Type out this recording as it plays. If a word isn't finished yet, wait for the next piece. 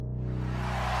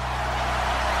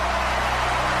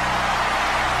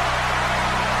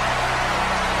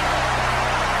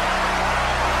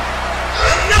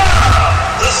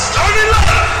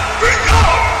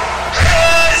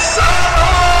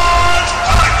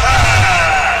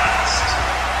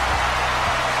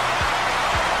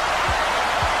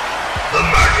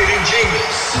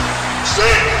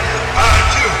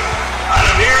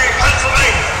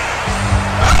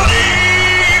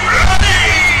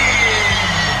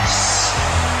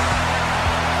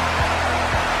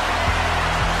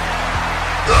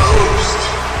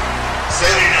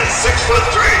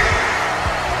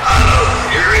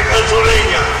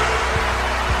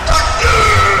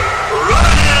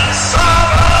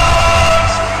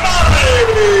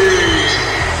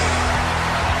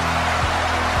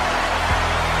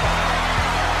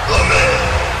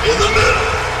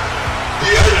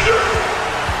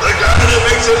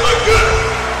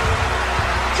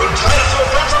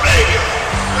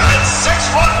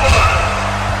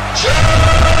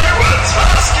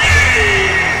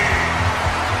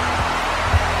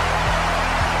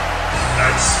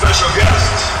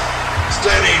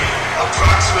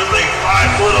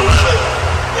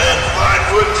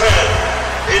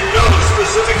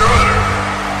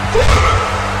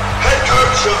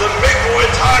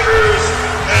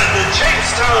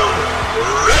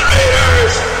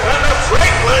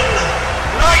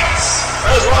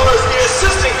as well as the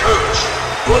assistant coach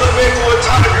for the Maplewood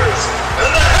Tigers,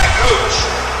 and the head coach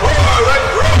for the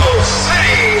Grove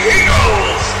City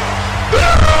Eagles,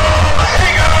 Bill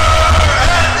Hager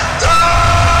and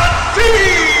Don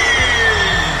Fee.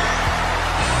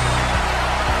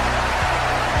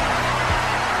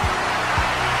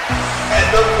 And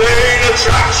the main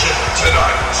attraction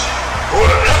tonight for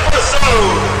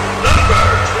episode number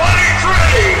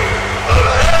 23 of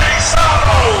Hey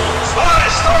Sounds, My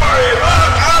Story, My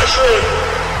Passion,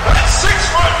 at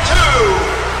 6'2",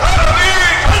 out of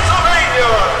Erie,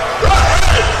 Pennsylvania, the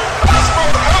head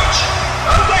basketball coach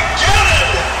of the Gannon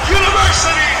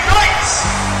University Knights,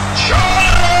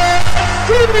 John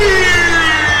Fee.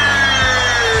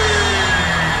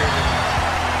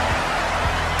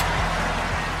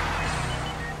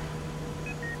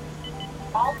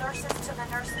 All nurses to the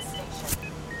nurses station.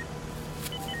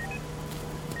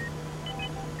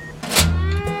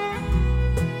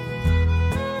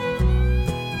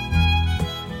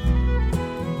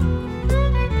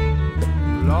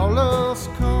 All us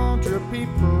country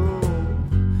people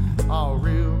are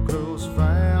real close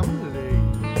family.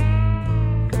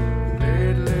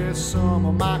 Lately, some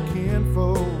of my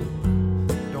kinfolk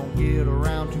don't get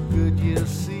around too good, you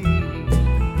see.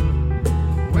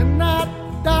 When that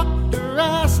doctor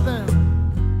asked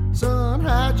them, son,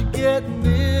 how'd you get in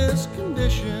this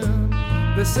condition?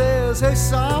 They says, hey,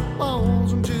 soft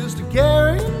bones, I'm just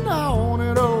carrying on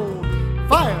an old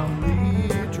family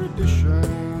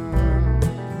tradition.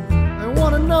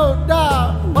 Wanna know,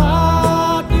 Doc,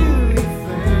 why do you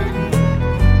think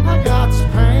I got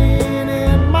some pain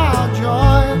in my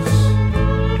joints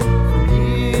from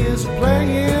years of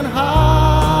playing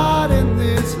hard in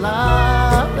this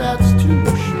life that's too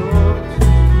short?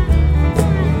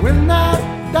 When that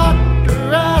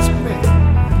doctor asked me,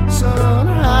 son,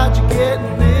 how'd you get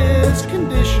in this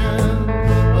condition?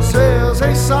 I says,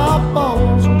 hey, soft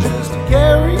bones, I'm just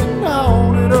carrying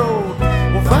on an old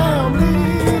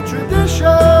family tradition.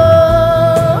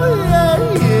 Yeah,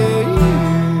 yeah,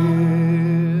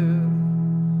 yeah.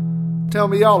 Tell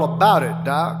me all about it,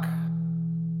 Doc.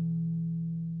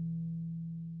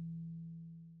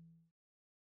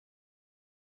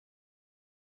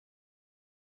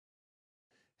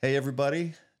 Hey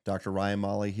everybody, Dr. Ryan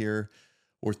Molly here,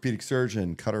 orthopedic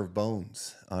surgeon, cutter of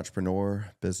bones,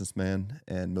 entrepreneur, businessman,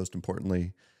 and most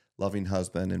importantly, loving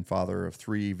husband and father of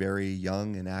 3 very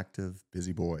young and active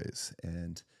busy boys.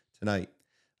 And tonight,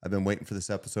 I've been waiting for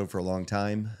this episode for a long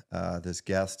time. This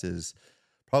guest is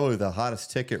probably the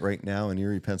hottest ticket right now in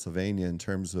Erie, Pennsylvania in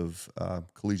terms of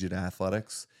collegiate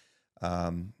athletics.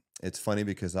 It's funny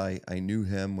because I knew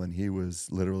him when he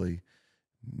was literally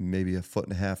maybe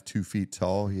 1.5 feet, 2 feet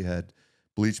tall. He had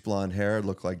bleach blonde hair,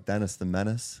 looked like Dennis the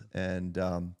Menace. And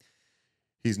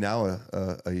he's now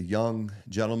a young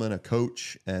gentleman, a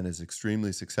coach, and is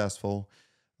extremely successful.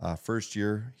 First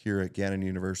year here at Gannon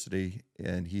University,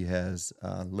 and he has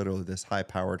literally this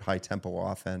high-powered, high-tempo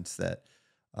offense that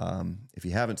if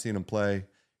you haven't seen him play,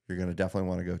 you're going to definitely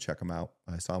want to go check him out.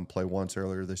 I saw him play once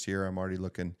earlier this year. I'm already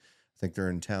looking. I think they're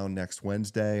in town next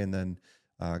Wednesday, and then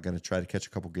going to try to catch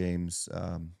a couple games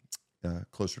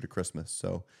closer to Christmas.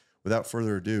 So without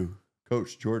further ado,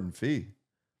 Coach Jordan Fee.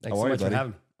 Thanks so much for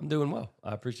having me. I'm doing well.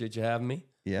 I appreciate you having me.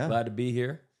 Yeah. Glad to be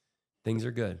here. Things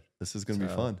are good. This is going to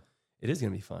be fun. It is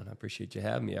going to be fun. I appreciate you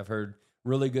having me. I've heard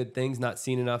really good things, not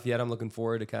seen enough yet. I'm looking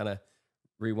forward to kind of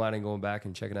rewinding, going back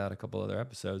and checking out a couple other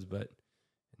episodes. But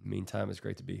in the meantime, it's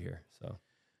great to be here.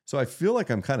 So I feel like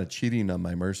I'm kind of cheating on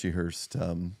my Mercyhurst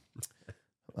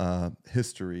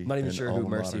history. I'm not even sure who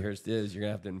Mercyhurst is. You're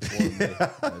going to have to inform me.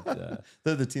 But,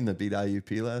 they're the team that beat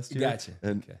IUP last year. Gotcha.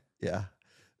 And okay. Yeah,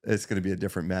 it's going to be a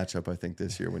different matchup, I think,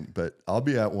 this year. But I'll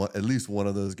be at at least one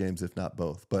of those games, if not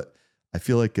both. But I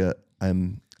feel like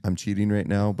I'm cheating right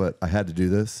now, but I had to do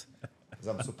this because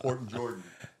I'm supporting Jordan.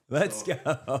 Let's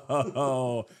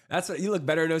go. That's what you look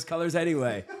better in those colors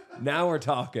anyway. Now we're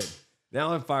talking.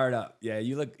 Now I'm fired up. Yeah,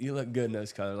 you look good in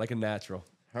those colors, like a natural.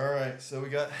 All right, so we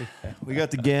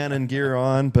got the Gannon gear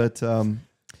on, but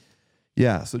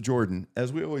yeah. So Jordan,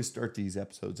 as we always start these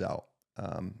episodes out,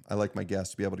 I like my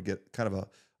guests to be able to get kind of a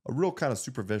real kind of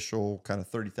superficial, kind of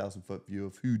 30,000 foot view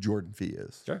of who Jordan Fee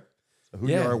is. Sure. So who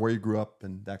you are, where you grew up,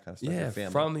 and that kind of stuff. Yeah,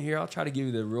 from here, I'll try to give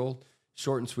you the real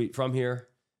short and sweet. From here,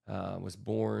 was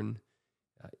born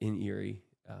in Erie.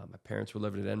 My parents were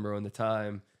living in Edinboro at the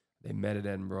time. They met at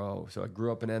Edinboro. So I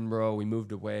grew up in Edinboro. We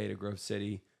moved away to Grove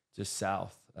City, just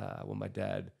south, when my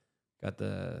dad got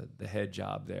the head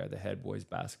job there, the head boys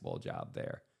basketball job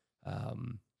there.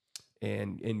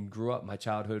 And grew up. My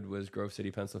childhood was Grove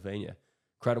City, Pennsylvania.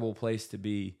 Incredible place to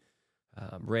be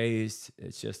raised.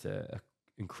 It's just a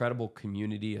incredible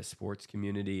community, a sports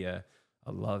community, a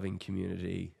loving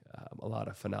community, a lot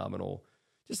of phenomenal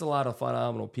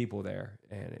people there.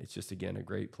 And it's just, again, a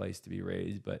great place to be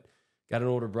raised. But got an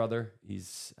older brother.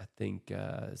 He's, I think,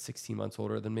 16 months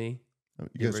older than me. Oh,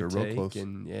 you guys give are or real take. close.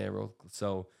 And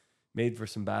so made for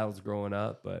some battles growing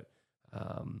up. But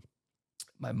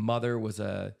my mother was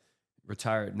a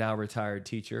retired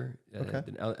teacher at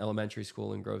an elementary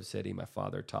school in Grove City. My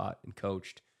father taught and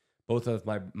coached. Both of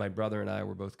my brother and I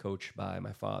were both coached by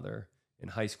my father in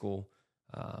high school.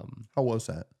 How was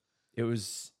that? It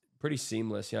was pretty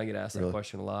seamless. I get asked that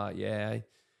question a lot. Yeah,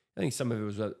 I think some of it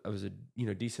was I was a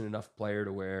decent enough player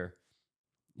to where,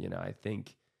 I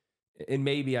think, and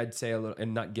maybe I'd say a little,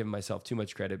 and not giving myself too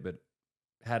much credit, but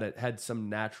had some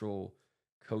natural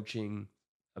coaching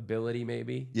ability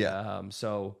maybe. Yeah.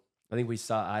 So I think we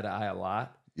saw eye to eye a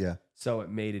lot. Yeah. So it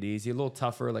made it easy. A little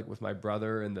tougher, like with my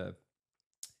brother and the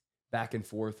back and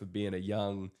forth of being a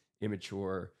young,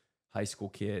 immature high school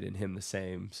kid and him the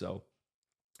same. So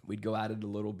we'd go at it a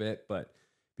little bit, but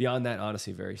beyond that,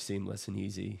 honestly, very seamless and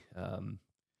easy.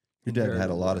 Your dad had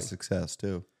a lot of success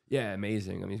too. Yeah,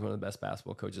 amazing. I mean, he's one of the best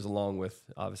basketball coaches, along with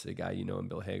obviously a guy and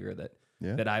Bill Hager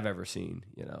that I've ever seen.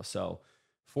 So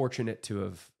fortunate to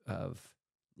have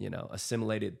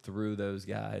assimilated through those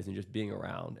guys and just being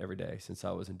around every day since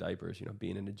I was in diapers.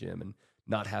 Being in the gym and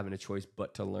not having a choice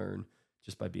but to learn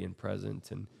just by being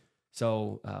present. And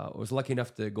so I was lucky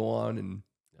enough to go on and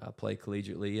play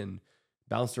collegiately and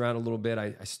bounced around a little bit.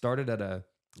 I started at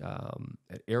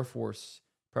at Air Force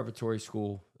Preparatory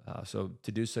School. So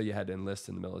to do so, you had to enlist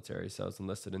in the military. So I was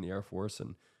enlisted in the Air Force.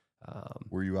 And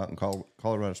were you out in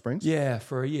Colorado Springs? Yeah,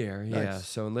 for a year. Nice. Yeah,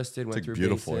 so enlisted, went It's a through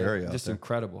beautiful basic, area out just there.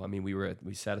 incredible. I mean,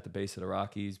 we sat at the base of the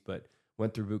Rockies, but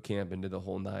went through boot camp and did the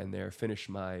whole nine there. Finished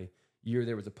my year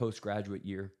there was a postgraduate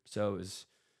year, so it was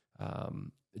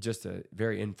just a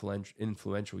very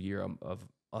influential year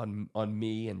on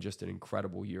me, and just an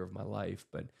incredible year of my life.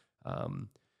 But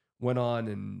went on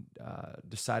and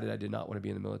decided I did not want to be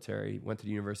in the military. Went to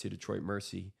the University of Detroit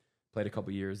Mercy, played a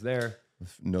couple years there.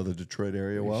 Know the Detroit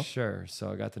area well? Sure. So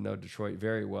I got to know Detroit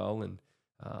very well, and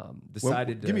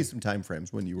decided to give me some time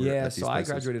frames when you were at these so I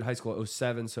places. graduated high school in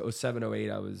 07. So 07,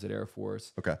 08, I was at Air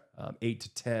Force. Okay. 8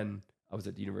 to 10, I was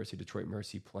at the University of Detroit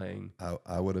Mercy playing.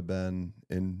 I would have been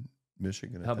in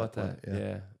Michigan at How about point.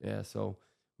 that? Yeah. So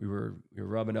we were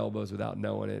rubbing elbows without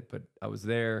knowing it, but I was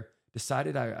there.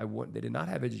 Decided they did not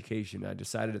have education. I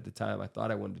decided at the time I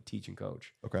thought I wanted to teach and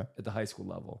coach. Okay. At the high school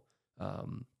level.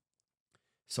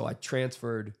 So I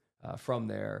transferred from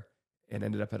there and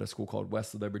ended up at a school called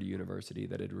West Liberty University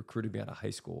that had recruited me out of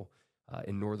high school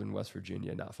in northern West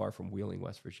Virginia, not far from Wheeling,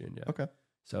 West Virginia. Okay.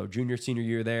 So junior, senior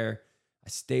year there, I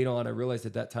stayed on. I realized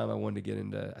at that time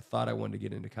I thought I wanted to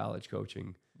get into college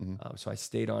coaching. Mm-hmm. So I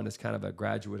stayed on as kind of a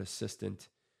graduate assistant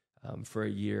for a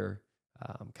year,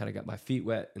 kind of got my feet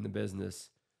wet in the business,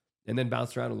 and then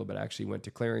bounced around a little bit. I actually went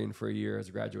to Clarion for a year as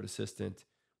a graduate assistant,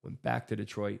 went back to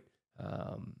Detroit.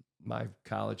 My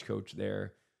college coach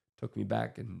there took me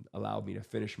back and allowed me to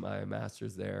finish my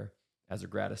master's there as a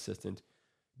grad assistant.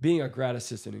 Being a grad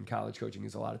assistant in college coaching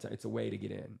is a lot of time. It's a way to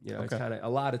get in. It's kind of a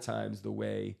lot of times the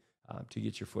way to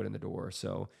get your foot in the door.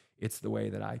 So it's the way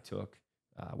that I took.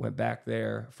 Went back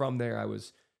there. From there, I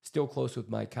was still close with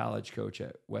my college coach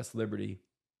at West Liberty,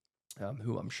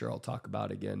 who I'm sure I'll talk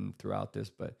about again throughout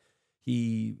this, but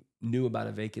he knew about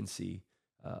a vacancy,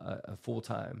 a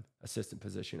full-time assistant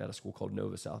position at a school called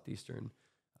Nova Southeastern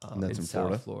And that's in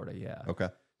South Florida. Yeah. Okay.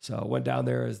 So I went down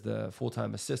there as the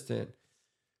full-time assistant.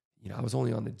 I was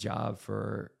only on the job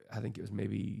for, I think it was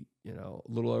maybe, a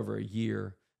little over a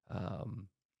year.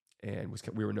 And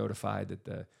we were notified that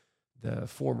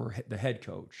the head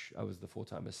coach, I was the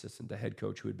full-time assistant, the head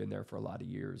coach who had been there for a lot of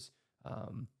years,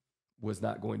 was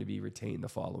not going to be retained the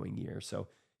following year. So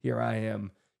here I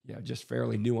am, just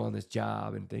fairly new on this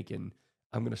job and thinking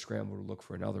I'm going to scramble to look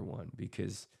for another one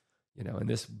because, in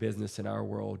this business, in our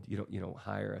world, you don't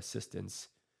hire assistants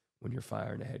when you're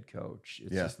firing a head coach.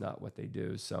 It's just not what they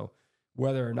do. So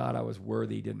whether or not I was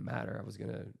worthy didn't matter. I was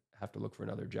going to have to look for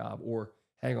another job or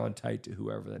hang on tight to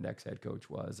whoever the next head coach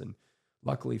was. And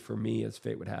luckily for me, as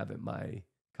fate would have it, my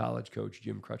college coach,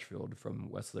 Jim Crutchfield from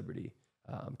West Liberty,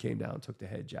 came down, took the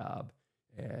head job,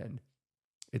 and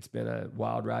it's been a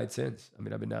wild ride since. I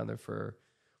mean,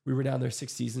 we were down there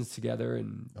 6 seasons together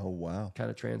and Oh, wow. kind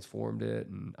of transformed it.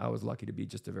 And I was lucky to be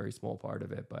just a very small part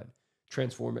of it, but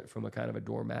transform it from a kind of a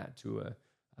doormat to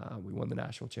we won the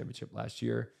national championship last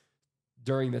year.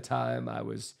 During the time I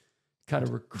was kind of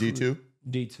D2?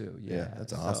 D2, yeah.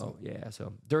 That's awesome.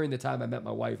 So during the time I met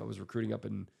my wife, I was recruiting up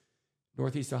in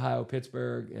Northeast Ohio,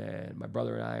 Pittsburgh, and my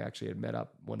brother and I actually had met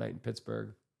up one night in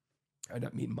Pittsburgh. I ended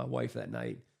up meeting my wife that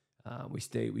night.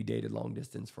 We dated long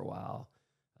distance for a while.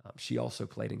 She also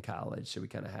played in college, so we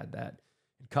kind of had that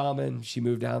in common. She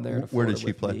moved down there to Where Florida did she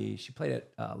with play? me. She played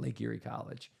at Lake Erie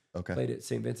College. Okay. Played at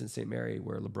St. Vincent St. Mary,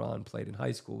 where LeBron played in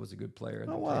high school, was a good player, and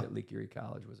Oh, then wow. played at Lake Erie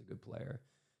College, was a good player.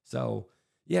 So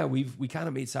yeah, we kind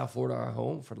of made South Florida our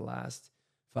home for the last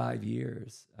 5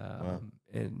 years,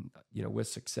 and with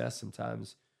success,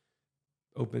 sometimes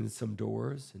opened some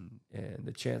doors, and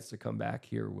the chance to come back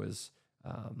here was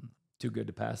too good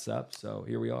to pass up. So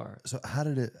here we are. So how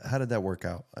did that work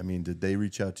out? I mean, did they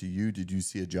reach out to you? Did you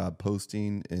see a job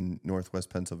posting in Northwest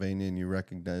Pennsylvania and you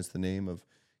recognized the name of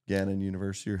Gannon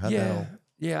University? Or how'd that all?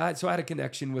 Yeah. So I had a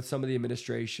connection with some of the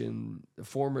administration, the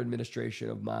former administration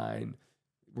of mine.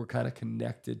 We're kind of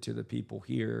connected to the people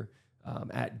here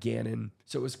at Gannon.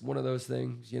 So it was one of those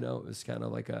things, it was kind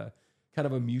of like a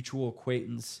mutual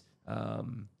acquaintance.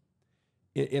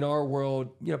 In our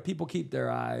world, people keep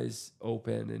their eyes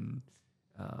open and,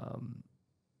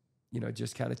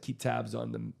 just kind of keep tabs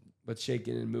on them, but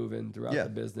shaking and moving throughout the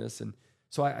business. And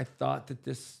so I thought that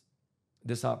this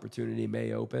opportunity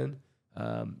may open.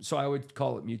 So I would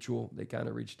call it mutual. They kind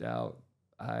of reached out.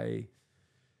 I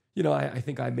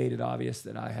think I made it obvious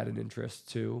that I had an interest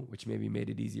too, which maybe made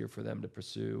it easier for them to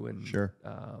pursue. And Sure.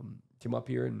 Came up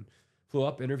here and flew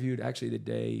up, interviewed actually the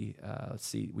day,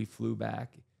 we flew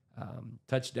back,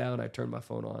 touchdown. I turned my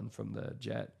phone on from the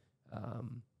jet,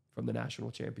 from the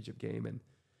national championship game, and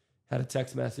had a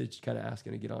text message kind of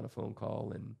asking to get on a phone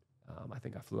call. And I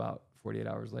think I flew out 48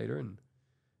 hours later, and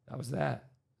that was that.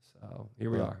 So here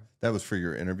we are. That was for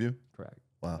your interview? Correct.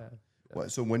 Wow. Yeah.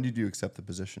 What, so when did you accept the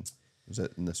position? Was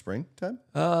it in the springtime?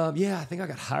 Yeah, I think I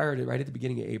got hired right at the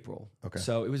beginning of April. Okay.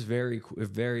 So it was very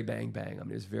bang bang. I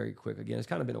mean, it was very quick. Again, it's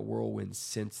kind of been a whirlwind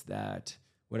since that.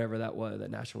 Whatever that was,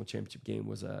 that national championship game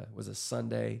was a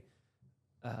Sunday,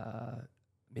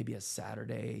 maybe a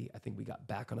Saturday. I think we got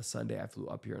back on a Sunday. I flew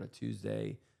up here on a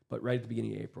Tuesday, but right at the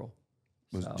beginning of April.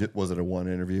 Was it a one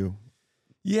interview?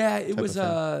 Yeah, it type was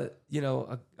of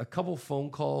a couple phone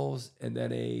calls and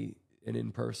then an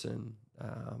in person,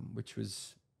 which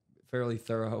was fairly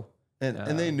thorough.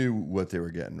 And they knew what they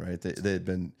were getting, right? They had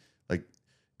been like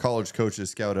college coaches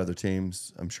scout other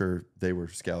teams. I'm sure they were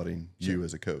scouting you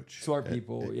as a coach. Smart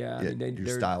people, yeah. I mean,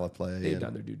 your style of play. They'd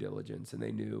done their due diligence and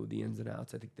they knew the ins and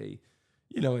outs. I think they,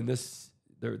 in this,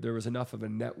 there was enough of a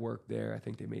network there. I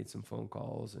think they made some phone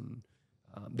calls and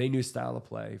they knew style of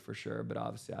play for sure. But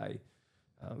obviously, I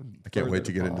can't wait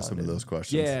to get into some of those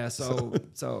questions. Yeah,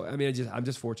 so I mean, I'm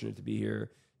just fortunate to be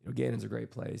here. Gannon's a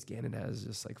great place. Gannon has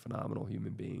just like phenomenal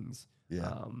human beings.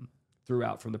 Yeah.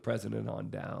 Throughout from the president on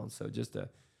down. So just to,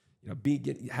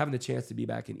 having the chance to be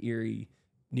back in Erie,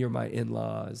 near my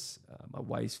in-laws, my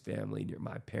wife's family, near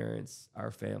my parents, our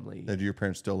family. And do your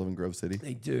parents still live in Grove City?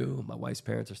 They do. My wife's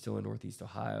parents are still in Northeast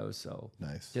Ohio. So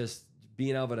nice. Just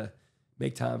being able to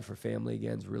make time for family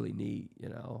again is really neat.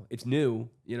 It's new.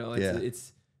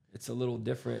 It's a little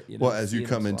different. Well, as you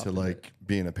come into like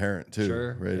being a parent too,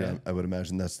 Sure, right? yeah. I would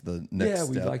imagine that's the next Yeah, step.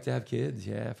 we'd like to have kids.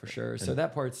 Yeah, for sure. So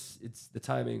that part's it's the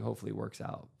timing hopefully works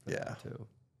out. For that too.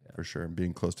 Yeah. For sure.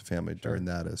 Being close to family during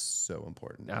that is so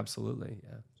important. Absolutely.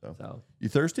 Yeah. So you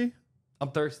thirsty?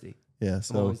 I'm thirsty. Yeah. I'm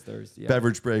So always thirsty. Yeah.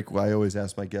 beverage break. I always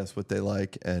ask my guests what they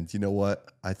like, and you know what?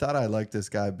 I thought I liked this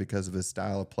guy because of his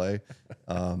style of play,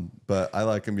 but I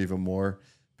like him even more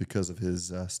because of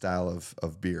his style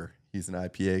of beer. He's an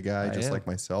IPA guy, just like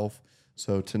myself.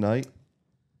 So tonight,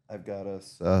 I've got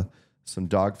us some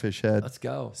Dogfish Head. Let's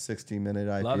go. 60-minute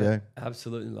IPA. Love it.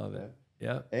 Absolutely love it.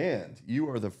 Yeah. And you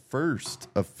are the first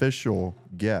official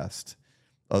guest,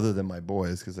 other than my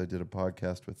boys, because I did a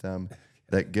podcast with them,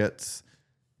 that gets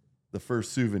the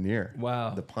first souvenir.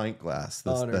 Wow. The pint glass,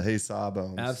 Honored. the Hey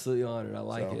Sawbones. Absolutely honored. I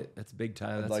like it. That's big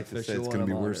time. I'd That's like to say official. it's going to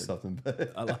be and I'm worth honored. something,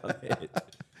 but I love it.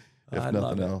 if I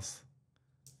love nothing it. else.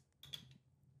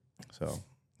 So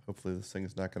hopefully this thing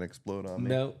is not going to explode on me.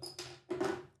 No.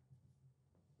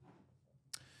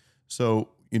 So,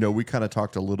 we kind of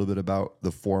talked a little bit about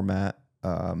the format.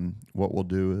 What we'll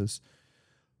do is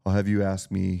I'll have you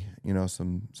ask me,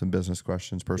 some business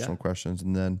questions, personal questions,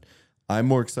 and then I'm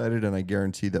more excited, and I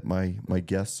guarantee that my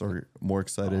guests are more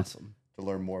excited Awesome. to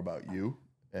learn more about you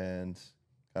and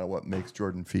kind of what makes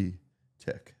Jordan Fee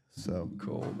tick. So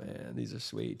Cool, man. These are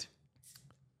sweet.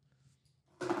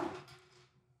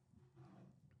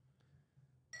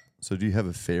 So do you have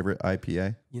a favorite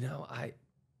IPA? I'll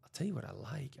tell you what I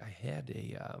like. I had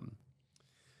a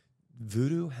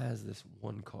Voodoo has this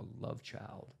one called Love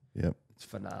Child. Yep. It's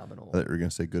phenomenal. I thought you were going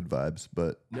to say Good Vibes,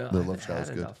 but No, the I Love haven't Child is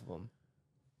had good. enough of them.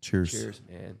 Cheers. Cheers,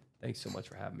 man. Thanks so much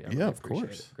for having me. I Yeah, really of appreciate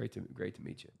course. it. Great to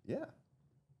meet you. Yeah.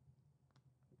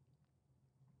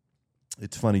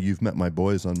 It's funny. You've met my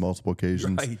boys on multiple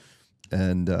occasions. Right.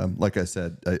 And like I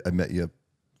said, I met you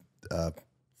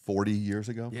 40 years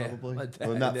ago, Yeah, probably. but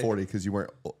Well, not 40 because you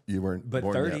weren't But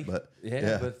born 30, yet.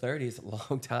 But but 30 is a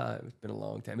long time. It's been a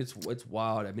long time. It's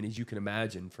wild. I mean, as you can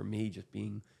imagine, for me, just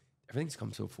being everything's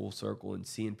come so full circle and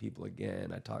seeing people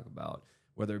again. I talk about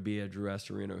whether it be a Drew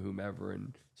Estorino or whomever,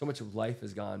 and so much of life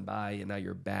has gone by, and now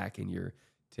you're back and you're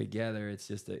together. It's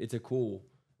just it's a cool,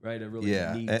 right? A really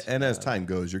neat. And as time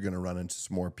goes, you're going to run into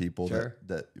some more people Sure.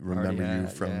 that remember you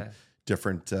from yeah.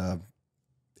 different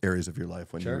areas of your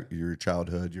life when Sure. your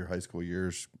childhood, your high school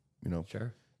years,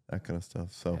 Sure. that kind of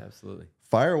stuff. So Absolutely.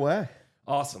 fire away.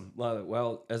 Awesome. Love it.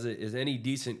 Well, as any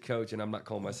decent coach, and I'm not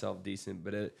calling myself decent,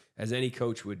 but as any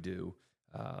coach would do,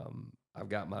 I've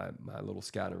got my little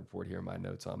scouting report here, my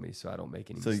notes on me, so I don't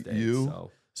make any mistakes.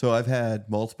 So I've had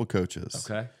multiple coaches.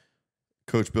 Okay.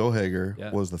 Coach Bill Hager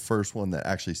Yeah. was the first one that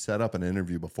actually set up an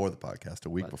interview before the podcast, a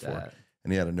week About before. that.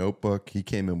 And he had a notebook. He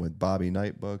came in with Bobby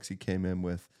Knight books. He came in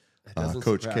with doesn't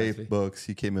Coach surprise me. Cape books.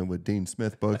 He came in with Dean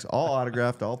Smith books, all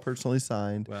autographed, all personally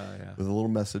signed, Wow, yeah. with a little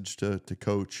message to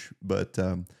Coach. But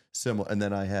similar. And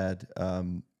then I had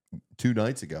 2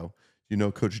 nights ago,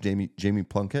 Coach Jamie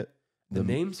Plunkett, The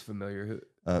name's familiar. Who?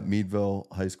 Meadville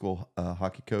High School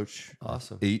hockey coach.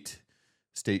 Awesome. 8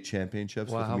 state championships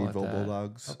Wow, with how the about Meadville that?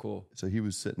 Bulldogs. How cool. So he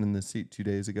was sitting in the seat 2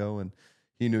 days ago, and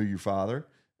he knew your father,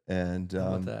 and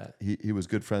How about that? he was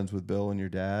good friends with Bill and your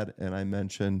dad. And I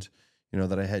mentioned,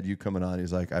 that I had you coming on.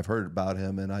 He's like, I've heard about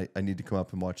him, and I need to come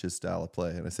up and watch his style of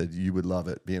play. And I said, you would love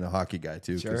it, being a hockey guy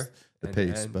too, 'cause Sure. the And-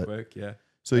 pace. and But quick, yeah.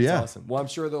 so That's yeah, awesome. Well, I'm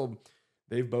sure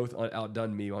they've both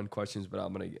outdone me on questions, but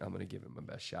I'm gonna give it my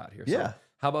best shot here. Yeah. So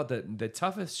how about the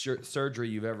toughest surgery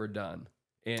you've ever done,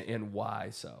 and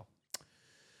why so?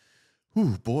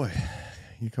 Ooh, boy,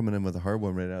 you're coming in with a hard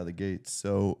one right out of the gate.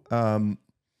 So, I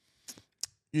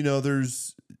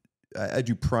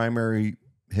do primary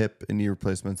hip and knee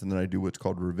replacements, and then I do what's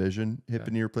called revision hip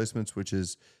and knee replacements, which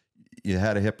is you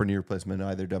had a hip or knee replacement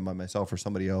either done by myself or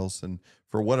somebody else, and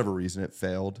for whatever reason it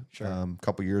failed, Sure. a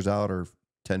couple years out or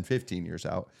 10, 15 years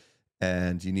out,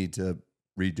 and you need to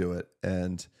redo it.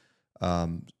 And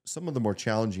some of the more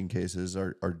challenging cases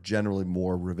are generally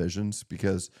more revisions,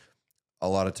 because a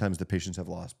lot of times the patients have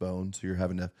lost bone. So you're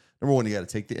having to, number one, you got to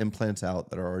take the implants out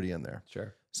that are already in there.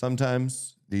 Sure.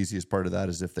 Sometimes the easiest part of that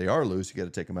is if they are loose, you got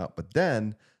to take them out. But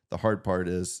then the hard part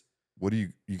is,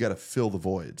 you got to fill the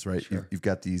voids, right? Sure. You've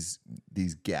got these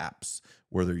gaps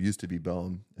where there used to be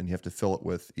bone, and you have to fill it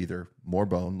with either more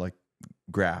bone, like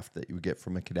graft that you would get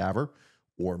from a cadaver,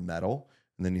 or metal.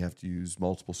 And then you have to use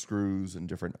multiple screws and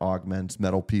different augments,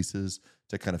 metal pieces,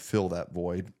 to kind of fill that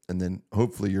void. And then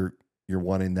hopefully you're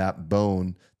wanting that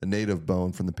bone, the native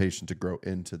bone from the patient, to grow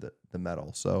into the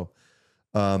metal. So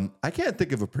I can't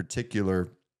think of a particular,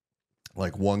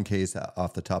 like, one case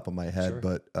off the top of my head,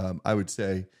 Sure. but I would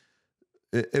say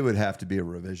it would have to be a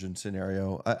revision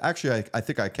scenario. I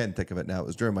think I can think of it now. It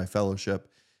was during my fellowship,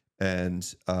 and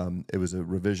it was a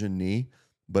revision knee,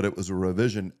 but it was a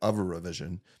revision of a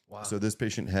revision. Wow. So this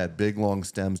patient had big, long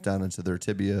stems down into their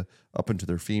tibia, up into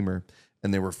their femur,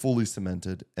 and they were fully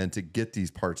cemented. And to get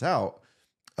these parts out,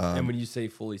 and when you say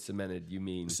fully cemented, you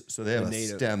mean so they have a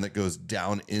stem that goes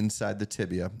down inside the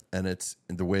tibia, and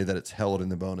the way that it's held in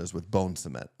the bone is with bone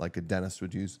cement, like a dentist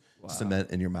would use cement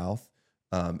in your mouth.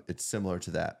 It's similar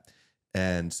to that.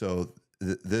 And so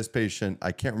this patient,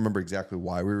 I can't remember exactly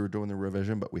why we were doing the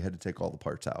revision, but we had to take all the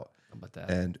parts out. How about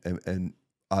that? And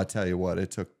I'll tell you what,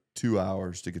 it took 2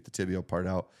 hours to get the tibial part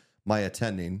out. My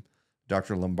attending,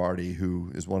 Dr. Lombardi, who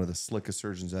is one of the slickest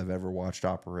surgeons I've ever watched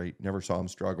operate, never saw him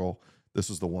struggle. This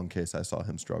was the one case I saw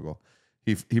him struggle.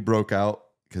 He broke out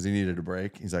because he needed a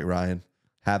break. He's like, Ryan,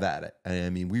 have at it. And I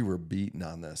mean, we were beating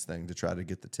on this thing to try to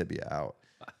get the tibia out.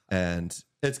 And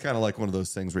it's kind of like one of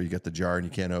those things where you get the jar and you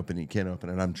can't open it.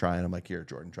 And I'm trying. I'm like, here,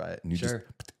 Jordan, try it. And you just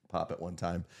pop it one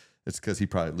time. It's because he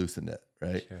probably loosened it,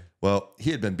 right? Sure. Well,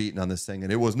 he had been beating on this thing,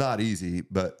 and it was not easy,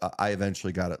 but I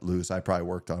eventually got it loose. I probably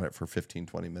worked on it for 15,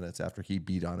 20 minutes after he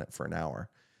beat on it for an hour.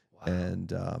 Wow.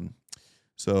 And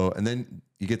and then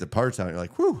you get the parts out, and you're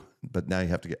like, whew. But now you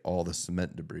have to get all the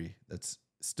cement debris that's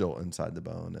still inside the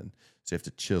bone. And so you have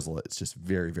to chisel it. It's just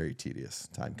very, very tedious,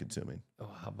 time consuming.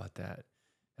 Oh, how about that?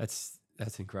 That's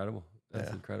incredible.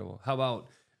 That's incredible. How about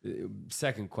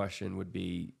second question would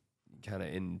be kind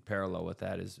of in parallel with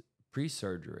that is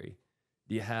pre-surgery.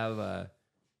 Do you have a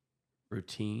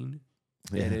routine?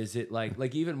 Yeah. And is it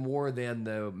like even more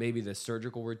than maybe the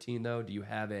surgical routine though? Do you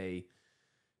have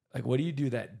what do you do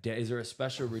that day? Is there a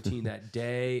special routine that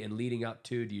day and leading up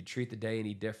to? Do you treat the day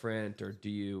any different, or do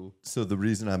you? So the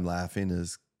reason I'm laughing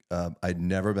is I'd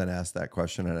never been asked that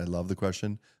question, and I love the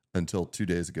question. until 2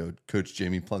 days ago. Coach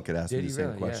Jamie Plunkett asked me Did the he same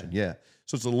really? question. Yeah.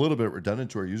 So it's a little bit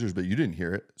redundant to our users, but you didn't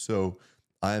hear it. So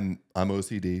I'm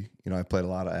OCD. You know, I played a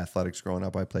lot of athletics growing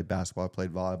up. I played basketball, I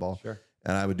played volleyball. Sure.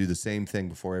 And I would do the same thing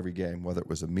before every game, whether it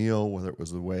was a meal, whether it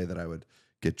was the way that I would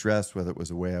get dressed, whether it was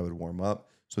the way I would warm up.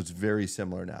 So it's very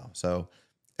similar now. So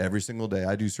every single day,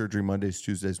 I do surgery Mondays,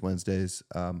 Tuesdays, Wednesdays,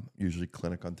 usually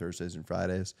clinic on Thursdays and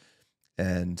Fridays.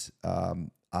 And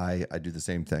I do the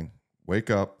same thing.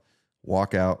 Wake up,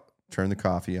 walk out, turn the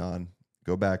coffee on,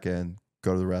 go back in,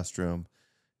 go to the restroom,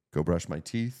 go brush my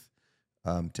teeth,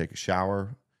 take a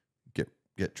shower,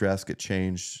 get dressed, get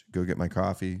changed, go get my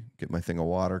coffee, get my thing of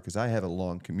water, because I have a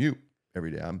long commute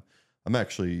every day. I'm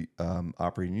actually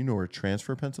operating. You know where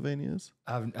Transfer, Pennsylvania is?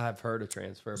 I've heard of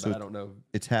Transfer, So but I don't know.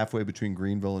 It's halfway between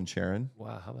Greenville and Sharon.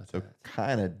 Wow, how about So that?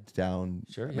 kind of down.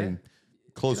 Sure, I yeah. mean,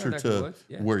 closer neck of the to woods,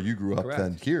 yeah. where you grew up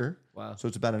than Correct. here. Wow. So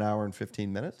it's about an hour and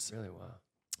 15 minutes. Really, wow.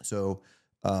 So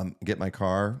get my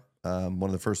car. One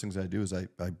of the first things I do is I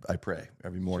pray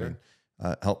every morning,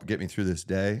 help get me through this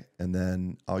day. And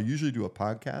then I'll usually do a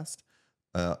podcast,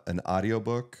 an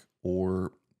audiobook,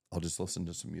 or I'll just listen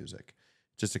to some music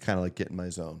just to kind of like get in my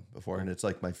zone before. And it's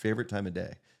like my favorite time of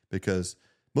day because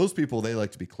most people, they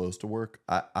like to be close to work.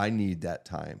 I need that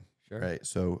time. Sure. Right.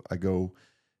 So I go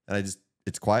and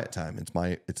it's quiet time.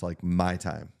 It's like my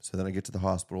time. So then I get to the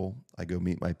hospital, I go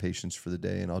meet my patients for the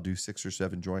day, and I'll do 6 or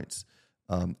 7 joints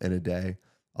in a day.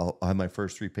 I'll have my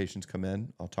first 3 patients come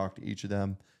in. I'll talk to each of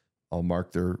them. I'll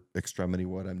mark their extremity,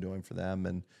 what I'm doing for them,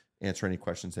 and answer any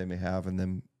questions they may have. And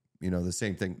then, the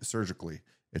same thing surgically,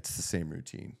 it's the same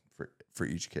routine for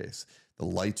each case. The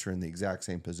lights are in the exact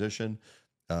same position.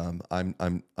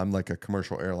 I'm like a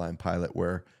commercial airline pilot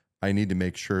where I need to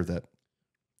make sure that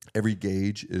every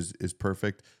gauge is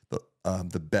perfect.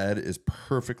 The bed is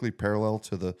perfectly parallel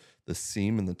to the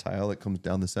seam and the tile that comes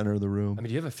down the center of the room. I mean,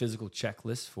 do you have a physical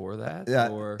checklist for that? Yeah,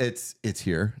 Or it's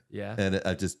here. yeah. And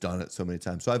I've just done it so many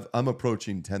times. So I'm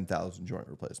approaching 10,000 joint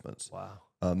replacements. Wow.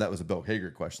 That was a Bill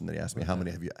Hager question that he asked me. How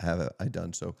many have I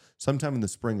done? So sometime in the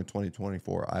spring of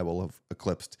 2024, I will have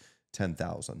eclipsed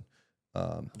 10,000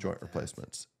 joint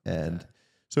replacements. And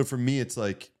so for me, it's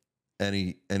like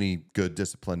any good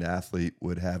disciplined athlete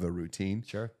would have a routine.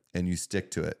 Sure. And you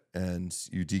stick to it, and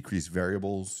you decrease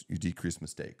variables, you decrease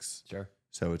mistakes. Sure.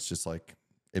 So it's just like,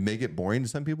 it may get boring to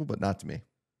some people, but not to me.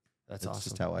 That's It's awesome.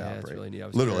 just how I Yeah, operate. It's really neat. I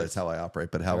was Literally, curious. it's how I operate,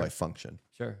 but how Sure. I function.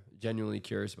 Sure. Genuinely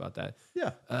curious about that.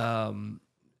 Yeah.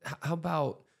 How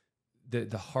about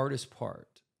the hardest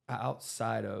part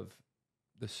outside of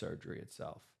the surgery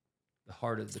itself?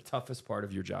 The toughest part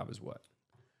of your job is what?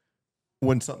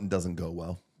 When something doesn't go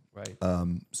well. Right.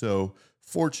 So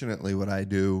fortunately, what I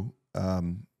do,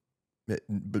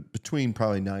 but between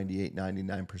probably 98,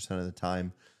 99% of the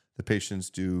time, the patients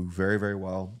do very, very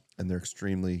well, and they're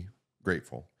extremely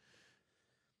grateful.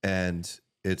 And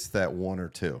it's that 1 or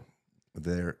 2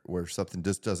 there where something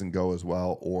just doesn't go as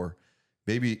well, or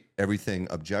maybe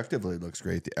everything objectively looks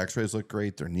great. The x-rays look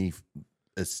great. Their knee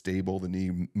is stable. The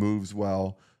knee moves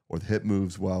well, or the hip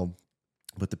moves well,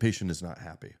 but the patient is not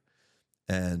happy.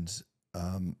 And,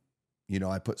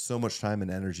 I put so much time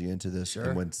and energy into this. Sure.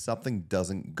 And when something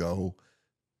doesn't go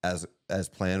as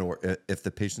planned, or if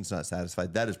the patient's not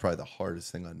satisfied, that is probably the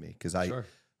hardest thing on me. Because Sure.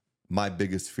 my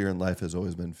biggest fear in life has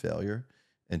always been failure.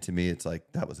 And to me, it's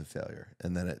like, that was a failure.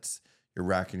 And then you're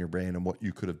racking your brain on what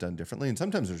you could have done differently. And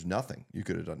sometimes there's nothing you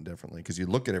could have done differently, because you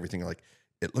look at everything like,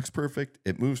 it looks perfect,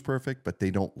 it moves perfect, but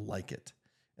they don't like it.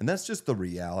 And that's just the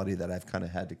reality that I've kind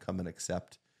of had to come and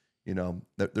accept,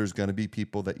 that there's going to be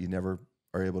people that you never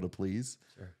are able to please.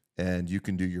 Sure. And you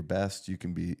can do your best. You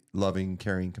can be loving,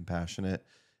 caring, compassionate.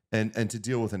 And to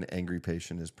deal with an angry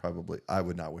patient is probably, I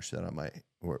would not wish that on my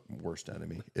worst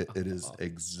enemy. It is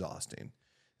exhausting.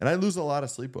 And I lose a lot of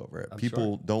sleep over it. I'm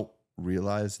People sure. don't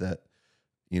realize that,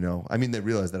 they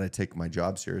realize that I take my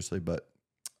job seriously, but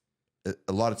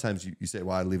a lot of times you say,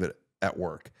 well, I leave it at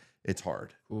work. It's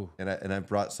hard. Ooh. And I've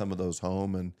brought some of those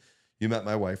home, and you met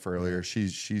my wife earlier.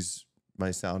 She's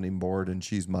my sounding board, and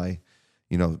she's my,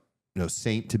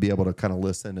 saint to be able to kind of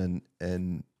listen.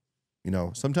 And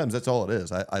sometimes that's all it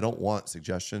is. I don't want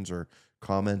suggestions or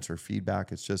comments or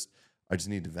feedback. It's just, I just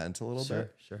need to vent a little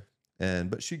bit. Sure.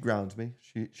 But she grounds me.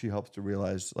 She helps to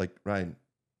realize, like, Ryan,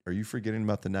 are you forgetting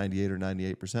about the 98 or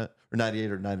 98% or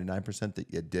 98 or 99%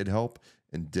 that you did help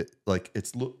and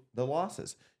it's the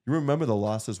losses. You remember the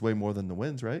losses way more than the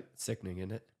wins, right? Sickening,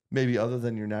 isn't it? Maybe other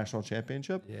than your national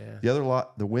championship. Yeah.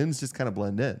 The wins just kind of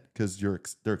blend in because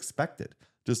they're expected.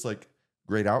 Just like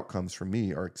great outcomes from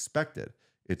me are expected.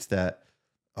 It's that,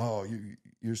 oh,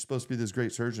 you're supposed to be this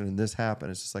great surgeon and this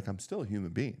happened. It's just like, I'm still a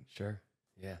human being. Sure.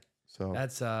 Yeah. So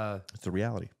That's it's a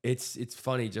reality. it's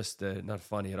funny, just not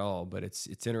funny at all, but it's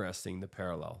interesting, the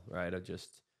parallel, right, of just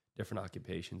different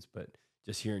occupations. But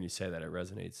just hearing you say that, it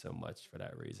resonates so much for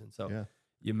that reason. So Yeah.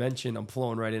 you mentioned, I'm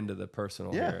flowing right into the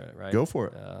personal here, right? Go for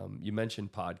it. You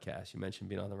mentioned podcasts. You mentioned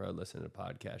being on the road, listening to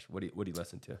podcasts. What do you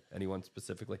listen to? Anyone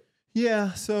specifically?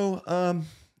 Yeah. So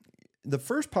the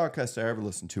first podcast I ever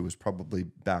listened to was probably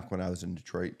back when I was in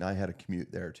Detroit, and I had a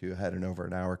commute there too. I had an over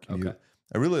an hour commute. Okay.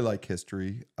 I really like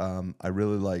history. I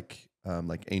really like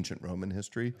ancient Roman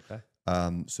history. Okay.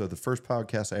 So the first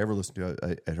podcast I ever listened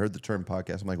to, I heard the term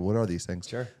podcast. I'm like, what are these things?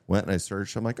 Sure. Went and I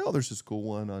searched. I'm like, oh, there's this cool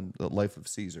one on the life of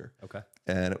Caesar. Okay.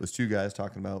 And it was two guys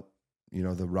talking about,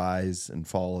 the rise and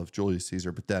fall of Julius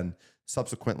Caesar, but then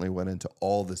subsequently went into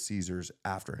all the Caesars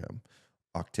after him,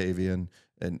 Octavian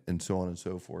and so on and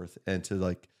so forth. And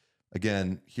to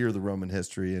again, hear the Roman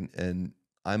history and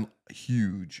I'm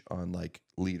huge on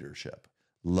leadership,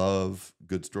 love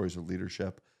good stories of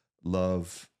leadership,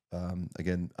 love,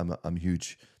 again, I'm a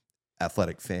huge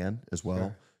athletic fan as well.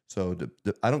 Sure. So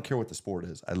I don't care what the sport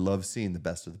is. I love seeing the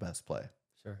best of the best play.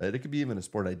 Sure. It could be even a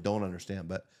sport I don't understand,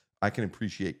 but I can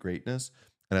appreciate greatness.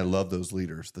 And I love those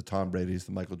leaders, the Tom Brady's,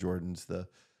 the Michael Jordans, the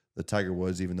Tiger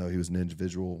Woods, even though he was an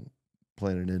individual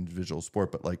playing an individual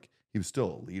sport, but he was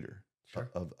still a leader Sure.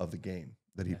 of the game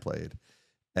that he played.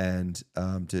 And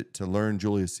to learn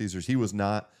Julius Caesar's, he was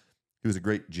a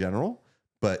great general,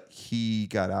 but he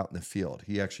got out in the field.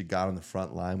 He actually got on the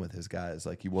front line with his guys.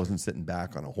 He wasn't sitting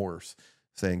back on a horse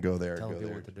saying, go there, Telling go people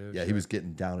there. what to do, Yeah, he sure. was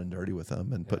getting down and dirty with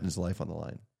them and putting his life on the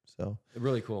line. So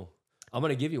Really cool. I'm going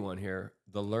to give you one here.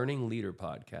 The Learning Leader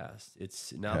podcast.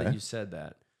 It's now that Okay. you said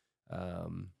that,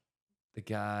 the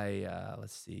guy,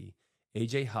 let's see,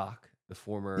 AJ Hawk, the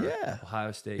former Yeah.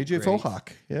 Ohio State AJ great. Fohawk,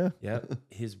 yeah. Yep.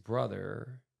 His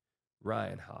brother,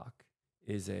 Ryan Hawk,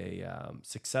 is a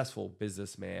successful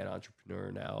businessman,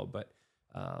 entrepreneur now, but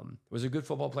was a good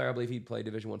football player. I believe he played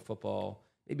Division I football,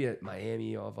 maybe at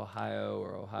Miami of Ohio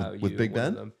or Ohio With U, Big one of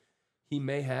Ben? them. He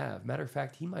may have. Matter of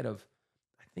fact, he might have.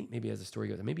 I think maybe as the story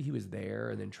goes, maybe he was there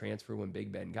and then transferred when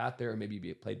Big Ben got there, or maybe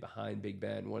he played behind Big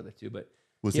Ben, one of the two. But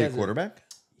Was He he a has a- quarterback?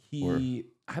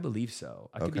 I believe so.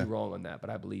 I could be Okay. wrong on that, but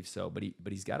I believe so. But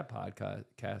he's got a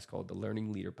podcast called the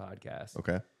Learning Leader Podcast.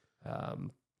 Okay.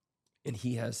 And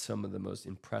he has some of the most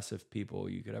impressive people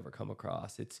you could ever come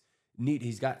across. It's neat.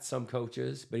 He's got some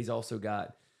coaches, but he's also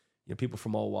got people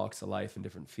from all walks of life in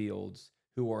different fields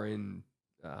who are in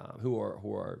who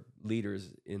are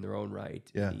leaders in their own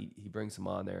right. Yeah. And he brings them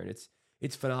on there, and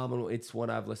it's phenomenal. It's one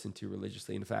I've listened to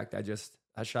religiously. In fact,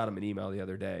 I shot him an email the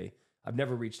other day. I've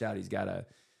never reached out.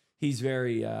 He's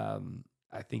very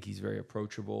I think he's very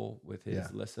approachable with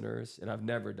his listeners, and I've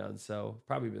never done so.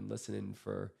 Probably been listening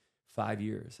for 5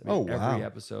 years. I mean, Oh, wow. every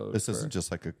episode. This isn't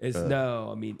just like a. It's no,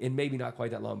 I mean, and maybe not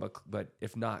quite that long, but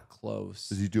if not close.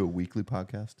 Does he do a weekly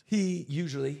podcast? He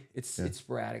usually it's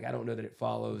sporadic. I don't know that it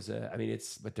follows.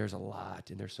 But there's a lot,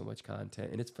 and there's so much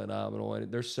content, and it's phenomenal,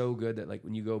 and they're so good that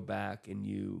when you go back and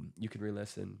you can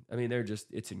re-listen. I mean,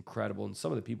 it's incredible, and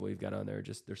some of the people you've got on there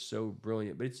they're so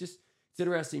brilliant. But it's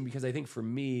interesting because I think for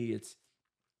me,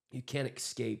 you can't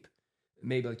escape.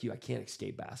 Maybe like you, I can't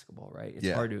escape basketball, right? It's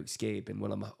hard to escape. And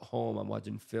when I'm home, I'm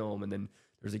watching film, and then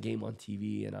there's a game on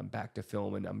TV, and I'm back to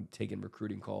film, and I'm taking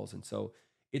recruiting calls. And so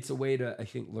it's a way to, I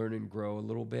think, learn and grow a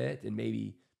little bit, and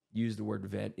maybe use the word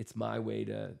vent. It's my way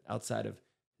to, outside of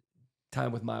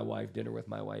time with my wife, dinner with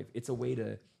my wife, it's a way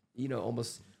to,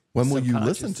 almost. When will you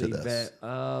listen to subconsciously this?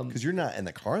 vent. Because you're not in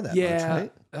the car that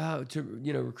much, right? To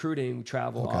recruiting,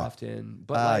 travel Okay. often,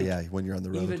 but when you're on the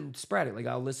road. even sporadic.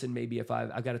 I'll listen maybe if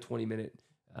I've got a 20-minute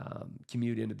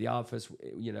commute into the office.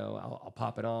 I'll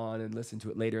pop it on and listen to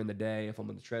it later in the day. If I'm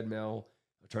on the treadmill,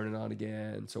 I'll turn it on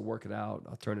again. So work it out,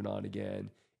 I'll turn it on again,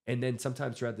 and then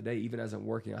sometimes throughout the day, even as I'm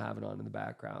working, I'll have it on in the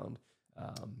background,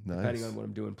 depending Nice. on what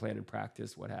I'm doing, plan and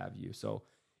practice, what have you. So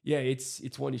yeah,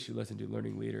 it's one you should listen to.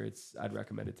 Learning Leader. I'd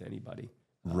recommend it to anybody.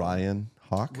 Ryan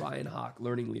Hawk. Ryan Hawk,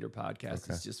 Learning Leader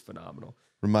podcast is just phenomenal.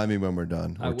 Remind me when we're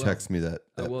done, I or will. text me that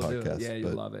I will podcast. do it. Yeah, you'll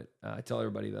but, love it. I tell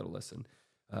everybody that'll listen.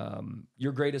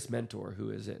 Your greatest mentor,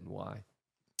 who is it and why?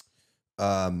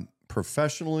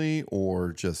 professionally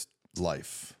or just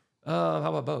life? How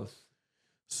about both?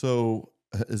 So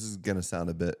this is going to sound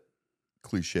a bit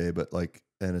cliche, but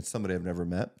and it's somebody I've never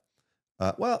met.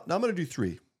 Well, now I'm going to do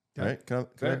three. Okay. Right? Can I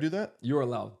Fair. do that? You're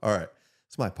allowed. All right.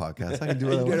 It's my podcast. I can do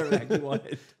You what I get want. it back. You want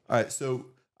it. All right. So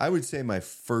I would say my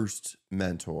first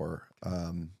mentor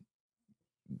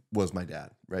was my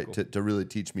dad, right? Cool. To really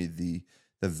teach me the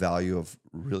value of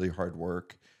really hard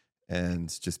work and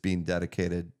just being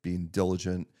dedicated, being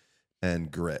diligent, and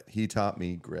grit. He taught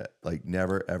me grit, like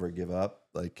never ever give up.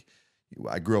 Like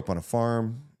I grew up on a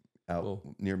farm. out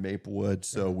Cool. near Maplewood.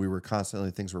 So we were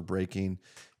constantly, things were breaking,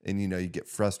 and you get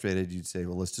frustrated. You'd say,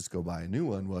 well, let's just go buy a new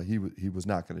one. Well, he was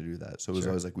not going to do that. So it was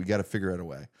always like, we got to figure out a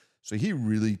way. So he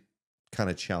really kind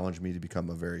of challenged me to become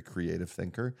a very creative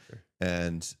thinker.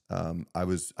 And I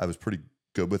was pretty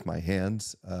good with my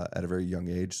hands at a very young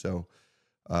age. So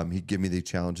he'd give me the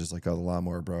challenges like, oh, the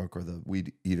lawnmower broke, or the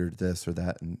weed eater this or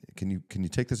that, and can you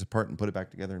take this apart and put it back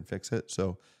together and fix it?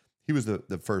 So he was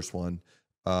the first one.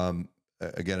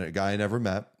 Again, a guy I never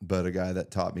met, but a guy that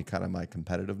taught me kind of my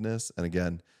competitiveness, and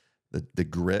again, the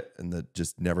grit and the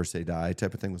just never say die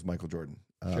type of thing was Michael Jordan.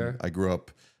 Sure. I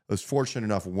was fortunate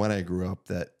enough when I grew up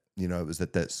that it was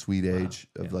at that sweet age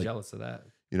of I'm jealous of that.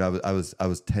 I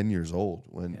was 10 years old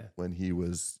when he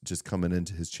was just coming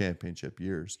into his championship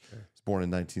years. He was born in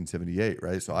 1978,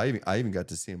 right? So I even got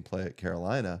to see him play at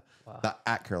Carolina, not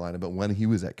at Carolina, but when he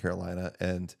was at Carolina,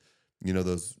 and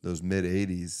those mid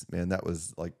 80s, man, that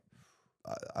was like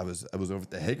I was over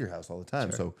at the Hager house all the time.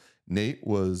 Sure. So Nate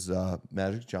was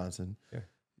Magic Johnson.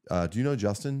 Sure. Do you know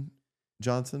Justin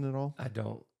Johnson at all? I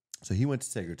don't. So he went to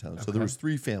Sagertown. So there was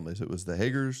 3 families. It was the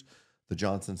Hagers, the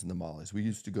Johnsons, and the Mollies. We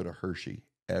used to go to Hershey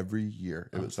every year.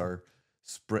 It was our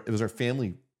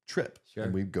family trip, Sure.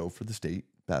 and we'd go for the state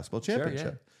basketball Sure,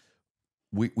 championship.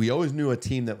 We always knew a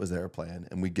team that was there playing,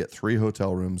 and we'd get 3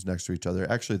 hotel rooms next to each other.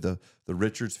 Actually, the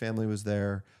Richards family was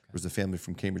there. There was a family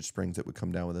from Cambridge Springs that would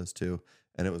come down with us too,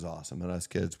 and it was awesome. And us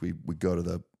kids, we'd go to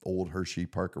the old Hershey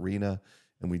Park Arena,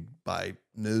 and we'd buy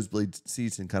nosebleed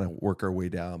seats and kind of work our way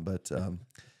down. But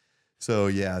so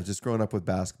yeah, just growing up with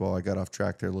basketball, I got off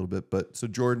track there a little bit. But so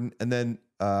Jordan, and then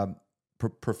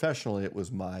professionally, it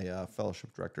was my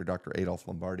fellowship director, Dr. Adolph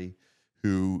Lombardi,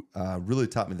 who really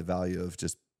taught me the value of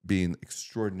just being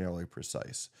extraordinarily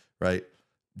precise, right?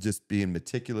 Just being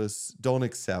meticulous. Don't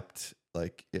accept,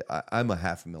 like, I'm a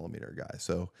 0.5 millimeter guy.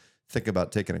 So think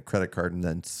about taking a credit card and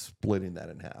then splitting that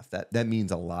in half. That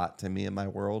means a lot to me in my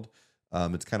world.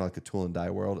 It's kind of like a tool and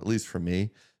die world, at least for me.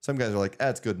 Some guys are like,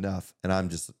 it's good enough. And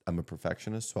I'm a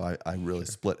perfectionist. So I really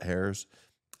split hairs.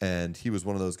 And he was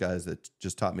one of those guys that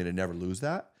just taught me to never lose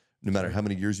that, no matter how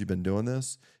many years you've been doing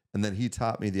this. And then he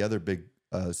taught me the other big,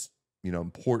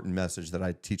 important message that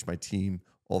I teach my team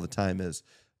all the time is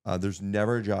there's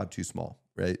never a job too small,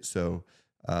 right? So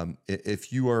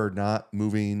if you are not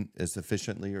moving as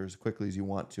efficiently or as quickly as you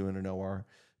want to in an OR,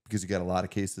 because you got a lot of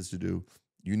cases to do,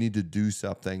 you need to do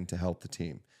something to help the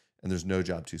team. And there's no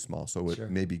job too small. So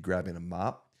it may be grabbing a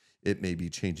mop. It may be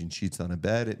changing sheets on a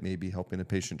bed. It may be helping a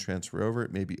patient transfer over.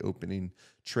 It may be opening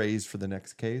trays for the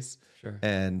next case. Sure.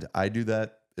 And I do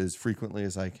that as frequently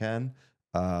as I can.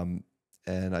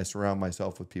 And I surround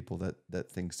myself with people that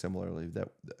think similarly, that,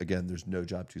 again, there's no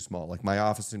job too small. Like my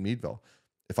office in Meadville,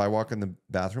 if I walk in the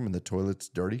bathroom and the toilet's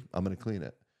dirty, I'm going to clean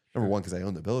it. Number one, because I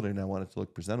own the building and I want it to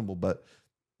look presentable, but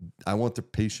I want the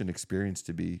patient experience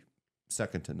to be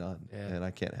second to none. Yeah. And I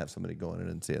can't have somebody going in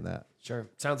and saying that. Sure.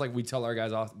 Sounds like we tell our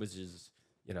guys off, which is,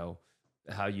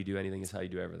 how you do anything is how you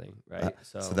do everything, right?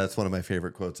 So that's one of my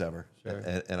favorite quotes ever. Sure.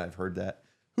 And I've heard that.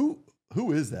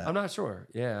 Who is that? I'm not sure.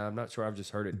 Yeah, I'm not sure. I've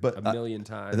just heard it But, a million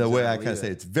times. The way I believe kind of say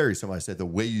it's very similar. I said the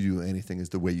way you do anything is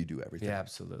the way you do everything. Yeah,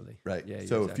 absolutely. Right. Yeah.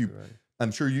 So exactly right.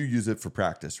 I'm sure you use it for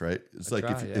practice, right? It's like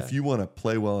if you want to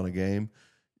play well in a game,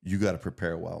 you got to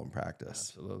prepare well in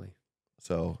practice. Absolutely.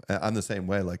 So I'm the same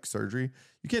way. Like surgery,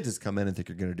 you can't just come in and think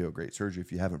you're going to do a great surgery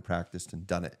if you haven't practiced and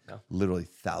done it literally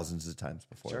thousands of times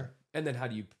before. Sure. And then how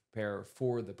do you prepare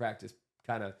for the practice?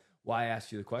 Kind of why I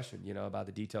asked you the question, about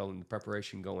the detail and the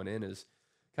preparation going in is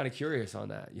kind of curious on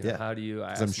that. How do you?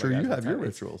 I'm sure you have your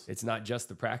rituals. It's not just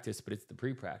the practice, but it's the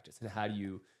pre-practice. And how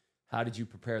did you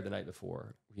prepare the night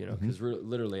before? Because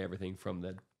literally everything from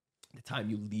the time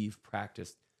you leave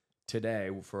practice today,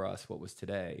 for us, what was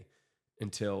today,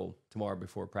 until tomorrow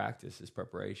before practice is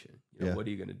preparation. What are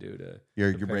you going to do to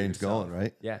your brain's yourself? going,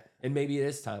 right? Yeah. And maybe it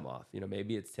is time off.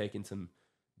 Maybe it's taking some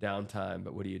downtime,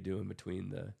 but what do you do in between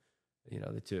the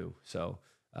two? So,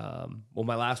 well,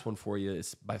 my last one for you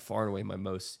is by far and away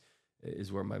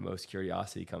where my most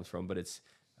curiosity comes from, but it's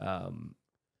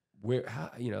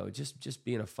just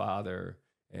being a father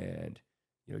and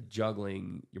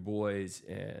juggling your boys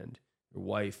and your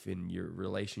wife and your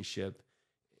relationship,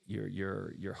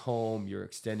 your home, your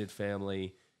extended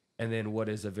family, and then what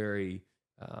is a very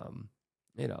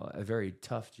a very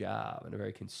tough job and a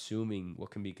very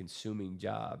what can be consuming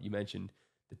job. You mentioned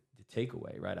the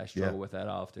takeaway, right? I struggle with that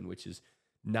often, which is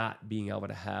not being able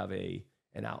to have an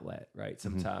outlet, right?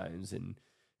 Sometimes, and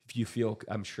if you feel,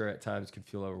 I'm sure at times can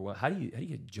feel overwhelmed. How do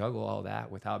you juggle all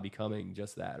that without becoming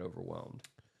just that overwhelmed?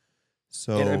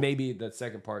 So and maybe the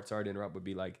second part, sorry to interrupt, would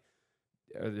be like,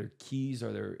 are there keys?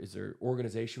 Is there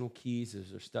organizational keys?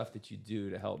 Is there stuff that you do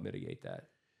to help mitigate that?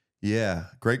 Yeah,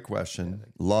 great question.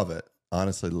 Love it.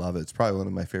 Honestly, love it. It's probably one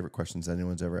of my favorite questions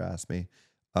anyone's ever asked me.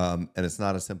 And it's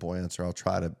not a simple answer. I'll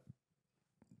try to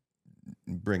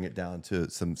bring it down to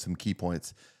some key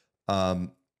points.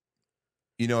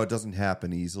 You know, it doesn't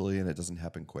happen easily and it doesn't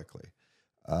happen quickly.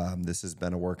 This has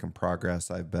been a work in progress.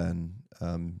 I've been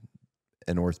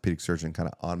an orthopedic surgeon kind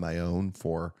of on my own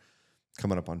for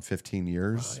coming up on 15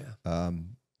 years. Wow, yeah.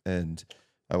 And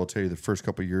I will tell you, the first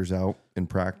couple of years out in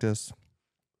practice,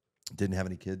 didn't have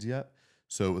any kids yet.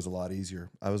 So it was a lot easier.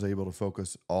 I was able to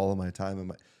focus all of my time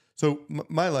on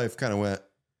my life kind of went,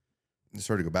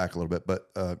 sorry to go back a little bit,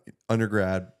 but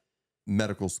undergrad,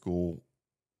 medical school,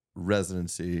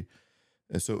 residency.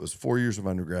 And so it was 4 years of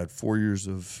undergrad, 4 years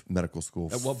of medical school.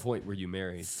 At what point were you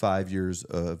married? 5 years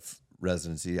of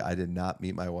residency. I did not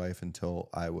meet my wife until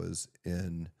I was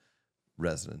in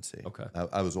residency. Okay.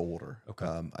 I was older. Okay.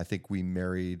 I think we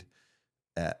married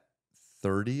at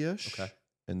 30-ish. Okay.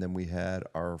 And then we had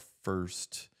our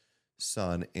first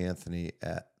son, Anthony,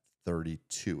 at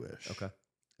 32-ish. Okay.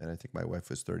 And I think my wife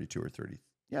was 32 or 30.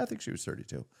 Yeah, I think she was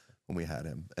 32 when we had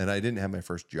him. And I didn't have my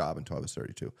first job until I was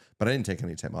 32, but I didn't take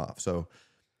any time off. So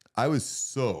I was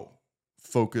so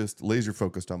focused, laser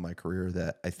focused on my career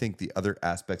that I think the other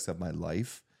aspects of my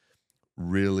life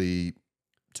really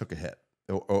took a hit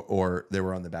or they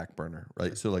were on the back burner,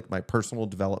 right? So like my personal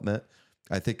development,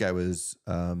 I think I was,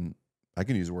 I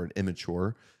can use the word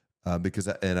immature because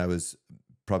I was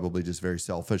probably just very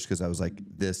selfish because I was like,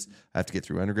 I have to get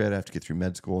through undergrad, I have to get through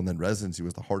med school, and then residency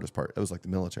was the hardest part. It was like the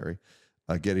military,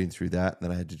 getting through that. And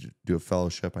then I had to do a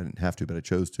fellowship. I didn't have to, but I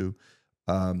chose to.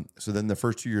 So then the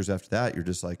first 2 years after that, you're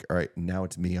just like, all right, now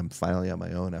it's me. I'm finally on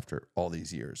my own after all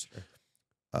these years.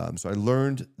 Sure. So I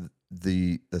learned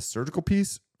the surgical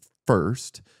piece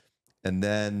first. And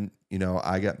then, you know,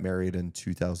 I got married in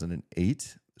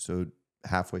 2008. So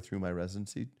halfway through my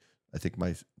residency, I think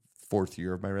my 4th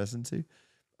year of my residency.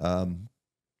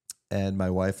 And my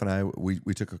wife and I,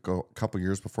 we took a couple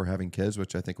years before having kids,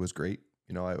 which I think was great.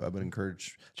 You know, I would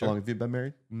encourage. Sure. How long have you been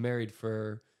married?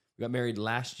 We got married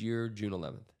last year, June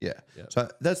 11th. Yeah. Yeah. So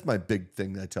that's my big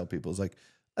thing that I tell people is like,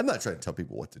 I'm not trying to tell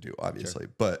people what to do, obviously,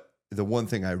 but the one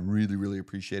thing I really, really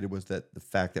appreciated was that the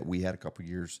fact that we had a couple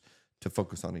years to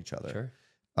focus on each other.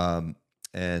 Sure.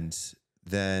 And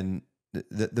then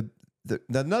the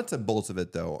nuts and bolts of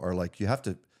it though are like, you have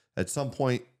to at some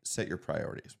point set your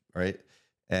priorities, right?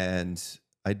 And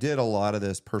I did a lot of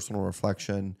this personal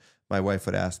reflection. My wife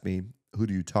would ask me, who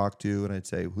do you talk to? And I'd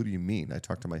say, who do you mean? I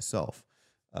talk to myself.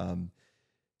 And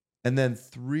then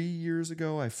 3 years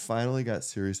ago, I finally got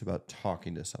serious about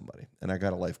talking to somebody, and I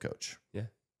got a life coach. Yeah.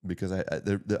 Because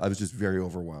I was just very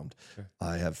overwhelmed. Sure.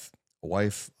 I have a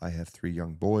wife. I have 3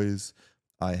 young boys.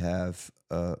 I have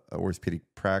a orthopedic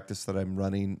practice that I'm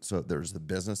running. So there's the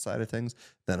business side of things.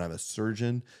 Then I'm a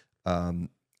surgeon. And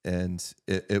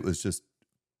it was just,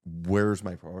 where's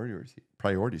my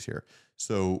priorities here?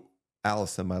 So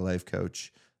Allison, my life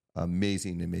coach,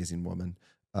 amazing woman,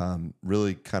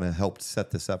 really kind of helped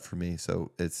set this up for me.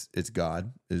 So it's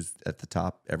God is at the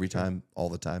top every time, all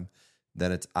the time.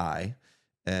 Then it's I.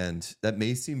 And that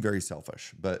may seem very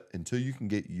selfish, but until you can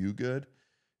get you good,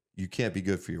 you can't be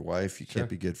good for your wife. You can't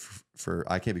be good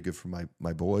I can't be good for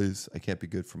my boys. I can't be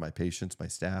good for my patients, my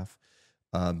staff.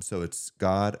 So it's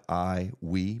God, I,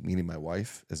 we, meaning my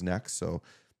wife is next. So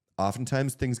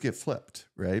oftentimes things get flipped,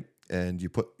 right? And you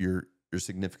put your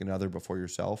significant other before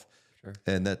yourself. Sure.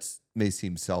 And that's may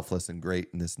seem selfless and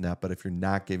great and this and that, but if you're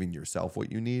not giving yourself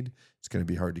what you need, it's going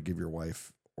to be hard to give your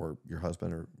wife or your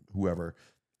husband or whoever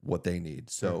what they need.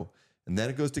 So, and then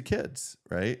it goes to kids,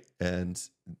 right? And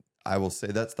I will say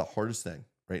that's the hardest thing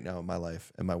right now in my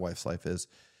life and my wife's life is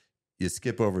you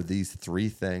skip over these 3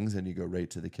 things and you go right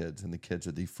to the kids, and the kids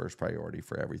are the first priority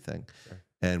for everything. Sure.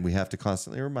 And we have to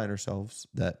constantly remind ourselves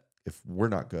that if we're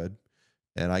not good,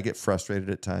 and I get frustrated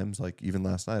at times, like even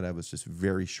last night, I was just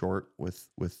very short with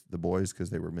the boys because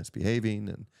they were misbehaving.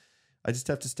 And I just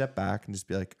have to step back and just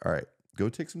be like, all right, go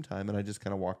take some time. And I just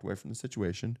kind of walked away from the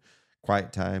situation,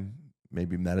 quiet time,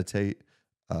 maybe meditate,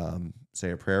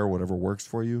 say a prayer, whatever works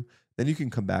for you. Then you can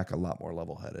come back a lot more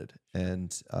level-headed.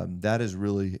 And that is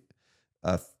really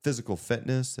physical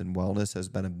fitness and wellness has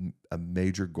been a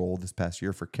major goal this past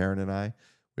year for Karen and I.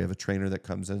 We have a trainer that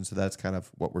comes in. So that's kind of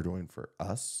what we're doing for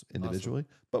us individually,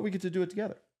 but we get to do it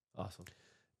together. Awesome.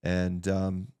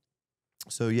 And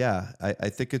so, yeah, I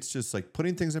think it's just like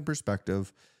putting things in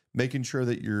perspective, making sure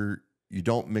that you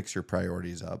don't mix your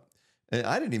priorities up. And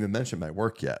I didn't even mention my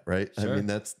work yet, right? Sure. I mean,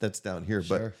 that's down here,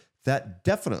 Sure. but that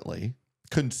definitely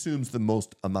consumes the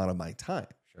most amount of my time.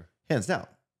 Sure. Hands down.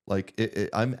 Like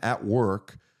I'm at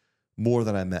work more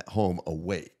than I'm at home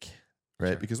awake,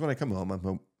 right? Sure. Because when I come home, I'm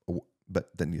home, but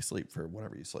then you sleep for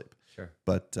whatever you sleep. Sure.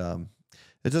 But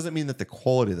it doesn't mean that the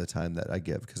quality of the time that I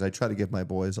give, because I try to give my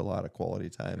boys a lot of quality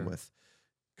time Sure. with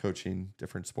coaching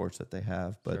different sports that they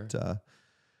have, but Sure.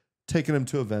 taking them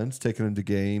to events, taking them to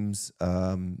games,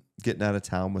 getting out of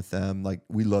town with them. Like,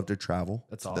 we love to travel.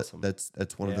 That's So awesome.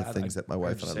 that's one of the things that my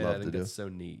wife and I love to do. That's so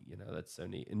neat. That's so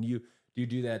neat. And do you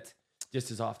do that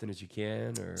just as often as you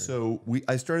can, or? So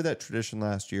I started that tradition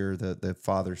last year, the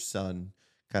father son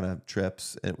kind of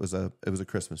trips. And it was a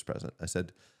Christmas present. I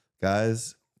said,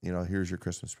 guys, here's your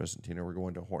Christmas present. We're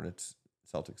going to Hornets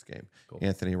Celtics game. Cool.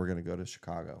 Anthony, we're going to go to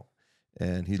Chicago,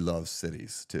 and he loves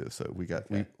cities too. So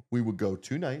we would go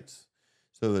 2 nights.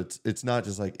 So it's not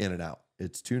just like in and out.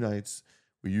 It's 2 nights.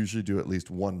 We usually do at least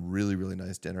one really, really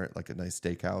nice dinner at like a nice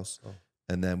steakhouse. Oh.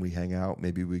 And then we hang out.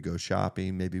 Maybe we go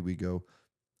shopping. Maybe we go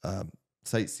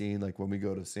sightseeing. Like when we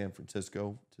go to San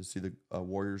Francisco to see the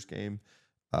Warriors game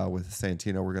with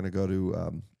Santino, we're going to go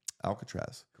to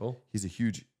Alcatraz. Cool. He's a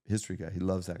huge history guy. He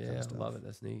loves that kind Yeah, of I stuff. love it.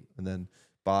 That's neat. And then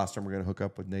Boston, we're going to hook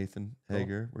up with Nathan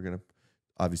Hager. We're going to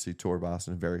obviously tour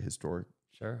Boston, a very historic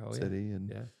Sure. Oh, city. And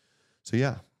yeah. so,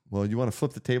 yeah. Well, you want to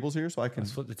flip the tables here so I can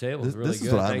Let's flip the table. This- It's really this is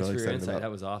good. what I'm Thanks really for your excited insight. about.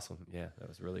 That was awesome. Yeah, that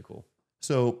was really cool.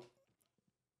 So,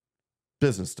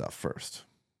 business stuff first.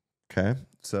 Okay.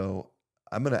 So,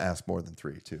 I'm going to ask more than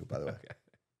 3, too, by the way. Okay.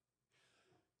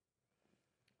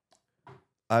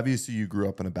 Obviously, you grew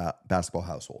up in a basketball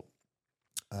household.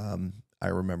 I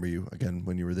remember you, again,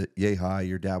 when you were at Yay High.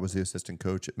 Your dad was the assistant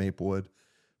coach at Maplewood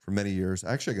for many years.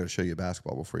 Actually, I got to show you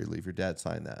basketball before you leave. Your dad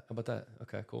signed that How about that?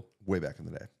 Okay, cool. way back in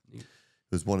the day. Neat. It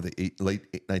was one of the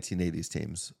late 1980s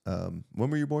teams.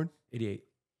 When were you born? 88.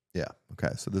 Yeah.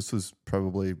 Okay. So this was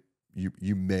probably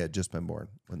you may have just been born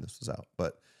when this was out.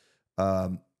 But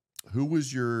who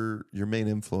was your main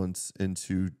influence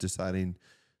into deciding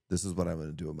this is what I'm going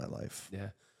to do in my life? Yeah.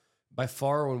 By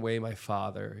far and away, my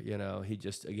father, he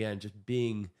just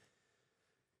being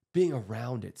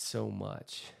around it so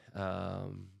much.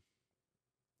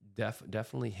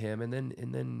 Definitely him. And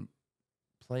then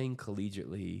playing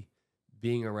collegiately,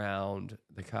 being around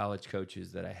the college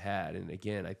coaches that I had. And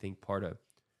again, I think a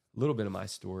little bit of my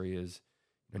story is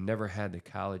I never had the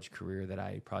college career that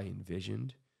I probably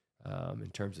envisioned in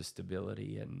terms of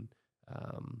stability and,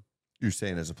 You're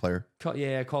saying as a player?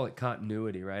 I call it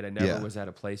continuity, right? I never was at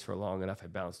a place for long enough. I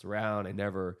bounced around. I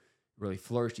never really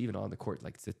flourished, even on the court.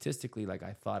 Like statistically, like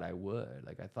I thought I would.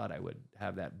 Like I thought I would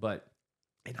have that. But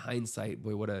in hindsight,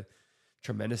 boy, what a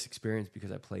tremendous experience,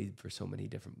 because I played for so many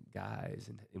different guys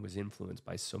and it was influenced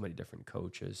by so many different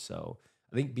coaches. So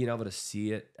I think being able to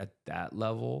see it at that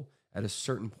level, at a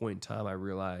certain point in time, I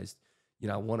realized,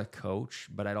 I want to coach,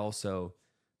 but I'd also,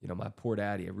 my poor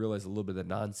daddy, I realized a little bit of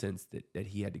the nonsense that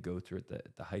he had to go through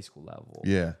at the high school level.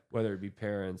 Yeah. Whether it be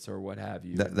parents or what have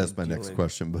you. That's my next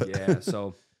question. But yeah,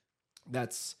 so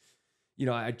that's,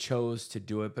 I chose to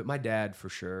do it, but my dad for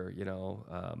sure,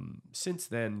 since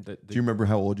then. Do you remember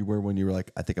how old you were when you were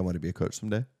like, I think I want to be a coach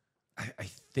someday? I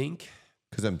think.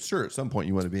 Because I'm sure at some point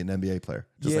you want to be an NBA player,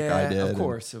 just like I did.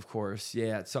 Of course.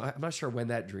 Yeah. So I'm not sure when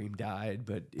that dream died,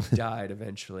 but it died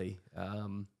eventually.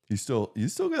 You still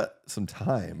got some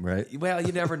time, right? Well,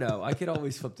 you never know. I could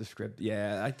always flip the script.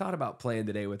 Yeah, I thought about playing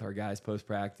today with our guys post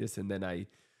practice, and then I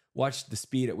watched the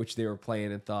speed at which they were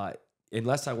playing and thought,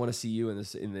 unless I want to see you in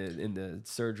the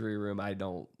surgery room, I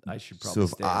should probably.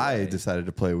 So if I decided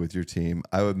to play with your team,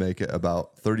 I would make it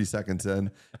about 30 seconds in,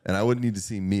 and I wouldn't need to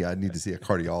see me. I'd need to see a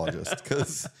cardiologist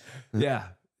because yeah.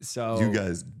 So you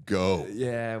guys go.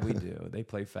 Yeah, we do. They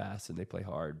play fast and they play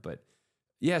hard, but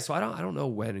yeah. So I don't know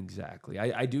when exactly.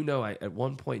 I do know at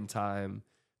one point in time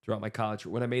throughout my college,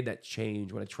 when I made that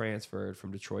change, when I transferred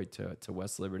from Detroit to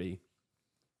West Liberty,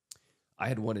 I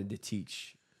had wanted to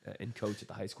teach and coach at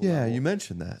the high school Yeah, level. you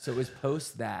mentioned that. So it was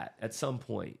post that at some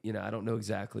point. I don't know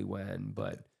exactly when,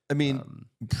 but I mean,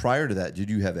 prior to that, did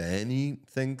you have any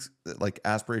things like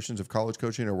aspirations of college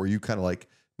coaching, or were you kind of like,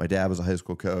 my dad was a high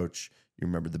school coach? You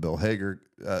remember the Bill Hager,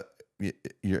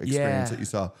 your experience that you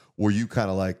saw. Were you kind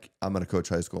of like, I'm going to coach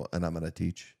high school and I'm going to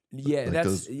teach? Yeah, Like that's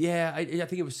those- I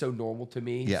think it was so normal to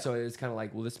me. Yeah. So it's kind of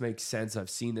like, well, this makes sense. I've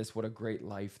seen this. What a great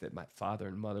life that my father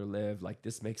and mother lived. Like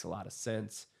this makes a lot of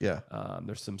sense. Yeah.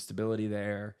 There's some stability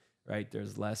there, right?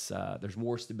 There's there's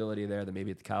more stability there than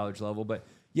maybe at the college level. But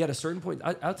yeah, at a certain point,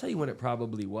 I'll tell you when it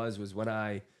probably was when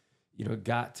I,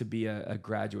 got to be a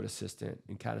graduate assistant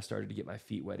and kind of started to get my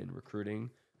feet wet in recruiting.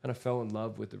 Kind of fell in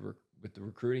love with the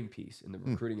recruiting piece and the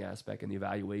recruiting aspect and the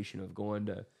evaluation of going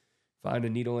to find a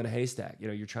needle in a haystack.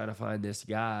 You're trying to find this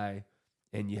guy,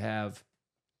 and you have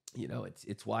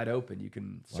it's wide open. You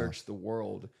can search the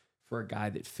world for a guy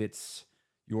that fits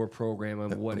your program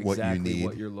and what What you exactly need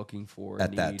what you're looking for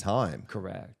at that time.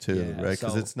 Correct. Too, Yeah, right?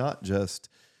 Because so- it's not just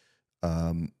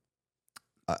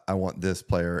I want this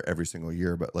player every single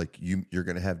year, but like you're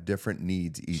going to have different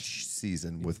needs each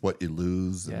season with what you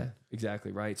lose. Yeah,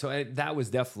 exactly right. So that was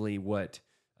definitely what,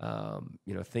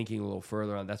 thinking a little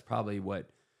further on, that's probably what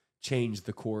changed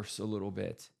the course a little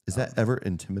bit. Is that ever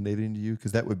intimidating to you?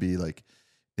 Because that would be like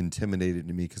intimidating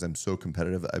to me because I'm so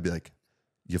competitive. I'd be like,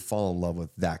 you fall in love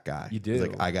with that guy. You do. It's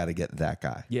like, I got to get that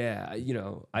guy. Yeah, But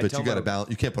you got to balance.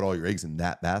 You can't put all your eggs in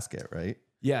that basket, right?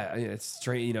 Yeah, it's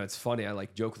strange. It's funny. I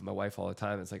like joke with my wife all the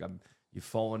time. It's like you've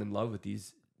fallen in love with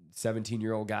these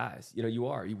 17-year-old guys. You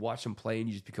are. You watch them play and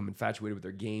you just become infatuated with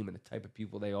their game and the type of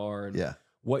people they are and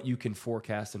what you can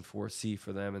forecast and foresee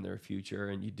for them and their future.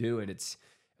 And you do. And it's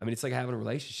like having a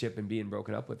relationship and being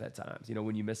broken up with at times.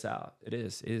 When you miss out, it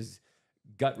is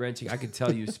gut wrenching. I can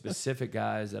tell you specific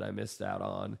guys that I missed out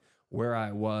on, where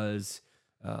I was.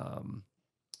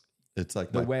 It's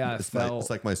like the way I felt. It's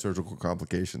like my surgical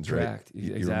complications, correct. right?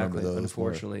 You Exactly. remember those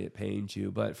Unfortunately, it pains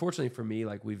you. But fortunately for me,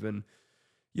 like we've been,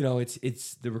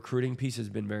 it's the recruiting piece has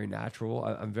been very natural.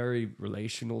 I'm very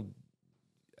relational,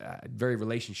 very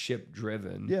relationship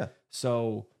driven. Yeah.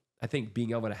 So I think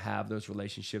being able to have those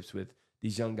relationships with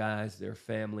these young guys, their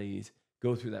families,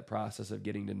 go through that process of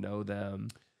getting to know them.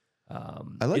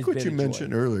 I like has what been you a joy.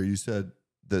 mentioned earlier. You said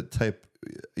the type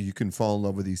you can fall in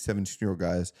love with these 17-year-old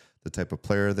guys, the type of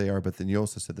player they are, but then you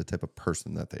also said the type of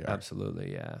person that they are.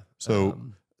 Absolutely, yeah. So,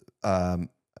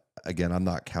 again, I'm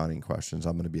not counting questions.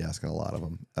 I'm going to be asking a lot of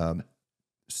them.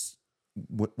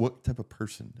 What type of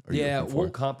person are you looking for?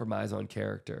 Won't compromise on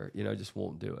character. Just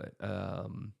won't do it.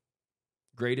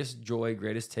 Greatest joy,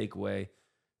 greatest takeaway,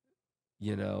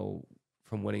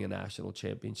 from winning a national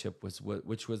championship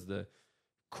which was the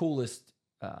coolest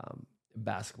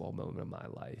basketball moment of my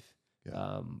life.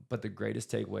 Yeah. But the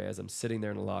greatest takeaway as I'm sitting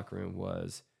there in the locker room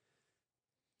was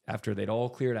after they'd all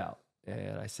cleared out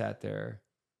and I sat there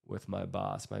with my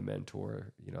boss, my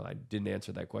mentor. I didn't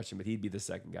answer that question, but he'd be the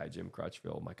second guy, Jim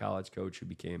Crutchfield, my college coach who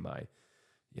became my,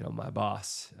 my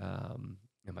boss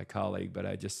and my colleague. But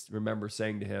I just remember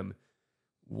saying to him,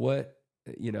 what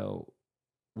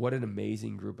an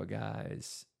amazing group of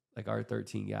guys, like our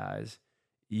 13 guys.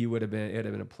 It'd have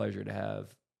been a pleasure to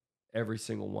have every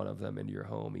single one of them into your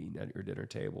home, eating at your dinner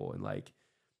table, and like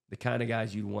the kind of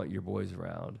guys you'd want your boys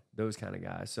around, those kind of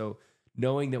guys. So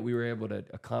knowing that we were able to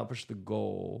accomplish the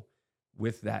goal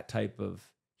with that type of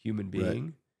human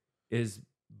being is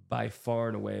by far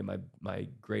and away my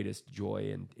greatest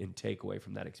joy and takeaway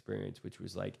from that experience, which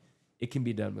was like, it can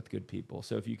be done with good people.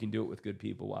 So if you can do it with good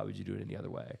people, why would you do it any other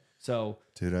way? So,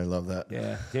 dude, I love that.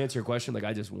 Yeah. To answer your question, like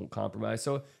I just won't compromise.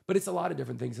 So, but it's a lot of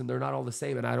different things and they're not all the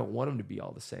same. And I don't want them to be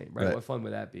all the same, right? What fun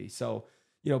would that be? So,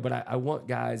 but I want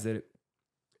guys that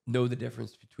know the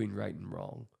difference between right and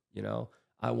wrong.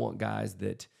 I want guys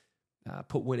that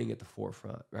put winning at the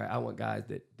forefront, right? I want guys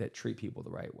that treat people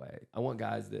the right way. I want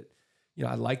guys that,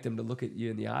 I like them to look at you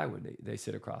in the eye when they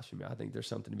sit across from you. I think there's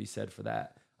something to be said for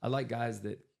that. I like guys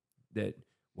that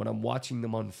when I'm watching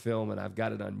them on film and I've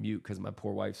got it on mute because my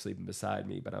poor wife's sleeping beside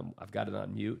me, but I've got it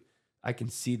on mute, I can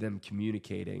see them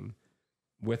communicating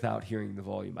without hearing the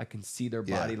volume. I can see their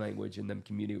body language and them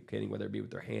communicating, whether it be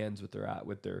with their hands, with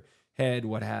their head,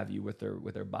 what have you, with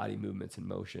their body movements and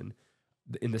motion.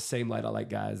 In the same light, I like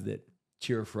guys that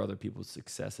cheer for other people's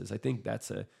successes. I think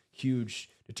that's a huge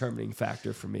determining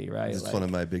factor for me, right? It's one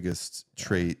of my biggest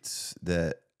traits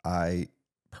that I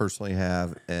personally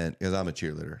have, and because I'm a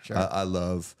cheerleader, Sure. I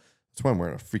love. That's why I'm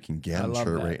wearing a freaking Gannon shirt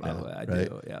that, right by now. the way. I right?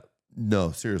 do, yeah.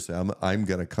 No, seriously, I'm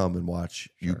gonna come and watch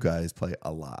you guys play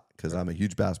a lot because I'm a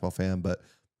huge basketball fan, but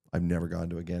I've never gone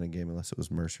to a Gannon game unless it was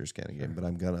Mercer's Gannon game. But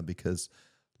I'm gonna because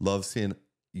love seeing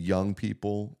young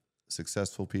people,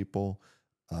 successful people,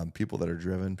 people that are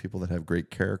driven, people that have great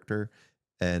character,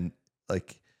 and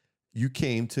like you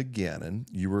came to Gannon,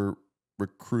 you were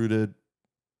recruited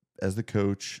as the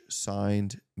coach,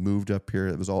 signed, moved up here.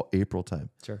 It was all April time.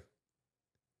 Sure.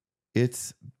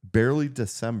 It's barely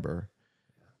December,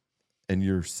 and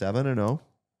you're 7-0.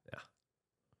 Yeah.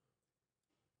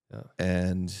 Yeah.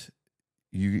 And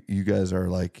you guys are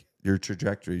like, your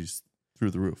trajectory's through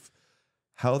the roof.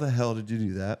 How the hell did you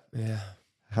do that? Yeah.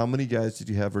 How many guys did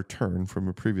you have return from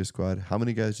a previous squad? How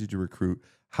many guys did you recruit?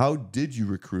 How did you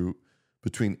recruit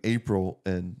between April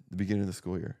and the beginning of the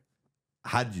school year?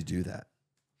 How did you do that?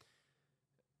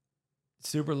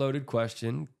 Super loaded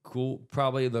question. Cool.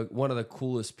 Probably one of the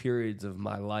coolest periods of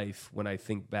my life when I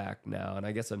think back now. And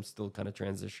I guess I'm still kind of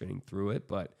transitioning through it,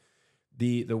 but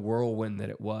the whirlwind that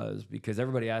it was, because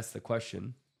everybody asked the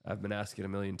question, I've been asking a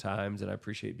million times, and I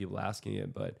appreciate people asking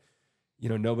it, but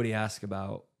nobody asks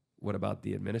about what about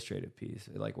the administrative piece?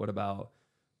 Like, what about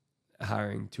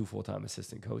hiring 2 full-time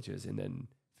assistant coaches and then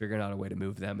figuring out a way to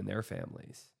move them and their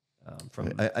families?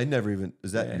 I never even,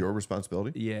 is that your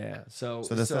responsibility? Yeah. So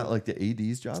that's not like the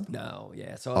AD's job? No.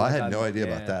 Yeah. So I had no idea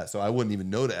about that. So I wouldn't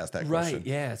even know to ask that question. Right.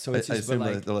 Yeah. So it's I just assume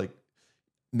that they're like,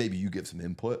 maybe you give some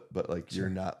input, but like you're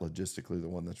not logistically the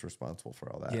one that's responsible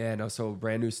for all that. Yeah. No. So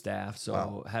brand new staff.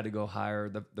 So had to go hire.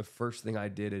 The first thing I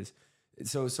did is,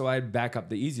 so I'd back up.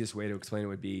 The easiest way to explain it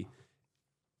would be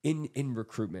in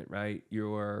recruitment, right?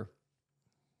 You're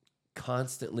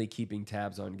constantly keeping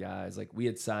tabs on guys. Like we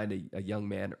had signed a young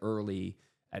man early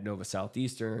at Nova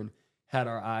Southeastern, had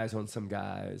our eyes on some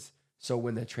guys. So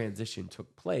when the transition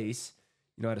took place,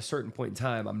 at a certain point in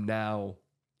time, I'm now,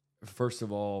 first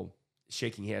of all,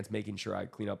 shaking hands, making sure I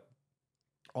clean up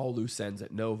all loose ends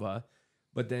at Nova.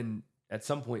 But then at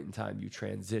some point in time, you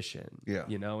transition,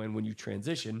 and when you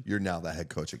transition, you're now the head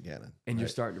coach at Gannon. And you're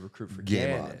starting to recruit for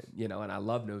Gannon, and I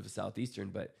love Nova Southeastern,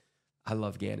 but I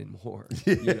love Gannon more,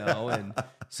 and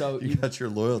so you got your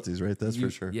loyalties, right? That's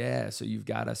for sure. Yeah. So you've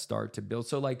got to start to build.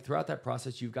 So like throughout that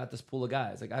process, you've got this pool of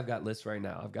guys. Like I've got lists right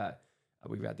now.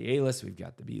 We've got the A list, we've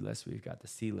got the B list, we've got the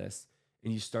C list,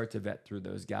 and you start to vet through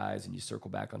those guys and you circle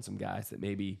back on some guys that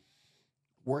maybe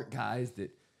weren't guys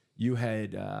that you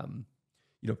had,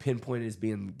 pinpointed as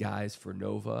being guys for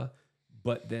Nova,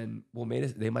 but then,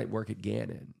 they might work at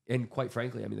Gannon. And quite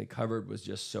frankly, the cupboard was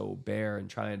just so bare and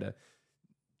trying to,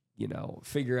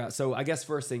 figure out. So I guess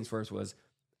first things first was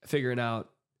figuring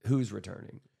out who's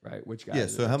returning, right? Which guys? Yeah.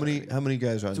 So how many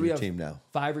guys are on your team now?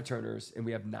 5 returners, and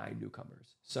we have 9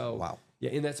 newcomers. So wow. Yeah,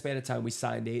 in that span of time, we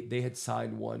signed 8. They had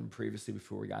signed 1 previously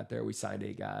before we got there. We signed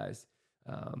 8 guys.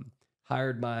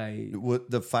 Hired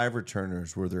the 5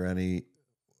 returners. Were there any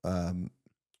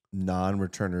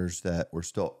non-returners that are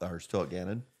still at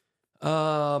Gannon?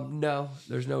 No,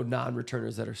 there's no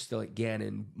non-returners that are still at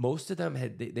Gannon. Most of them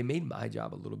they made my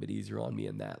job a little bit easier on me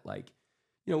in that, like,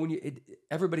 when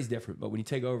everybody's different, but when you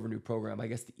take over a new program, I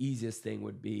guess the easiest thing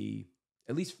would be,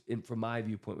 at least from my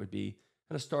viewpoint, would be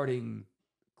kind of starting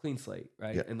clean slate,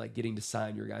 right? Yeah. And like getting to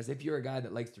sign your guys. If you're a guy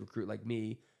that likes to recruit like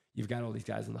me, you've got all these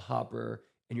guys in the hopper,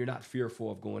 and you're not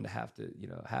fearful of going to have to,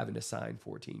 having to sign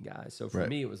 14 guys. So for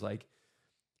me, it was like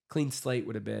clean slate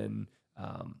would have been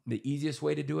the easiest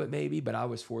way to do it, maybe. But I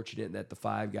was fortunate that the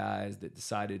 5 guys that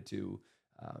decided to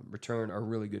return are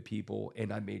really good people,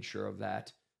 and I made sure of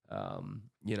that. So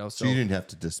you didn't have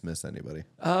to dismiss anybody.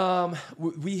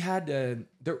 We had to.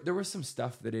 There was some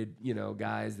stuff that had,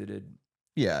 guys that had.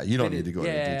 Yeah, you don't need to go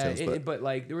into details, but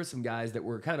like there were some guys that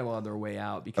were kind of on their way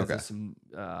out because of some,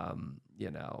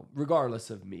 regardless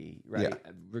of me, right?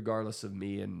 Yeah. Regardless of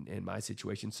me and my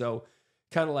situation. So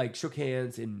kind of like shook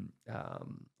hands and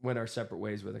went our separate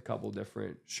ways with a couple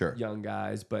different young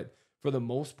guys. But for the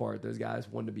most part, those guys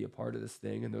wanted to be a part of this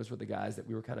thing, and those were the guys that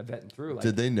we were kind of vetting through. Like,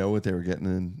 did they know what they were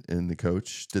getting in the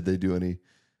coach? Did they do any?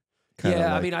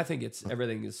 I think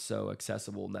everything is so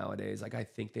accessible nowadays. Like I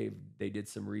think they did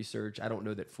some research. I don't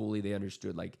know that fully they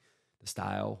understood like the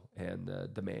style and the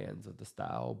demands of the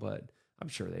style, but I'm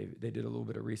sure they did a little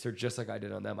bit of research just like I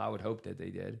did on them. I would hope that they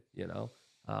did,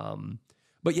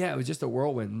 But yeah, it was just a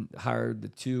whirlwind. Hired the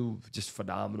 2 just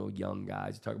phenomenal young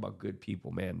guys. Talk about good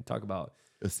people, man. Talk about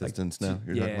assistants now.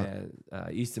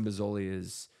 Easton Mazzoli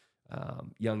is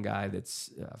young guy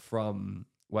that's from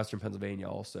Western Pennsylvania.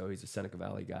 Also, he's a Seneca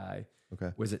Valley guy.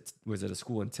 Okay, was at a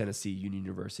school in Tennessee, Union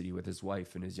University, with his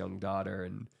wife and his young daughter,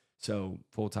 and so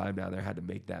full time down there. Had to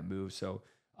make that move. So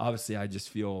obviously, I just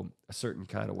feel a certain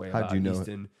kind of way about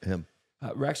Easton. Him?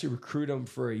 We actually recruited him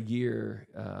for a year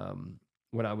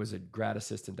when I was a grad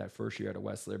assistant that first year at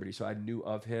West Liberty. So I knew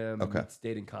of him. Okay, and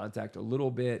stayed in contact a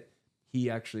little bit. He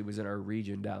actually was in our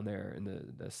region down there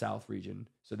in the South region.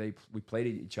 So we played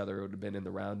each other. It would have been in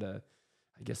the round of,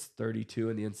 I guess, 32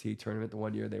 in the NCAA tournament. The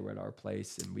one year they were at our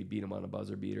place, and we beat them on a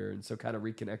buzzer beater, and so kind of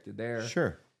reconnected there.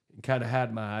 Sure. And kind of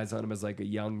had my eyes on him as like a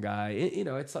young guy.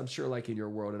 It's, I'm sure, like in your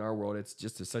world, in our world, it's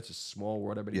just such a small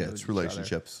world. Everybody knows it's each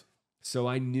relationships. other. So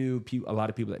I knew a lot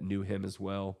of people that knew him as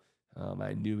well.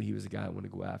 I knew he was a guy I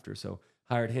wanted to go after. So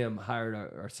hired him. Hired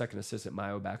our second assistant,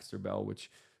 Mayo Baxter Bell,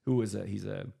 he's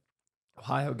a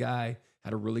Ohio guy.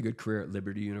 Had a really good career at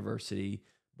Liberty University.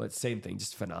 But same thing,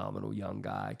 just phenomenal young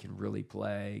guy, can really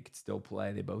play, can still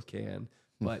play. They both can.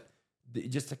 But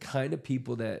just the kind of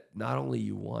people that not only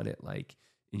you want it like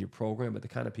in your program, but the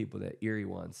kind of people that Erie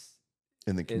wants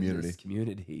in the community. In this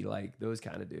community, like those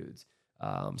kind of dudes.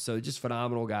 So just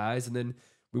phenomenal guys. And then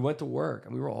we went to work,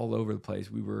 and we were all over the place.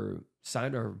 We were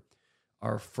signed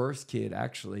our first kid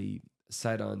actually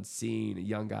sight on seeing a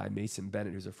young guy, Mason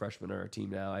Bennett, who's a freshman on our team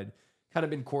now. I'd kind of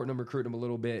been courting him, recruiting him a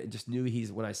little bit, and just knew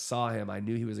when I saw him, I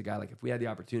knew he was a guy, like if we had the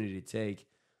opportunity to take,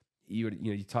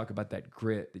 you talk about that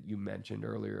grit that you mentioned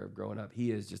earlier of growing up.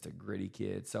 He is just a gritty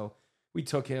kid. So we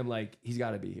took him like, he's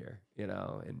got to be here,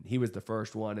 and he was the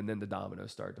first one. And then the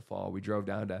dominoes started to fall. We drove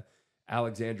down to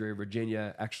Alexandria,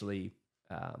 Virginia, actually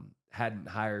hadn't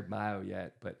hired Mayo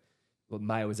yet, but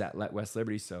Mayo was at West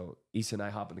Liberty. So Issa and I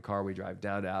hop in the car, we drive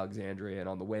down to Alexandria, and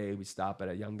on the way we stop at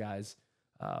a young guy's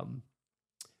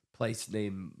place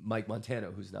named Mike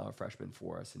Montano, who's now a freshman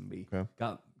for us. And we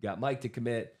got Mike to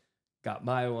commit, got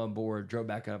Mayo on board, drove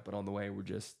back up, and on the way we're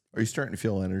just. Are you starting to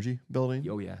feel energy building?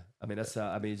 Oh yeah. I mean, that's,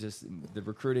 it's just, the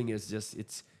recruiting is just,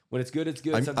 it's, when it's good, it's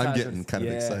good. I'm Sometimes getting kind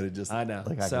of excited. Just I know.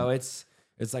 Like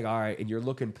it's like, all right. And you're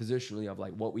looking positionally of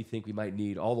like what we think we might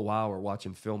need. All the while we're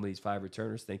watching film of these 5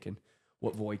 returners thinking,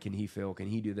 what void can he fill? Can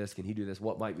he do this? Can he do this?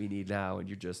 What might we need now?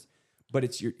 And but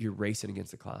it's, you're racing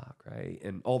against the clock, right?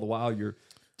 And all the while you're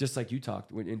just like you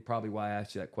talked, and probably why I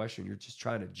asked you that question, you're just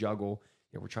trying to juggle.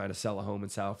 We're trying to sell a home in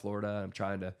South Florida. I'm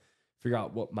trying to figure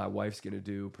out what my wife's going to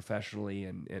do professionally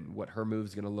and what her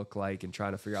move's going to look like, and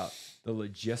trying to figure out the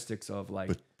logistics of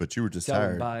like. But you were just selling,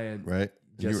 hired, buying, right?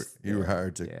 You were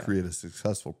hired to yeah. create a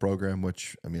successful program,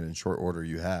 which I mean, in short order,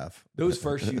 you have. Those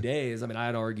first few days, I mean,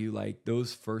 I'd argue like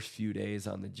those first few days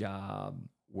on the job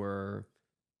were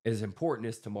as important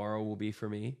as tomorrow will be for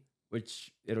me,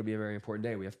 which it'll be a very important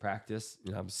day. We have practice.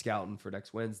 I'm scouting for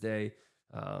next Wednesday.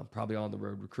 Probably on the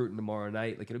road recruiting tomorrow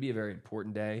night. Like, it'll be a very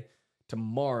important day.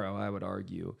 Tomorrow, I would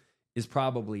argue, is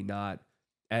probably not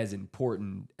as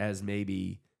important as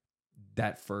maybe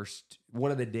that first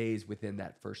one of the days within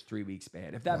that first 3-week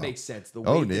span. If that makes sense. The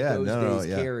way that those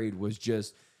days carried was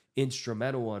just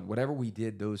instrumental on whatever we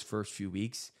did those first few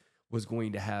weeks was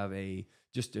going to have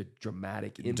just a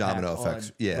dramatic impact domino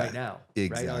effects. On right now,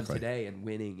 exactly. right on today and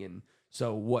winning. And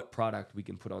so what product we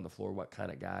can put on the floor, what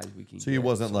kind of guys we can So get. you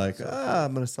wasn't like,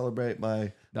 I'm going to celebrate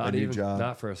my new job.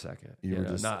 Not for a second. You were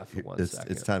just, not for 1 second.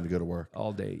 It's time to go to work.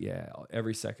 All day, yeah.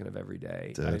 Every second of every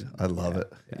day. Dude, I love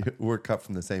it. Yeah. We're cut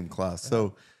from the same cloth.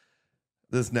 So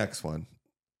this next one,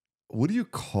 what do you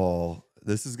call,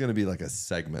 this is going to be like a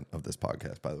segment of this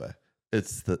podcast, by the way.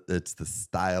 It's the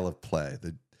style of play,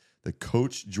 the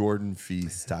Coach Jordan Fee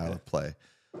style of play.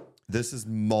 This is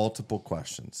multiple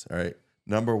questions, all right?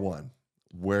 Number one,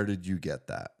 where did you get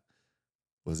that?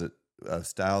 Was it a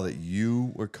style that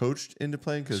you were coached into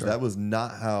playing? Because that was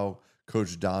not how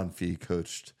Coach Don Fee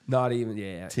coached not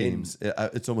even teams.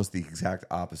 It's almost the exact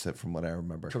opposite from what I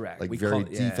remember. Correct. Like very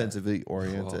defensively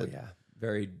oriented. Oh, yeah.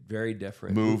 Very, very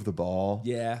different. Move the ball.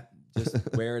 Yeah.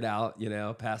 Just wear it out,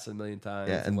 pass it a million times.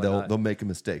 Yeah, and they'll make a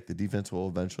mistake. The defense will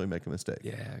eventually make a mistake.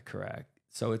 Yeah, correct.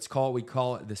 So we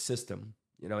call it the system,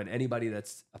 and anybody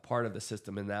that's a part of the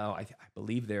system. And now I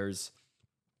believe there's.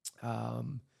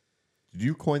 Did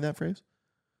you coin that phrase?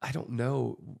 I don't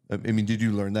know. I mean, did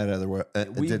you learn that otherwise?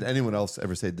 Did anyone else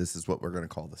ever say this is what we're going to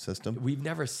call the system? We've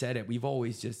never said it. We've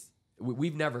always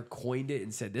we've never coined it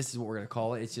and said this is what we're going to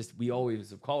call it. It's just we always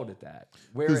have called it that.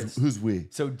 Who's we?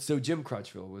 So Jim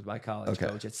Crutchfield was my college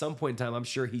coach. At some point in time, I'm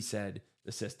sure he said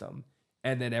the system,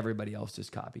 and then everybody else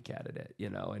just copycatted it.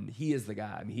 And he is the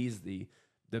guy. I mean, he's the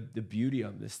beauty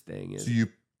of this thing. Is, so you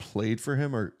played for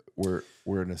him, or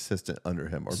were an assistant under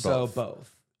him, or both? So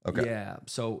both. Okay. Yeah.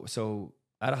 So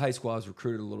out of high school, I was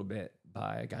recruited a little bit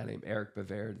by a guy named Eric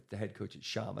Bavard, the head coach at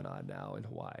Chaminade now in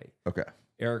Hawaii. Okay.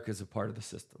 Eric is a part of the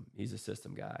system. He's a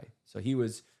system guy. So he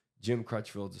was Jim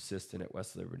Crutchfield's assistant at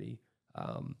West Liberty.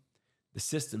 The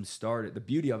system started. The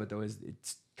beauty of it, though, is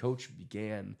Coach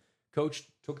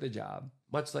took the job,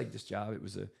 much like this job.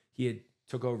 He had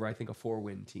took over, I think, a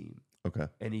 4-win team. Okay.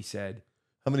 And he said,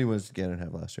 how many wins did Gannon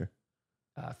have last year?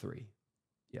 3.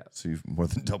 Yeah. So you've more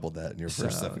than doubled that in your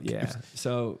first 7 games. Yeah.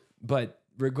 So, but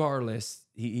regardless,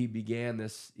 he began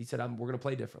this. He said, we're going to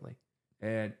play differently.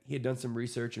 And he had done some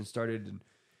research and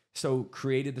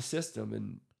created the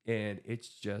system. And it's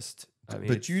just,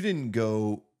 But you didn't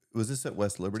go, was this at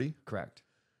West Liberty? Correct.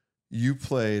 You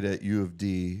played at U of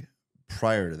D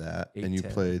prior to that, and you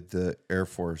played the Air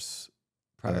Force.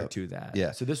 Prior to that.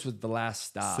 Yeah. So this was the last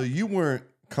stop. So you weren't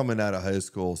coming out of high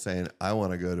school saying, I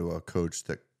want to go to a coach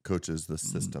that coaches the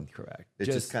system. Correct. It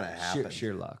just kind of happened.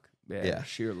 Sheer luck. Yeah,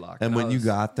 sheer luck. And when you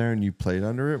got there and you played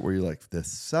under it, were you like, this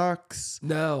sucks?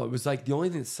 No, it was like the only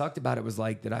thing that sucked about it was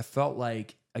like that I felt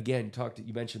like, again,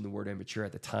 you mentioned the word immature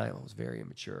at the time. I was very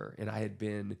immature. And I had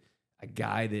been a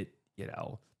guy that,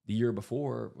 the year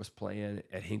before was playing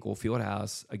at Hinkle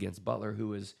Fieldhouse against Butler, who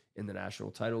was in the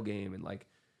national title game and like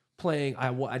playing.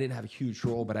 I didn't have a huge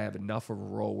role, but I have enough of a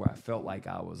role where I felt like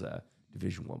I was a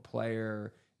Division I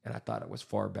player and I thought it was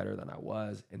far better than I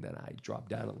was. And then I dropped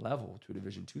down a level to a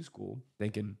Division II school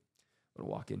thinking I'm going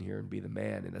to walk in here and be the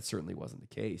man. And that certainly wasn't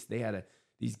the case. They had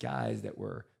these guys that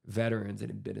were veterans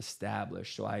and had been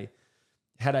established. So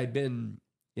had I been,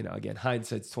 again,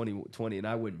 hindsight's 2020 and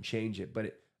I wouldn't change it,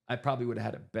 but I probably would have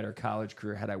had a better college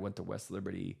career had I went to West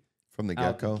Liberty from the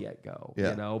out get-go. the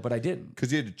get-go, but I didn't.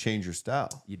 Because you had to change your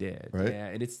style. You did. Right? Yeah.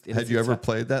 And Had you ever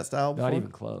played that style before? Not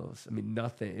even close. I mean,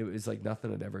 nothing. It was like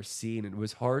nothing I'd ever seen. And it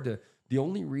was hard to, the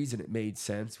only reason it made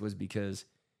sense was because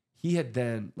he had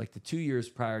then, like the 2 years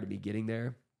prior to me getting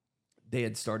there, they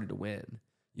had started to win,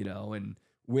 and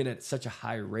win at such a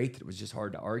high rate that it was just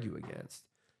hard to argue against.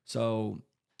 So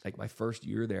like my first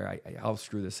year there, I'll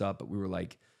screw this up, but we were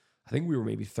like, I think we were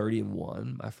maybe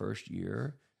 30-1 my first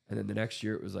year. And then the next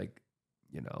year it was like,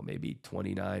 maybe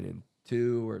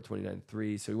 29-2 or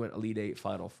 29-3. So we went Elite 8,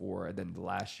 Final 4. And then the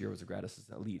last year was a grad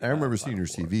assistant Elite. I remember seeing your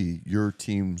Final 4. CV. Your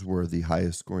teams were the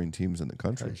highest scoring teams in the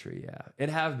country. Yeah. And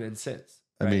have been since.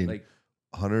 I right? mean, like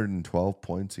 112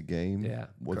 points a game Yeah,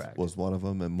 correct. was one of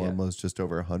them, and one was just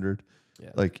over 100. Yeah.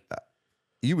 Like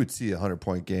you would see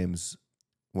 100-point games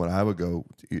when I would go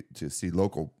to see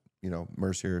local,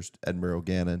 Mercyhurst, Edinburgh,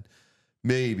 Gannon,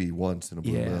 maybe once in a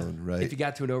blue moon, right? If you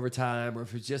got to an overtime or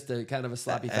if it's just a kind of a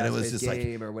sloppy And it was fast-paced just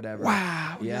game or whatever.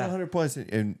 Wow, we got Yeah. 100 points,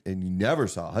 and you never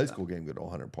saw a high school game go to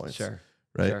 100 points. Sure.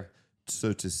 Right? Sure.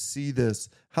 So to see this,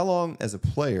 how long as a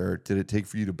player did it take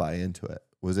for you to buy into it?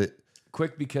 Was it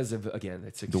Quick because of, again,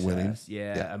 the success. winning?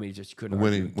 Yeah. Yeah. I mean, just couldn't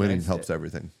argue winning against helps it.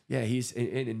 everything? Yeah, he's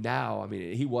and now, I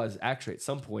mean, he was actually at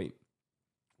some point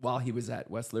while he was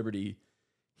at West Liberty,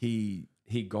 he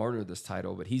garnered this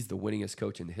title, but he's the winningest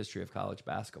coach in the history of college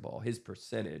basketball. His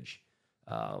percentage,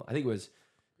 I think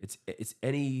it's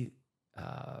any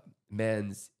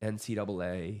men's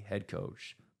NCAA head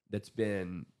coach that's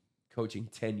been coaching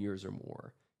 10 years or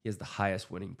more. He has the highest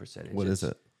winning percentage. What is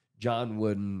it? John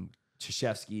Wooden,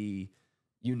 Krzyzewski,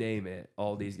 you name it,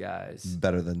 all these guys.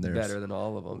 Better than theirs. Better than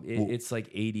all of them. It's like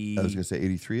 80. I was going to say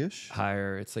 83-ish.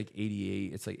 Higher. It's like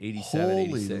 88. It's like 87, Holy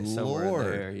 86, somewhere in Lord.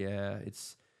 there. Yeah. And it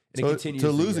So continues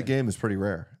to lose a get- game is pretty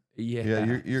rare. Yeah.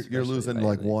 You're especially losing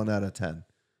like lately. 1 out of 10.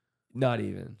 Not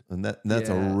even. And that's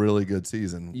a Yeah. really good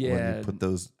season when Yeah. you put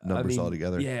those numbers all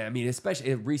together. Yeah. I mean,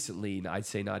 especially recently, I'd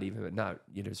say not even, but not,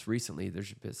 just recently,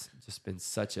 there's just been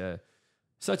such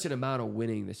an amount of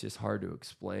winning that's just hard to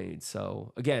explain.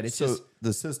 So again, it's so just,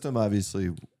 the system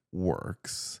obviously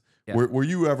works. Yeah. Were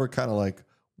you ever kind of like,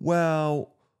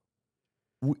 well,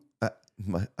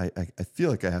 I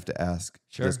feel like I have to ask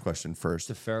Sure. this question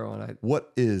first. it's a Pharaoh and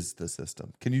What is the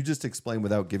system? Can you just explain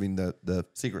without giving the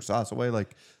secret sauce away?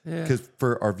 Like, Yeah. because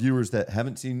for our viewers that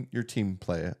haven't seen your team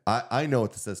play, I know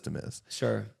what the system is.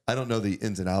 Sure. I don't know the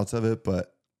ins and outs of it,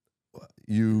 but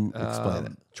you explain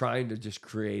it. Trying to just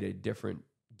create a different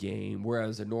game,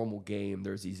 whereas a normal game,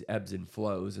 there's these ebbs and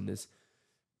flows and this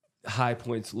high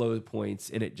points, low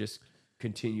points, and it just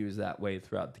continues that way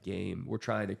throughout the game. We're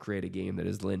trying to create a game that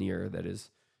is linear, that is,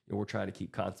 we're trying to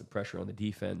keep constant pressure on the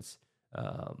defense.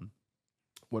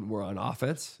 When we're on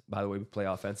offense, by the way, we play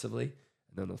offensively.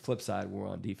 And then on the flip side, when we're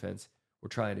on defense, we're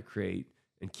trying to create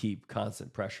and keep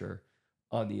constant pressure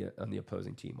on the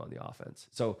opposing team on the offense.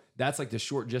 So that's like the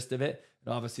short gist of it.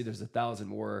 And obviously there's 1,000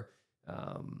 more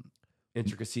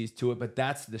intricacies to it, but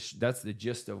that's the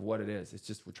gist of what it is. It's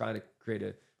just we're trying to create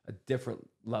a different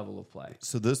level of play.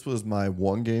 So this was my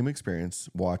one game experience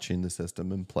watching the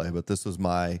system and play, but this was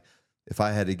if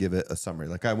I had to give it a summary,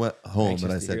 like I went home Anxious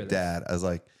and I to hear said, this. Dad, I was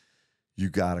like, you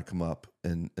got to come up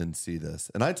and see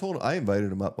this. And I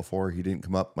invited him up before. He didn't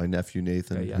come up. My nephew,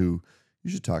 Nathan, Yeah. who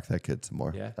you should talk to that kid some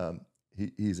more. Yeah.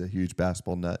 He's a huge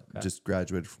basketball nut, Okay. just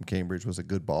graduated from Cambridge, was a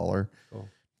good baller. Cool.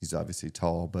 He's obviously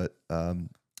tall, but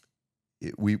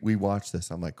we watched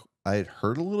this. I'm like, I had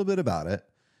heard a little bit about it,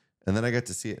 and then I got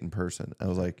to see it in person. I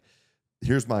was like,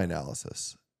 here's my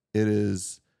analysis. It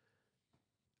is,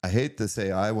 I hate to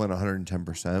say I went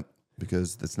 110%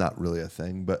 because that's not really a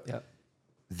thing, but Yep.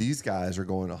 these guys are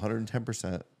going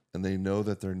 110%, and they know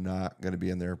that they're not going to be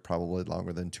in there probably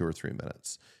longer than 2 or 3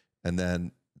 minutes. And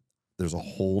then there's a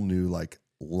whole new like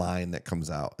line that comes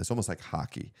out. It's almost like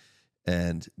hockey.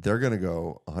 And they're going to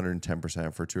go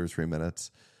 110% for 2 or 3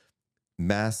 minutes.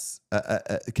 Chaos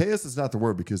is not the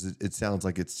word because it sounds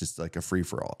like it's just like a free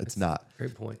for all. It's not.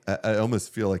 Great point. I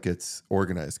almost feel like it's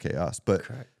organized chaos, but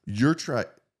Correct.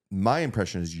 my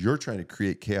impression is you're trying to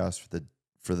create chaos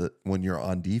for the when you're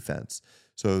on defense.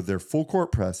 So they're full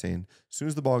court pressing. As soon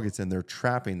as the ball gets in, they're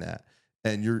trapping that.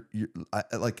 And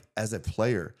like as a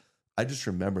player, I just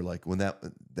remember like when the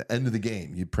end of the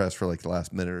game, you'd press for like the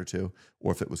last minute or two,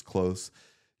 or if it was close,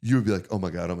 you would be like, oh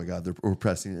my God, we're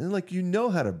pressing. And like,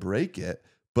 how to break it,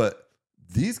 but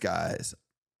These guys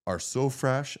are so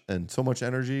fresh and so much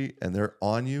energy, and they're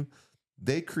on you.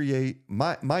 They create,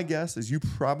 my guess is you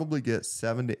probably get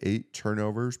 7 to 8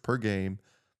 turnovers per game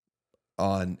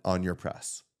on your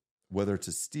press, whether it's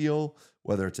a steal,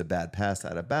 whether it's a bad pass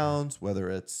out of bounds, whether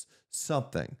it's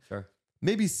something. Sure.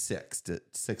 Maybe 6 to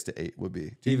 8 would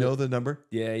be. Do you know the number?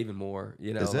 Yeah, even more.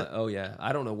 You know, Is it? oh yeah.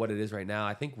 I don't know what it is right now.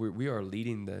 I think we are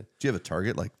leading the. Do you have a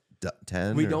target like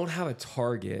 10? We or- don't have a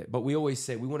target, but we always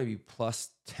say we want to be plus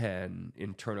 10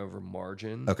 in turnover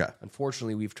margin. Okay.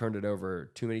 Unfortunately, we've turned it over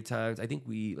too many times. I think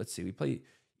we play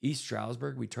East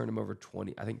Stroudsburg. We turned them over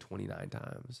 29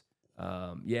 times.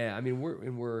 Yeah, I mean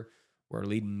we're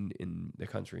leading in the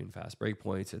country in fast break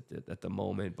points at the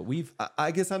moment, but we've I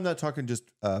guess I'm not talking just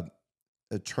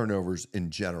turnovers in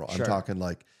general. Sure. I'm talking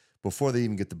like before they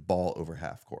even get the ball over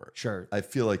half court. sure I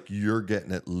feel like you're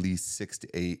getting at least 6 to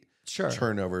 8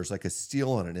 turnovers, like a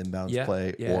steal on an inbounds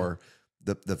play, yeah. or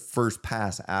the first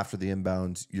pass after the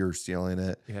inbounds, you're stealing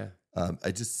it. yeah.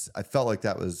 I felt like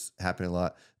that was happening a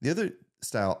lot. The other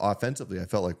style offensively, I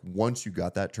felt like once you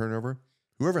got that turnover,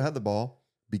 whoever had the ball,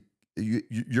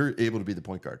 you're able to be the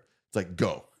point guard. It's like,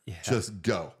 go, just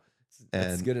go.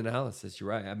 That's good analysis. You're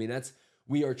right. I mean,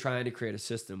 we are trying to create a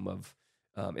system of,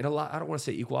 in a lot, I don't want to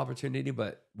say equal opportunity,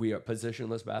 but we are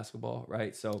positionless basketball,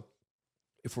 right? So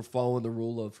if we're following the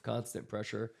rule of constant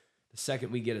pressure, the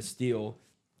second we get a steal,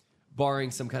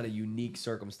 barring some kind of unique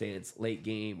circumstance, late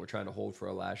game, we're trying to hold for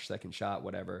a last second shot,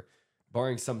 whatever,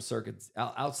 barring some circuits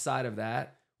outside of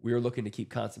that, we are looking to keep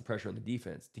constant pressure on the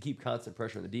defense. To keep constant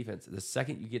pressure on the defense, the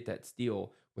second you get that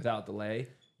steal without delay,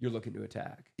 you're looking to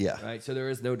attack. Yeah. Right. So there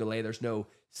is no delay. There's no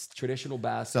traditional It's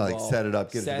basketball. not like set it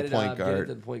up, get it to the point Get it guard.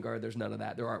 to the point guard. There's none of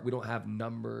that. We don't have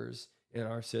numbers in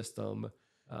our system.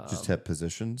 Just have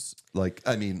positions. Like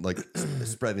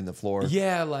spreading the floor.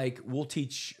 Yeah, like we'll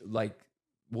teach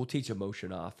a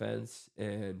motion offense,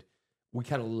 and we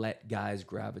kind of let guys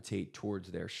gravitate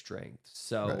towards their strength.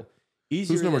 So Right.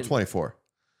 easier. Who's number than- 24?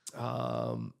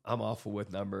 I'm awful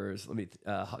with numbers.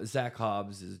 Zach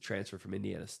Hobbs is a transfer from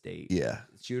Indiana State. Yeah.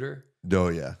 Shooter. Oh,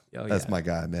 yeah. Oh, That's yeah. my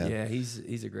guy, man. Yeah,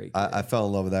 he's a great kid. I fell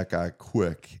in love with that guy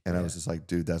quick, and I Yeah. was just like,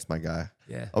 dude, that's my guy.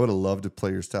 yeah. I would have loved to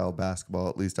play your style of basketball,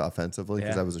 at least offensively,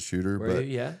 because Yeah. I was a shooter. Were But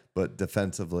you? Yeah. but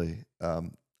defensively,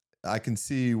 I can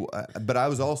see. But I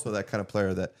was also that kind of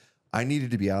player that I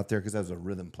needed to be out there because I was a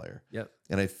rhythm player. Yep.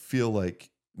 And I feel like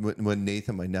when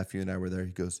Nathan, my nephew, and I were there,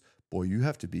 he goes, "Boy, you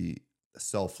have to be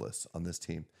selfless on this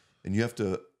team, and you have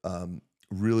to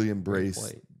really embrace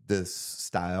point. this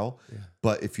style. Yeah.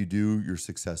 But if you do, your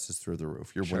success is through the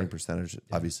roof. Your Sure. winning percentage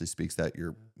obviously speaks that.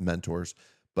 Your mentors,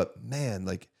 but man,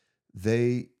 like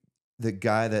the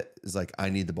guy that is like, I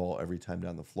need the ball every time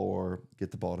down the floor,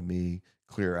 get the ball to me,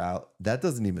 clear out. That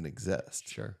doesn't even exist.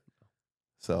 Sure.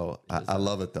 So does I not.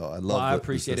 love it though. I love. Well, I the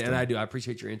appreciate it, and system. I do. I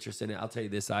appreciate your interest in it. I'll tell you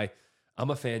this: I'm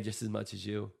a fan just as much as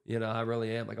you. You know, I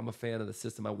really am. Like, I'm a fan of the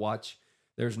system. I watch.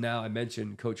 There's now. I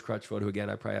mentioned Coach Crutchfield, who again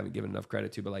I probably haven't given enough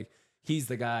credit to, but like he's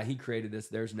the guy. He created this.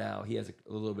 There's now he has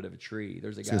a little bit of a tree.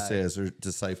 There's a I was guy. gonna say, as their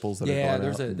disciples that are Yeah, going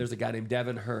out. there's a guy named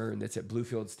Devin Hearn that's at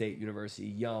Bluefield State University,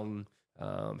 young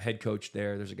head coach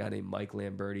there. There's a guy named Mike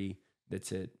Lamberti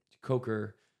that's at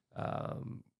Coker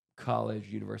College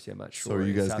University. I'm not sure. So are you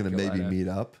in guys South going to maybe Carolina. meet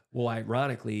up? Well,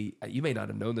 ironically, you may not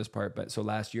have known this part, but so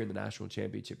last year in the national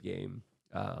championship game,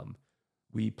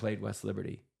 we played West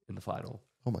Liberty in the final.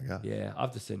 Oh my god! Yeah, I'll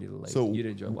have to send you the link. So You'd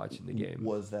enjoy watching the game.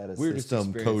 Was that a We were just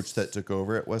system coach experienced- that took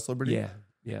over at West Liberty? Yeah,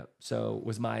 yeah. So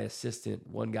was my assistant.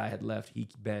 One guy had left.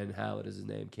 Ben Hallett is his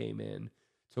name. Came in,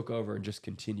 took over, and just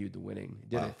continued the winning.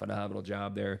 Did a Wow. phenomenal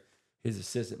job there. His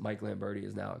assistant Mike Lamberti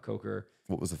is now at Coker.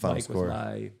 What was the final Mike score?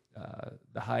 was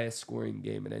the highest scoring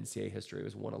game in NCAA history. It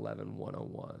was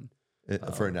 111-101.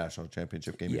 For a national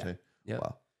championship game, yeah. you're saying? Yeah.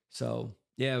 Wow. So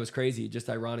yeah, it was crazy. Just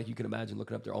ironic. You can imagine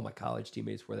looking up there. All my college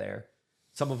teammates were there.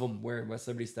 Some of them wearing West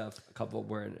Liberty stuff. A couple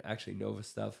wearing actually Nova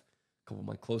stuff. A couple of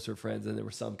my closer friends, and there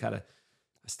were some kind of.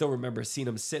 I still remember seeing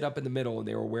them sit up in the middle, and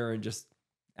they were wearing just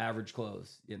average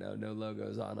clothes. You know, no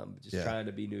logos on them, just Yeah. trying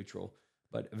to be neutral.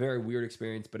 But a very weird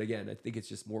experience. But again, I think it's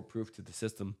just more proof to the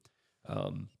system.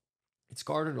 It's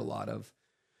garnered a lot of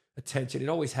attention. It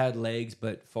always had legs,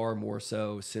 but far more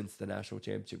so since the national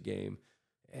championship game.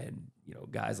 And, you know,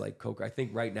 guys like Coker, I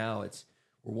think right now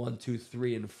we're 1, 2,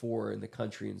 3, and 4 in the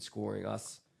country in scoring.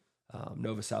 Us,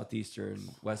 Nova Southeastern,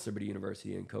 West Liberty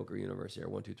University, and Coker University are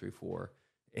 1, 2, 3, 4,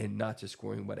 and not just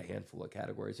scoring, but a handful of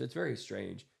categories. So it's very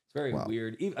strange. It's very Wow.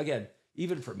 weird.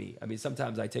 Even for me, I mean,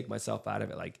 sometimes I take myself out of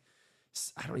it. Like,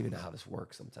 I don't even know how this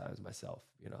works sometimes myself,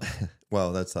 you know?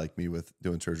 Well, that's like me with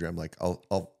doing surgery. I'm like,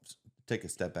 I'll take a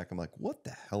step back. I'm like, what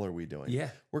the hell are we doing? Yeah.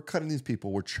 We're cutting these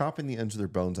people. We're chopping the ends of their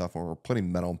bones off, and we're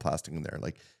putting metal and plastic in there.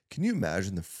 Like, can you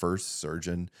imagine the first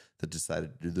surgeon that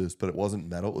decided to do this? But it wasn't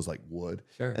metal; it was like wood.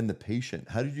 Sure. And the patient,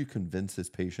 how did you convince this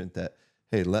patient that,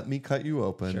 hey, let me cut you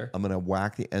open. Sure. I'm going to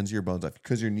whack the ends of your bones off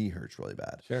because your knee hurts really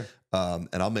bad. Sure.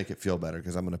 And I'll make it feel better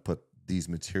because I'm going to put these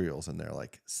materials in there.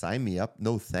 Like, sign me up.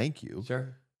 No, thank you.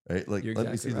 Sure. Right. Like, You're let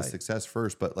me exactly see right. the success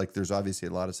first. But like, there's obviously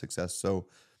a lot of success. So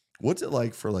what's it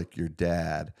like for like your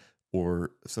dad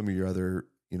or some of your other,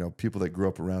 people that grew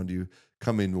up around you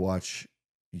coming to watch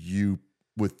you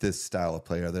with this style of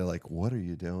play? Are they like, what are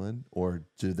you doing? Or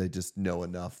do they just know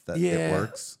enough that it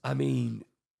works? I mean,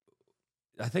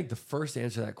 I think the first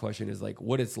answer to that question is like,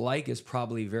 what it's like is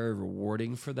probably very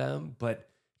rewarding for them, but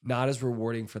not as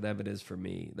rewarding for them it is for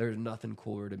me. There's nothing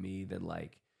cooler to me than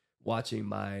like watching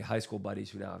my high school buddies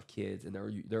who now have kids and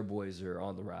their boys are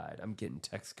on the ride. I'm getting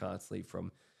texts constantly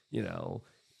from,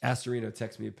 Astorino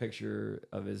texts me a picture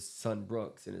of his son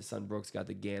Brooks, and his son Brooks got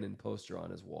the Gannon poster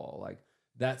on his wall. Like,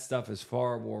 that stuff is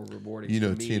far more rewarding.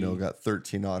 To me. Tino got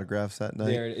 13 autographs that night.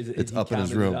 It's He up in his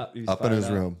counted it room. Up in his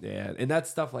fired up. room. Yeah, and that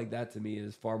stuff like that to me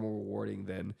is far more rewarding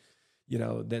than,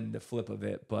 than the flip of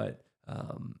it. But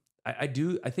I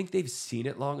think they've seen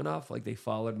it long enough. Like, they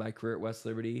followed my career at West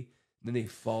Liberty, and then they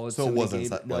followed. So some it wasn't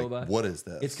games at like, Nova. what is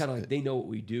this? It's kind of like they know what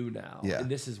we do now, Yeah.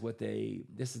 and this is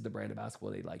the brand of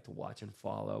basketball they like to watch and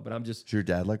follow. But I'm just, Does your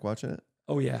dad like watching it?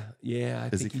 oh yeah. I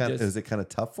think Is it kind of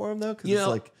tough for him though? Because it's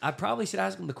like, I probably should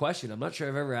ask him the question. I'm not sure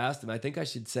I've ever asked him. I think I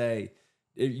should say,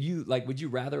 would you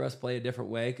rather us play a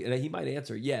different way? And he might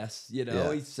answer yes.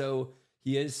 Yeah.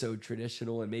 He is so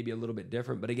traditional and maybe a little bit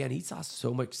different. But again, he saw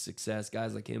so much success,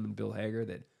 guys like him and Bill Hager,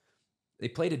 that they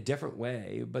played a different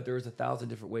way, but there was 1,000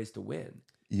 different ways to win.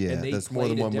 yeah, and they that's more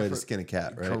than played a one way to different- skin a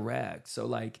cat, right? Correct. So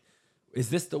like,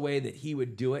 is this the way that he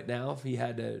would do it now if he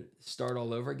had to start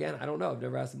all over again? I don't know. I've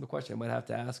never asked him the question. I might have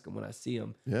to ask him when I see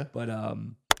him. Yeah. But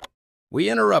We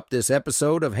interrupt this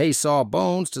episode of Hey Saw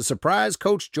Bones to surprise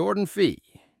Coach Jordan Fee.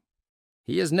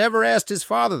 He has never asked his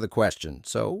father the question,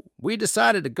 so we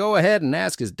decided to go ahead and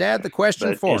ask his dad the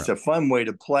question But for it's him. a fun way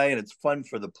to play, and it's fun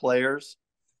for the players.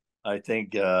 I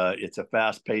think it's a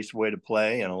fast-paced way to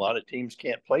play, and a lot of teams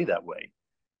can't play that way.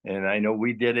 And I know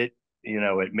we did it,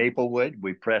 at Maplewood.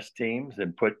 We pressed teams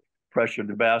and put pressure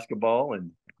to basketball.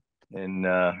 And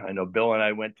I know Bill and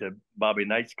I went to Bobby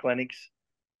Knight's clinics,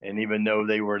 and even though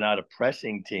they were not a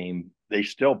pressing team, they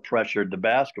still pressured the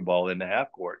basketball in the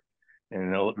half court.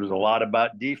 And it was a lot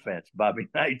about defense. Bobby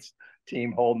Knight's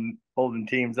team holding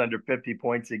teams under 50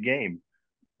 points a game.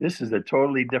 This is a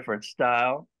totally different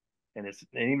style. And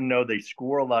even though they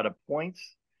score a lot of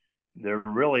points, their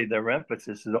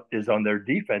emphasis is on their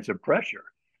defensive pressure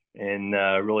and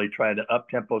really trying to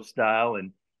up-tempo style.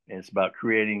 And it's about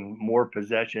creating more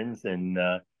possessions. And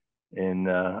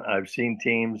I've seen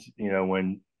teams,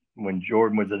 when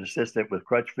Jordan was an assistant with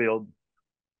Crutchfield,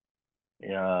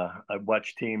 I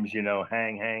watched teams,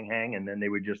 hang, and then they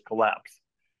would just collapse,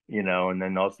 and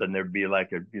then all of a sudden there'd be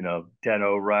like a,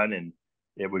 10-0 run, and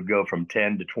it would go from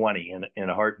 10 to 20 in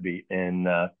a heartbeat, and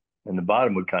the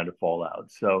bottom would kind of fall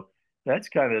out. So that's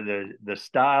kind of the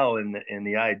style and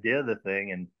the idea of the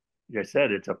thing. And like I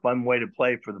said, it's a fun way to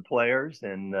play for the players.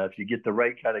 And if you get the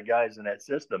right kind of guys in that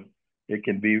system, it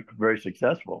can be very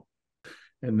successful.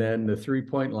 And then the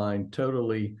three-point line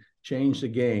totally changed the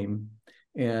game.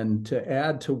 And to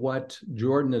add to what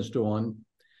Jordan is doing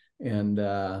and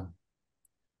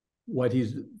what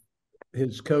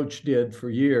his coach did for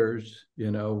years,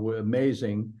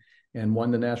 amazing, and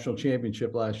won the national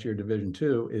championship last year, Division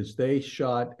II, is they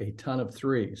shot a ton of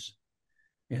threes.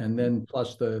 And then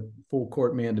plus the full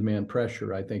court man-to-man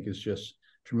pressure, I think, is just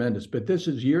tremendous. But this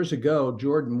is years ago.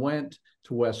 Jordan went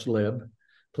to West Lib,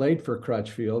 played for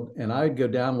Crutchfield, and I'd go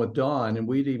down with Don, and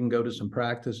we'd even go to some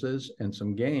practices and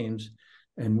some games,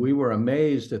 and we were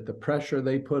amazed at the pressure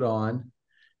they put on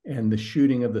and the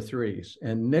shooting of the threes.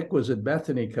 And Nick was at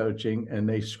Bethany coaching, and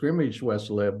they scrimmaged West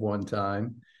Lib one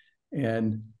time,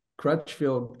 and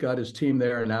Crutchfield got his team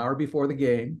there an hour before the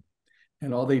game,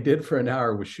 and all they did for an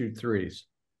hour was shoot threes.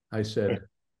 I said,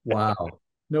 wow,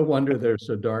 no wonder they're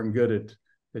so darn good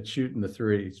at shooting the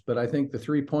threes. But I think the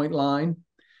three-point line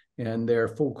and their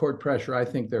full court pressure, I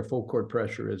think their full court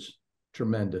pressure is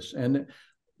tremendous. And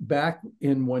back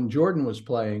in when Jordan was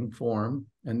playing for him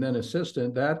and then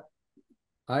assistant, that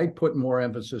I put more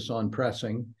emphasis on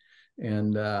pressing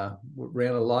and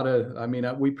ran a lot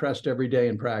of, we pressed every day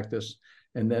in practice.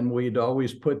 And then we'd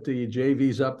always put the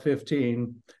JVs up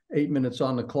 15, 8 minutes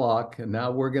on the clock. And now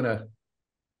we're going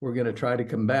to try to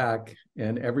come back.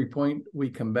 And every point we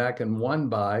come back and won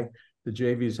by, the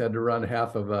JVs had to run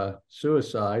half of a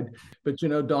suicide. But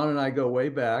Don and I go way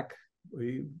back.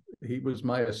 He was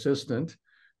my assistant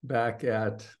back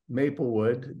at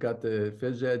Maplewood, got the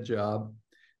phys ed job,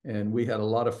 and we had a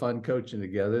lot of fun coaching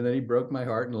together. And then he broke my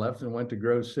heart and left and went to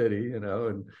Grove City,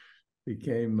 and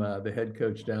became the head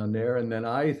coach down there. And then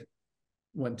I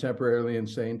went temporarily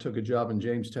insane, took a job in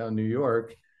Jamestown, New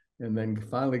York, and then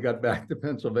finally got back to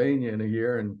Pennsylvania in a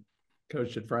year and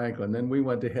coached at Franklin. Then we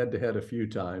went to head a few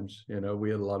times. We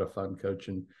had a lot of fun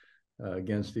coaching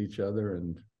against each other,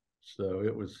 and so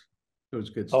it was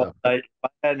good stuff. If I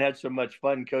hadn't had so much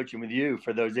fun coaching with you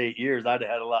for those 8 years, I'd have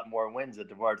had a lot more wins at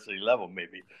the varsity level,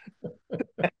 maybe.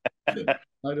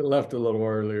 I'd have left a little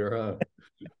earlier,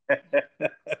 huh?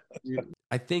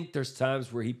 I think there's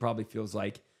times where he probably feels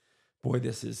like, boy,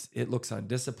 it looks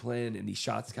undisciplined, and these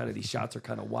shots are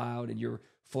kind of wild, and you're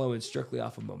flowing strictly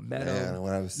off of momentum. Yeah,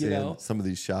 when I was seeing some of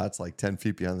these shots like 10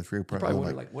 feet beyond the three-point line,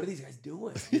 probably like, what are these guys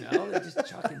doing? They're just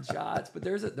chucking shots. But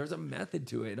there's a method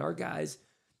to it. And our guys,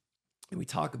 and we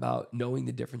talk about knowing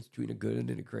the difference between a good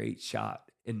and a great shot.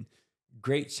 And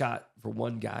great shot for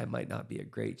one guy might not be a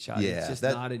great shot. Yeah, it's just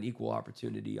not an equal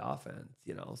opportunity offense,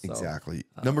 So, exactly.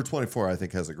 Number 24, I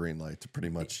think, has a green light to pretty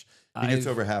much. He gets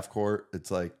over half court. It's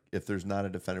like if there's not a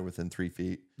defender within 3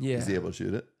 feet, is he able to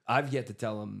shoot it? I've yet to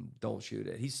tell him don't shoot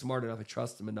it. He's smart enough. I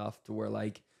trust him enough to where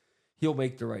he'll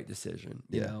make the right decision.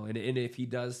 You know, and if he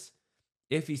does,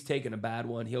 if he's taken a bad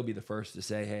one, he'll be the first to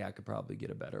say, "Hey, I could probably get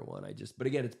a better one." But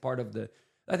again, it's part of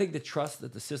I think the trust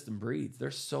that the system breeds.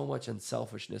 There's so much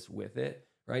unselfishness with it,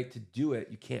 right? To do it,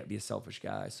 you can't be a selfish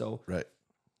guy. So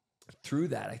through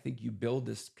that, I think you build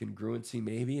this congruency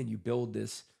maybe, and you build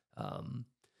this,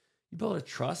 you build a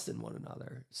trust in one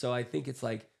another. So I think it's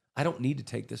like, I don't need to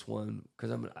take this one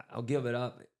because I'll give it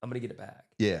up. I'm going to get it back.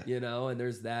 Yeah. And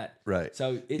there's that. Right.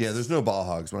 So there's no ball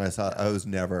hogs. When I was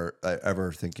never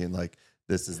ever thinking like,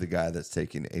 this is the guy that's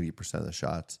taking 80% of the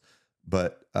shots.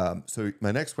 But so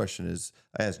my next question is,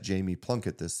 I asked Jamie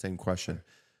Plunkett this same question.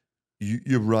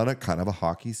 You run a kind of a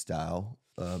hockey style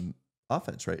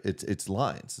offense, right? It's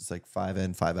lines. It's like 5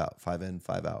 in, 5 out, 5 in,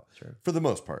 5 out. Sure. For the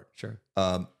most part. Sure.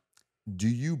 Do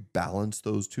you balance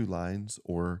those two lines,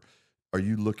 or are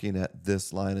you looking at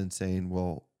this line and saying,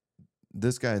 well,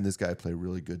 this guy and this guy play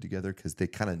really good together because they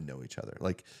kind of know each other?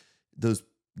 Like those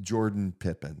Jordan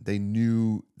Pippen, they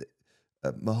knew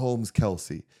Mahomes,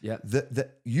 Kelsey. Yeah.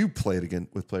 That you played again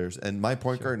with players, and my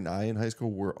point guard and I in high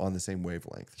school were on the same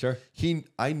wavelength. Sure.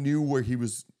 I knew where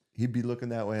he'd be looking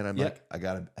that way, and I'm like, I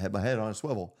gotta have my head on a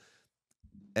swivel.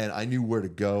 And I knew where to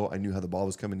go. I knew how the ball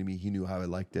was coming to me. He knew how I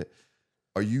liked it.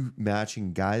 Are you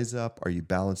matching guys up? Are you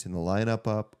balancing the lineup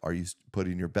up? Are you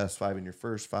putting your best 5 in your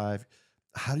first 5?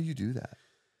 How do you do that?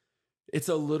 It's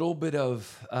a little bit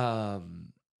of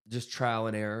just trial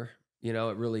and error. It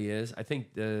really is. I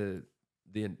think the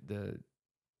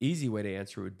easy way to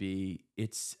answer would be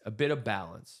it's a bit of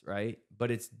balance, right?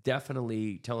 But it's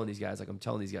definitely telling these guys,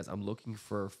 I'm looking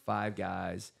for 5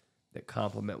 guys that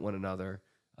complement one another.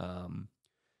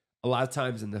 A lot of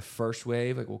times in the first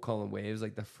wave, like we'll call them waves,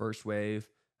 like the first wave,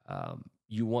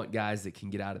 you want guys that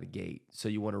can get out of the gate. So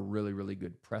you want a really, really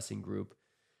good pressing group.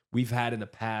 We've had in the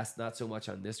past, not so much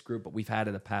on this group, but we've had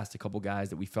in the past a couple guys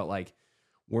that we felt like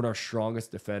weren't our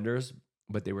strongest defenders,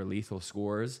 but they were lethal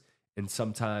scorers. And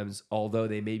sometimes, although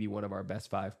they may be one of our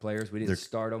best 5 players, we didn't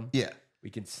start them. Yeah.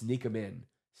 We can sneak them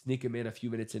in a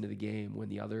few minutes into the game when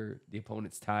the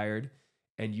opponent's tired,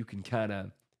 and you can kind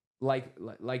of, like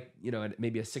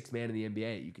maybe a 6-man in the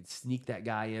NBA, you could sneak that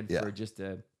guy in for just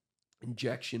a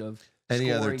injection of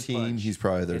any other team. He's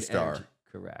probably their star. Energy.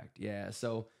 Correct. Yeah.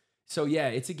 So yeah,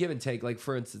 it's a give and take. Like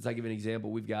for instance, I give an example.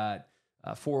 We've got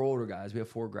 4 older guys. We have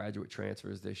 4 graduate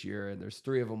transfers this year, and there's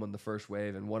 3 of them on the first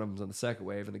wave, and one of them's on the second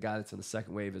wave. And the guy that's on the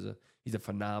second wave he's a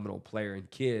phenomenal player and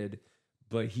kid,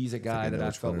 but he's a guy that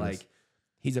I felt like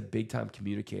he's a big time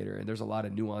communicator, and there's a lot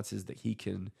of nuances that he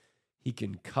can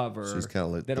cover. So he's kind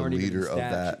of like that the aren't leader even of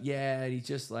that. Yeah, and he's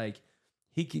just like,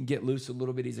 he can get loose a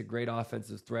little bit. He's a great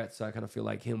offensive threat, so I kind of feel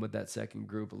like him with that second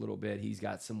group a little bit. He's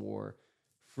got some more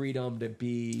freedom to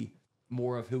be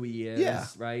more of who he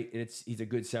is, right? And he's a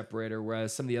good separator,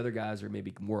 whereas some of the other guys are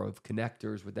maybe more of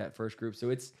connectors with that first group. So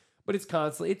it's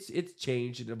constantly, it's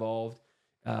changed and evolved.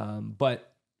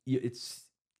 But it's,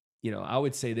 I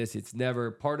would say this, it's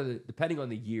never part of depending on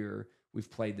the year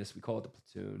we've played this, we call it the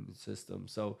platoon system.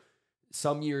 So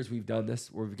some years we've done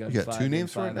this where we've got you got 2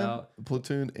 names for right now? The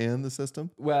platoon and the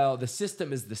system? Well, the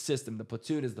system is the system. The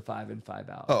platoon is the 5 in, 5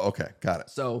 out. Oh, okay. Got it.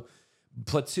 So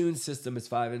platoon system is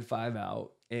 5 in, 5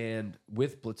 out. And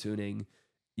with platooning,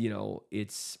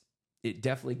 it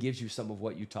definitely gives you some of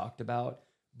what you talked about,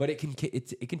 but it can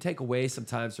take away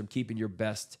sometimes from keeping your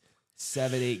best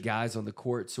 7, 8 guys on the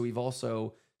court. So we've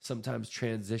also sometimes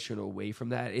transitioned away from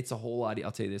that. It's a whole lot.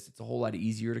 I'll tell you this: it's a whole lot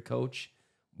easier to coach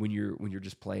when you're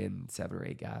just playing 7 or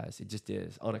 8 guys. It just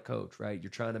is on a coach, right? You're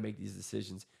trying to make these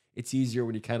decisions. It's easier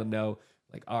when you kind of know,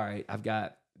 like, all right, I've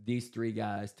got these 3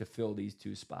 guys to fill these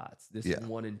 2 spots. This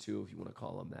 1 and 2, if you want to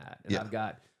call them that. And I've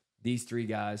got these 3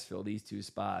 guys fill these 2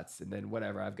 spots, and then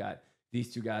whatever. I've got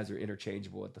these 2 guys are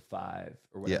interchangeable at the 5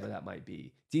 or whatever that might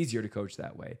be. It's easier to coach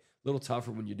that way. A little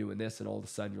tougher when you're doing this, and all of a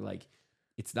sudden you're like,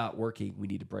 it's not working. We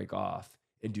need to break off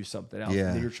and do something else. Yeah.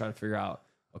 And then you're trying to figure out,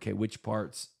 okay, which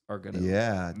parts are going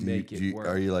to make it work.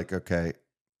 Are you like, okay,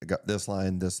 I got this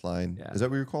line, this line. Yeah. Is that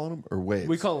what you're calling them? Or waves?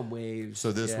 We call them waves.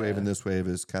 So this wave and this wave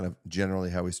is kind of generally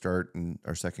how we start in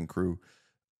our second crew.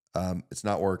 It's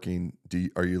not working.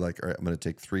 Are you like, all right, I'm going to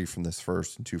take 3 from this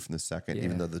first and 2 from the second,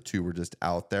 even though the 2 were just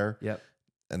out there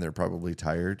and they're probably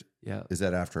tired? Yeah. Is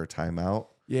that after a timeout?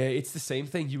 Yeah, it's the same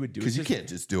thing you would do. Because you can't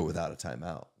just do it without a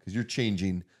timeout because you're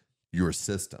changing your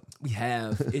system. We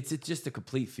have. It's just a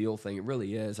complete feel thing. It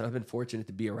really is. And I've been fortunate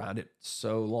to be around it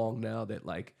so long now that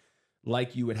like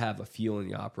you would have a feel in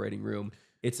the operating room.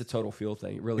 It's a total feel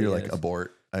thing. It really You're is. like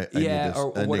abort. I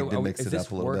or need to mix is it this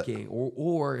up a little working? bit.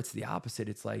 Or it's the opposite.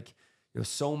 It's like,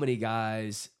 so many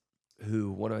guys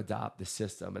who want to adopt the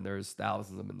system, and there's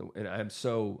thousands of them. And I'm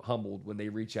so humbled when they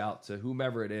reach out to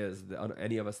whomever it is,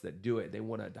 any of us that do it, they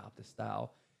want to adopt the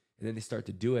style, and then they start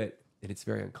to do it, and it's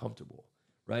very uncomfortable,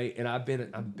 right? And I've been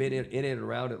in and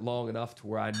around it long enough to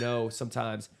where I know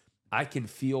sometimes I can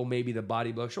feel maybe the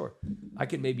body blow. Sure, I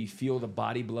can maybe feel the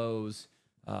body blows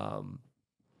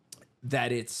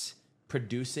that it's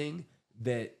producing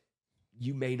that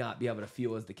you may not be able to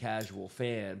feel as the casual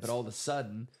fan, but all of a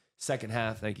sudden, second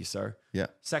half, thank you, sir. Yeah.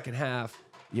 Second half,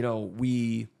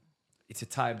 it's a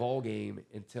tie ball game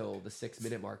until the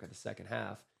 6-minute mark of the second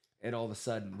half. And all of a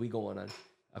sudden we go on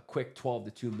a quick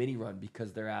 12-2 mini run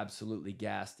because they're absolutely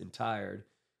gassed and tired.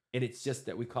 And it's just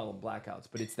that we call them blackouts,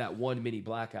 but it's that one mini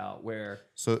blackout where.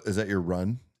 So is that your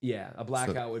run? Yeah. A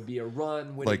blackout would be a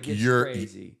run when like it gets you're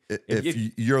crazy.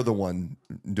 If you're the one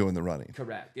doing the running.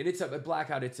 Correct. And it's a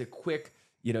blackout. It's a quick,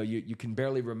 you can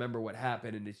barely remember what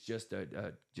happened, and it's just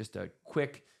a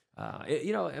quick,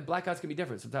 and blackouts can be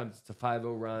different. Sometimes it's a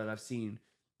 5-0 run. I've seen,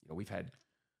 we've had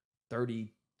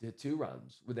 32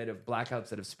 runs that have blackouts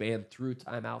that have spanned through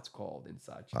timeouts called and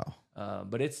such. Wow.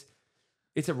 But it's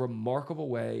a remarkable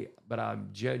way, but I'm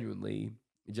genuinely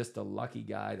just a lucky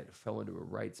guy that fell into a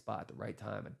right spot at the right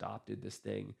time, adopted this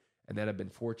thing, and then I've been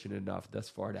fortunate enough thus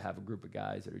far to have a group of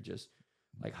guys that are just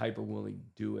like hyper willing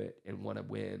to do it and want to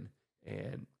win.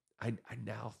 And I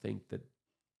now think that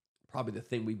probably the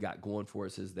thing we've got going for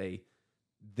us is they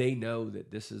know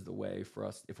that this is the way for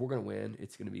us. If we're going to win,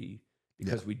 it's going to be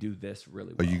because we do this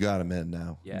really well. Oh, you got them in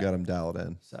now. Yeah. You got them dialed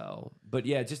in. So, but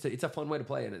yeah, it's a fun way to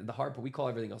play. And the hard part, we call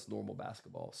everything else normal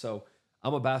basketball. So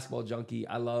I'm a basketball junkie.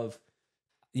 I love,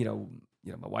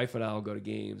 my wife and I will go to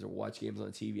games or watch games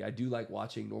on TV. I do like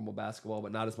watching normal basketball,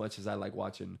 but not as much as I like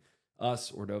watching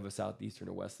us or Nova Southeastern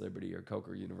or West Liberty or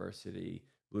Coker University,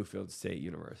 Bluefield State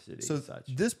University, So and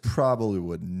such. this probably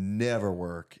would never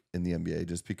work in the NBA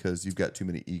just because you've got too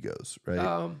many egos,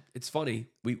 right? It's funny.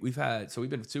 We've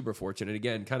been super fortunate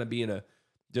again, kind of being a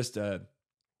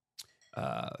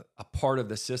part of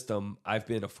the system. I've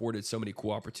been afforded so many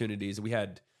cool opportunities. We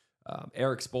had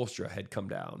Eric Spoelstra had come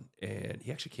down, and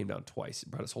he actually came down twice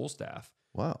and brought his whole staff.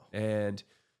 Wow. And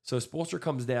so Spoelstra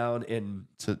comes down and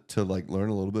to like learn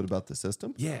a little bit about the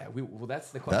system. yeah,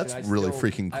 that's the question. That's really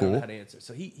freaking I don't know cool. how to answer.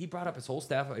 So he brought up his whole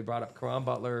staff. He brought up Karan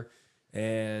Butler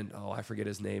and I forget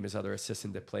his name, his other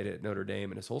assistant that played at Notre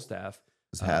Dame, and his whole staff.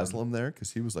 Was Haslam there?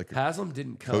 Because he was like a Haslam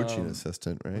didn't come. coaching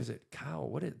assistant, right? Was it Kyle?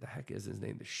 What the heck is his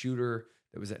name? The shooter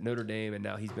that was at Notre Dame, and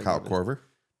now he's been Kyle Korver?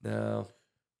 No,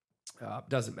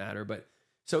 doesn't matter. But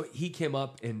so he came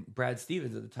up, and Brad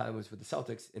Stevens at the time was with the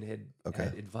Celtics and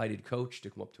had invited Coach to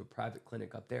come up to a private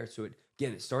clinic up there. So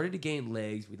it started to gain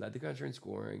legs. We led the country in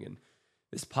scoring, and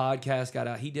this podcast got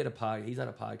out. He did a pod. He's not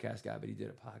a podcast guy, but he did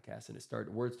a podcast, and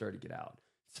word started to get out,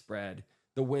 spread.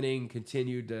 The winning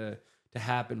continued to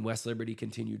happen. West Liberty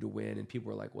continued to win, and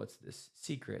people were like, "What's this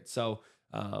secret?" So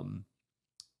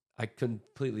I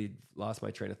completely lost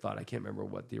my train of thought. I can't remember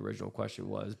what the original question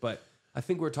was, but I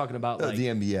think we're talking about like the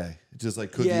NBA. Just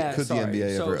like could the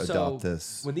NBA ever adopt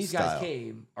this? When these style? guys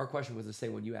came, our question was the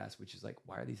same one you asked, which is like,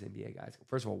 why are these NBA guys?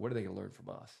 First of all, what are they going to learn from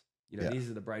us? These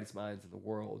are the brightest minds in the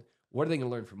world. What are they going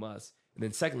to learn from us? And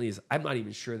then secondly is I'm not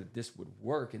even sure that this would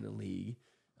work in the league.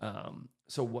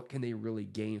 So what can they really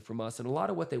gain from us? And a lot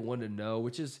of what they wanted to know,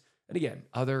 which is, and again,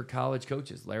 other college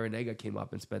coaches, Larry Nega came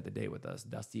up and spent the day with us.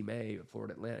 Dusty May at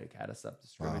Florida Atlantic had us up to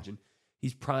scrimmage, and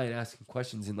he's prying, asking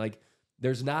questions. And like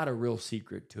there's not a real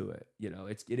secret to it. You know,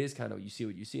 it is kind of, you see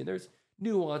what you see, and there's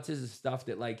nuances and stuff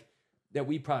that like that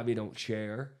we probably don't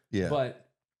share. Yeah. But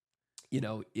you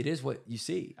know, it is what you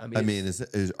see. I mean,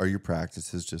 are your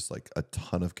practices just like a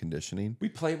ton of conditioning? we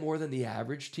play more than the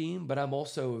average team, but I'm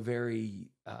also very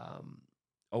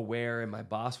aware, and my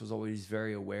boss was always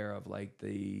very aware of like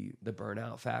the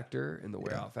burnout factor and the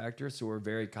wear out factor. So we're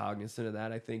very cognizant of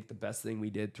that. I think the best thing we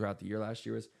did throughout the year last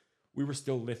year was we were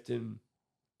still lifting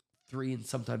 3 and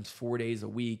sometimes 4 days a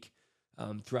week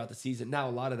throughout the season. Now,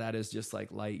 a lot of that is just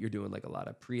like light. You're doing like a lot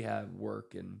of prehab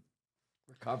work and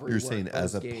recovery. You're work saying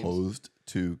as post-games. opposed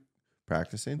to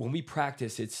practicing? When we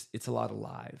practice, it's a lot of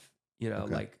live. You know,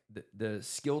 Okay. like the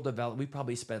skill development, we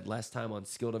probably spend less time on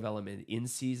skill development in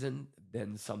season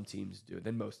than some teams do,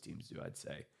 than most teams do, I'd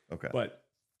say. Okay. But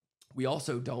we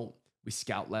also we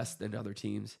scout less than other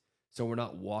teams. So we're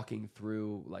not walking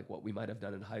through like what we might have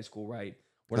done in high school, right?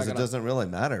 We're Because not it gonna- doesn't really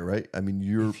matter, right? I mean,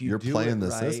 you're if you do playing it the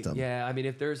right, system. Yeah, I mean,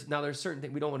 if there's certain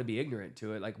things we don't want to be ignorant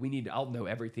to it. Like I'll know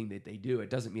everything that they do. It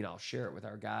doesn't mean I'll share it with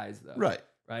our guys, though. Right.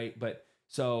 Right. But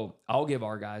so I'll give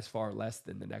our guys far less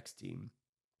than the next team,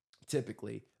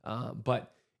 typically.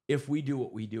 But if we do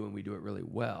what we do and we do it really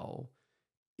well,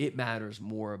 it matters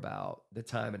more about the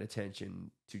time and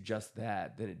attention to just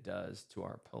that than it does to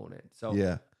our opponent. So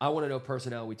Yeah. I want to know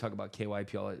personnel. We talk about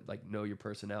KYPL, like know your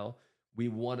personnel. We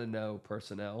want to know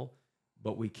personnel,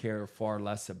 but we care far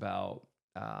less about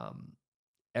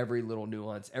every little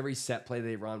nuance, every set play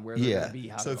they run, where they're going Yeah. to be.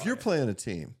 How So to if you're guard it. playing a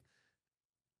team,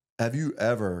 have you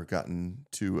ever gotten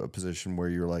to a position where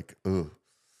you're like, oh,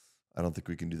 I don't think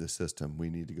we can do this system. We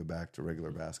need to go back to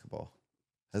regular basketball.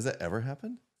 Has that ever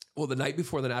happened? Well, the night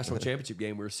before the national championship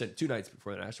game, we were sitting 2 nights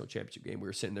before the national championship game. We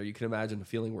were sitting there. You can imagine the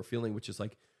feeling we're feeling, which is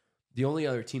like the only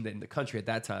other team that in the country at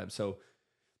that time. So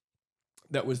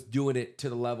that was doing it to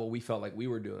the level we felt like we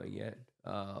were doing it.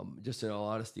 Just in all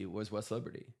honesty, was West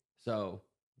Liberty. So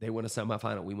they win a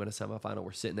semifinal. We win a semifinal.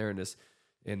 We're sitting there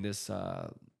in this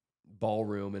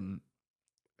ballroom, and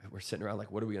we're sitting around like,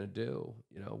 what are we going to do?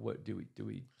 You know, what do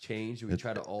we change? Do we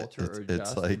try to alter or adjust?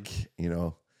 It's like, you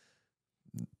know,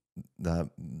 the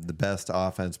best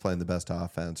offense playing the best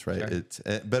offense, right?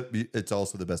 Sure. But it's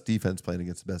also the best defense playing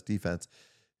against the best defense.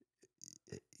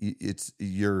 It's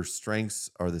your strengths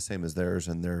are the same as theirs,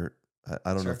 and I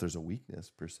don't know Sure. if there's a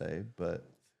weakness per se, but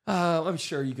I'm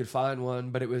sure you could find one,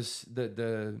 but it was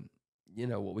the you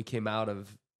know, what we came out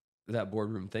of that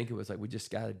boardroom thinking was like, we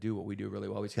just got to do what we do really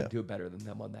well. We just got to do it better than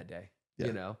them on that day. Yeah.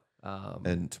 You know,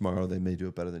 and tomorrow they may do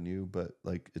it better than you, but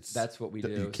like that's what we do.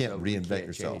 You can't so we reinvent can't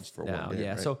yourself change for now. one game. Yeah.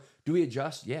 Right? So do we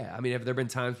adjust? Yeah. I mean, have there been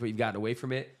times where you've gotten away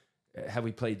from it? Have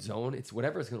we played zone? It's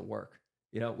whatever is going to work.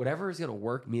 You know, whatever is going to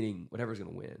work, meaning whatever is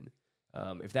going to win.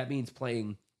 If that means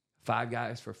playing 5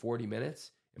 guys for 40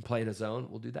 minutes and playing a zone,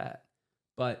 we'll do that.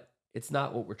 But it's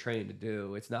not what we're trained to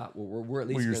do. It's not what we're at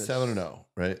least. Well, you're gonna 7-0,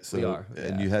 right? So We are,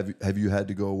 and yeah. have you had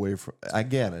to go away from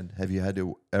Gannon? Have you had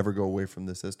to ever go away from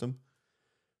the system?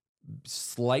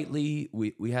 Slightly,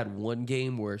 we had one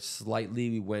game where slightly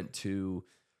we went to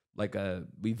like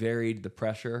we varied the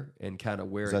pressure and kind of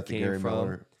where Was it that the came Gary from.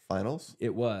 Miller finals?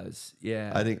 It was,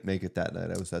 yeah. I didn't make it that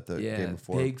night. I was at the game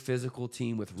before. Big physical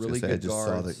team with really I good just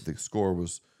guards. saw that the score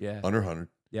was Yeah. under 100.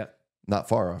 Yep. Not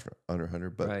far off under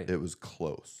 100, but Right. it was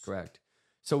close. Correct.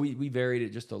 So we varied it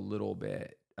just a little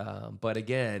bit. But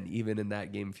again, even in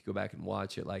that game, if you go back and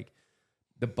watch it, like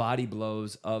the body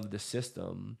blows of the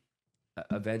system,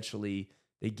 eventually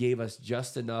they gave us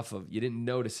just enough of, you didn't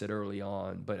notice it early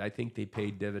on, but I think they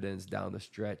paid dividends down the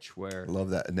stretch where I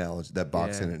love that analogy, that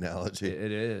boxing Yeah, analogy.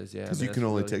 it is. Yeah. Because I mean, you can that's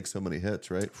only really- take so many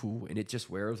hits, right? Ooh, and it just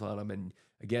wears on them. And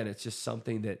again, it's just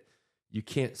something that you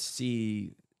can't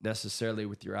see necessarily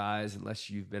with your eyes unless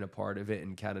you've been a part of it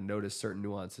and kind of notice certain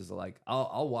nuances. Like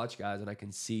I'll watch guys and I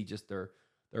can see just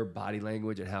their body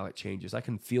language and how it changes. I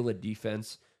can feel a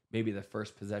defense, maybe the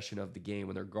first possession of the game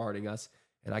when they're guarding us,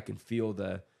 and I can feel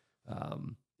the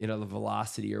the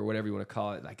velocity or whatever you want to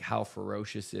call it, like how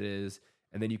ferocious it is.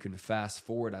 And then you can fast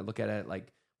forward. I look at it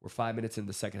like we're 5 minutes in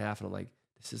the second half, and I'm like,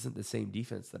 this isn't the same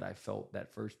defense that I felt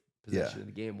that first possession of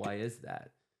the game. Why is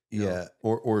that? You know? Yeah.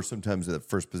 Or sometimes at the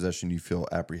first possession you feel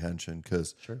apprehension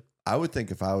because Sure. I would think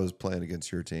if I was playing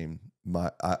against your team,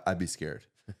 I'd be scared.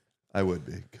 I would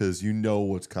be because you know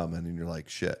what's coming and you're like,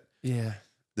 shit. Yeah.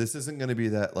 This isn't going to be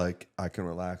that like I can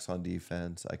relax on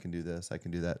defense. I can do this. I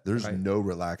can do that. There's Right. no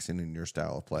relaxing in your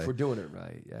style of play. If we're doing it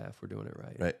right. Yeah. If we're doing it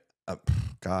right. Right.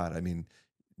 God, I mean,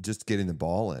 just getting the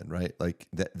ball in, right? Like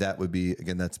that would be,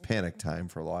 again, that's panic time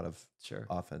for a lot of Sure.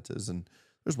 offenses. And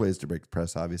there's ways to break the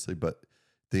press, obviously, but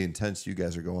the intense you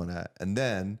guys are going at. And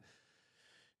then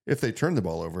if they turn the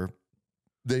ball over,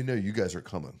 they know you guys are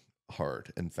coming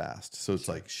hard and fast. So it's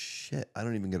like, shit, I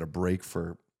don't even get a break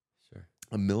for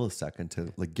a millisecond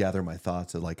to like gather my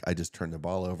thoughts. And like, I just turn the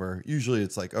ball over. Usually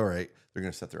it's like, all right, they're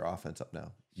going to set their offense up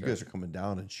now. You guys are coming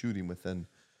down and shooting within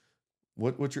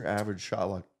what's your average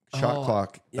shot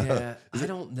clock? Yeah, I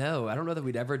don't know. I don't know that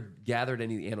we'd ever gathered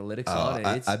any analytics on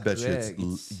it. It's I bet quick.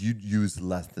 you'd use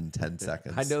less than 10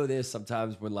 seconds. I know this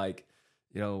sometimes when like,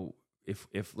 you know,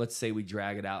 if let's say we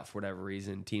drag it out for whatever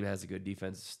reason, team has a good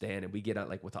defensive stand and we get out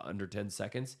like with under 10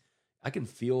 seconds, I can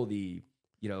feel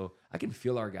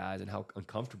our guys and how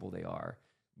uncomfortable they are.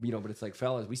 You know, but it's like,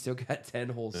 fellas, we still got 10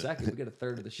 whole seconds. We got a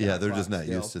third of the shot. Yeah, they're clock just not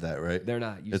still. used to that, right? They're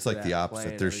not used It's to like that, the opposite.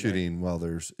 playing They're every day.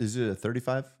 shooting is it a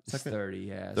 35 It's second? 30,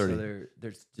 yeah. 30. So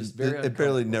they're just very It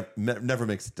barely uncomfortable. never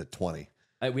makes it to 20.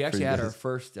 We actually you had our guys.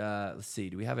 first, let's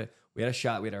see, we had a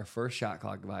shot. We had our first shot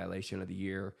clock violation of the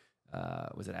year.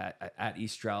 Was it at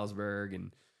East Stroudsburg?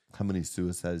 And How many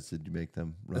suicides did you make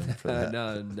them run for that?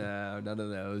 no, none of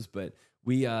those. But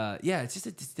we,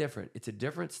 it's different. It's a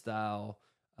different style.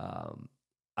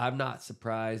 I'm not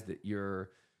surprised that you're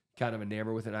kind of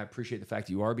enamored with it. And I appreciate the fact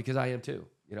that you are, because I am too.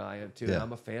 You know, I am too. Yeah. And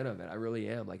I'm a fan of it. I really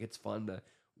am. Like, it's fun to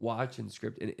watch and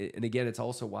script. And again, it's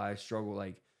also why I struggle.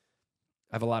 Like,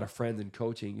 I have a lot of friends in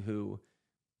coaching who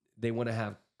they want to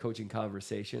have coaching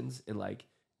conversations. And like,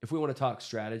 if we want to talk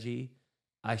strategy,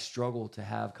 I struggle to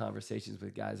have conversations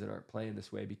with guys that aren't playing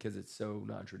this way because it's so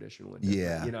non-traditional. And different.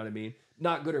 Yeah. You know what I mean?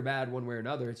 Not good or bad one way or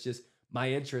another. It's just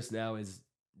my interest now is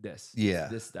this. Yeah.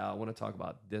 This style. I want to talk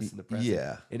about this in the press.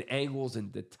 Yeah. And angles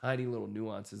and the tiny little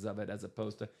nuances of it, as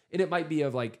opposed to, and it might be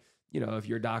of like, you know, if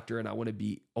you're a doctor and I want to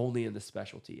be only in the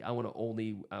specialty, I want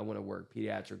to work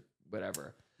pediatric,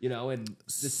 whatever, you know, and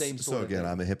the same sort So of again,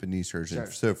 thing. I'm a hip and knee surgeon.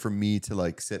 Sure. So for me to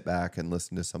like sit back and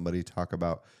listen to somebody talk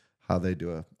about how they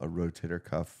do a rotator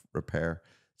cuff repair,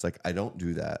 it's like, I don't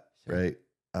do that. Sure. Right.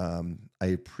 I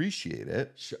appreciate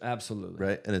it. Sure, absolutely.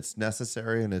 Right. And it's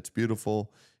necessary and it's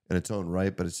beautiful in its own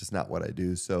right, but it's just not what I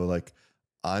do. So like,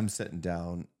 I'm sitting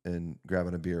down and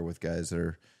grabbing a beer with guys that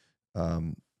are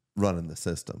running the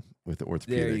system with the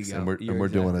There you orthopedics, go. and we're You're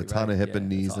doing a exactly ton right. of hip Yeah, and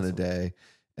knees that's in a awesome. day,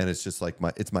 and it's just like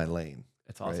it's my lane.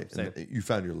 That's awesome. Right? Same. And you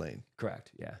found your lane.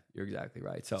 Correct. Yeah, you're exactly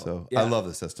right. So, So yeah, I love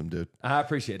the system, dude. I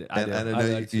appreciate it. I And do. I know I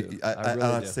you, like to. I I don't really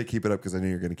have do. to say keep it up because I know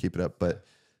you're going to keep it up, but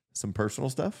some personal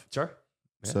stuff. Sure.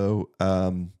 Yeah. So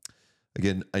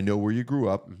again, I know where you grew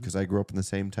up because I grew up in the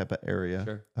same type of area.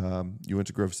 Sure. You went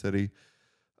to Grove City.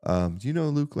 Do you know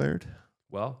Luke Laird?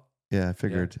 Well, Yeah, I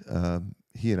figured.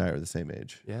 He and I are the same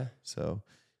age. yeah. So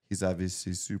he's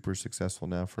obviously super successful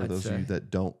now. For I'd those of you say. that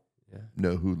don't Yeah.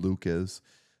 know who Luke is,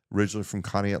 originally from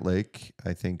Conneaut Lake.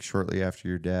 I think shortly after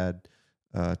your dad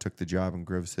took the job in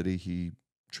Grove City, he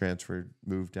transferred,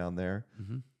 moved down there.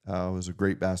 Mm-hmm. Was a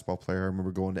great basketball player. I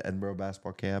remember going to Edinburgh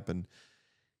basketball camp, and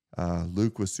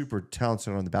Luke was super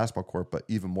talented on the basketball court, but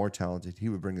even more talented, he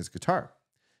would bring his guitar.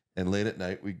 And late at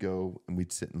night, we'd go and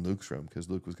we'd sit in Luke's room because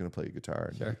Luke was going to play guitar.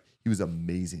 And Sure. he was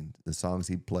amazing. The songs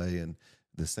he'd play and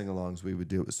the sing-alongs we would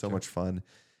do, it was so much fun.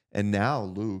 And now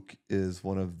Luke is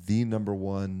one of the number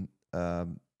one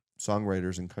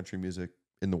songwriters in country music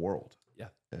in the world. Yeah.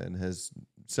 And has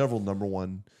several number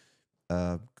one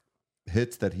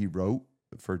hits that he wrote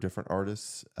for different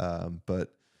artists.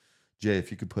 But Jay,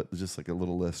 if you could put just like a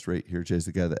little list right here, Jay's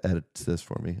the guy that edits this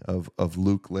for me of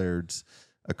Luke Laird's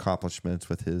accomplishments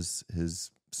with his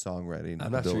songwriting.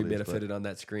 I'm not sure he abilities, but- benefited on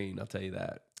that screen. I'll tell you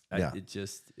that. Yeah.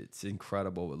 It's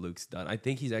incredible what Luke's done. I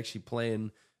think he's actually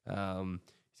playing. He's going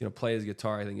to play his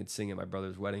guitar, I think, and sing at my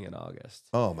brother's wedding in August.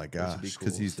 Oh my which would be gosh,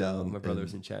 because cool. he's So down. My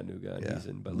brother's in Chattanooga, and yeah, he's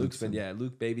in. But Luke's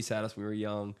Luke babysat us when we were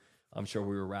young. I'm sure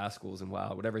we were rascals, and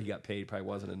wow, whatever he got paid probably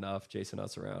wasn't enough chasing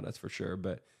us around. That's for sure.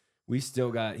 But we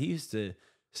still got. He used to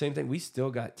same thing. We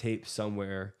still got tapes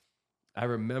somewhere. I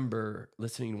remember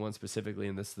listening to one specifically,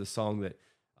 and this is the song that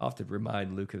I'll have to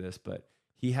remind Luke of this, but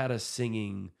he had us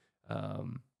singing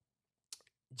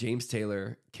James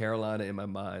Taylor, Carolina in My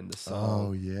Mind, the song.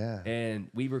 Oh yeah. And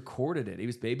we recorded it. He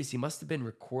was babysitting. He must have been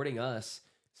recording us.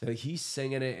 So he's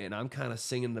singing it, and I'm kind of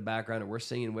singing in the background, and we're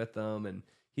singing with them, and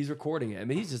he's recording it. I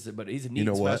mean, he's a neat, You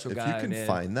know what? special If guy. you can man.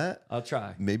 find that, I'll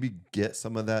try. maybe get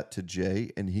some of that to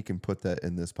Jay, and he can put that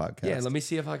in this podcast. Yeah, let me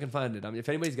see if I can find it. I mean, if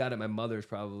anybody's got it, my mother's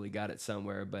probably got it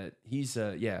somewhere. But he's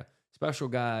special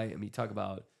guy. I mean, you talk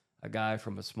about a guy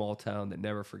from a small town that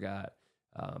never forgot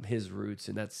his roots,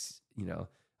 and that's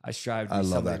I strive to be I love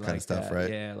somebody that kind of like stuff, that. right?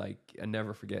 Yeah, like I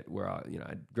never forget where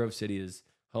Grove City is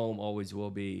home, always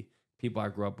will be. People I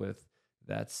grew up with.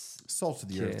 That's Salt of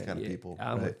the earth Yeah, kind of yeah, people,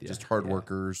 I'm right? with ya. Just hard Yeah.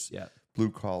 workers, yeah, blue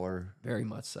collar. very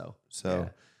much so. So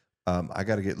I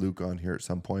got to get Luke on here at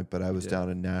some point. But I was do.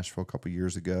 down in Nashville a couple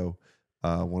years ago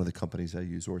one of the companies I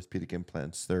use, Orthopedic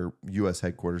Implants, their U.S.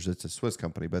 headquarters, it's a Swiss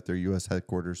company, but their U.S.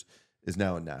 headquarters is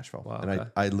now in Nashville. Wow, and okay.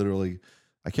 I literally,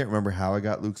 I can't remember how I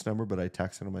got Luke's number, but I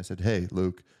texted him. I said, hey,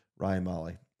 Luke, Ryan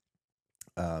Molly.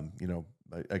 You know,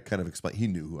 I kind of explained, he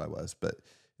knew who I was, but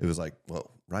it was like,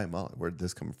 well, Ryan Molly, where did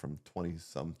this come from 30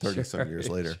 some years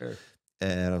later? Sure.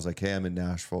 And I was like, hey, I'm in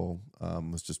Nashville.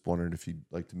 Was just wondering if you'd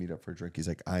like to meet up for a drink. He's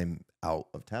like, I'm out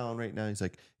of town right now. He's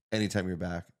like, anytime you're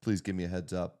back, please give me a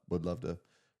heads up. Would love to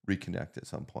reconnect at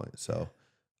some point. So,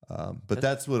 but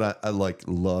that's what I like,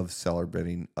 love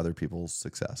celebrating other people's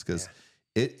success, because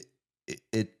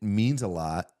it means a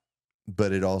lot,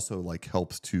 but it also like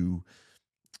helps to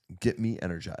get me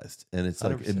energized. And it's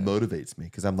like, 100%. it motivates me,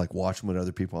 because I'm like watching what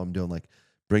other people I'm doing, like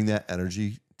bring that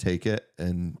energy, take it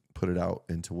and put it out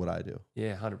into what I do.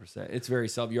 Yeah, 100%. It's very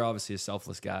you're obviously a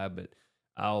selfless guy, but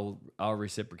I'll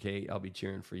reciprocate. I'll be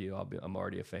cheering for you. I'm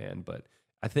already a fan, but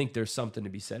I think there's something to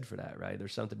be said for that, right?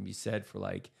 There's something to be said for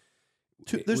like,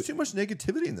 there's too much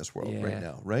negativity in this world Yeah. right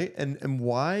now, right? And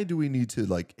why do we need to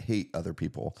like hate other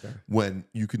people Sure. when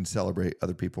you can celebrate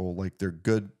other people, like their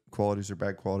good qualities or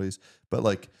bad qualities, but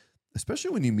like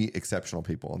especially when you meet exceptional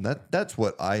people. And that's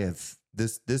what I have.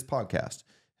 This podcast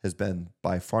has been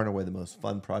by far and away the most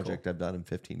fun project I've done in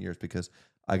 15 years, because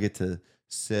I get to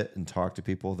sit and talk to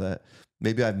people that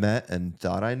maybe I've met and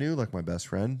thought I knew, like my best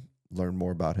friend, learn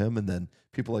more about him, and then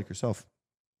people like yourself.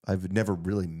 I've never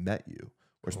really met you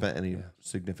or spent any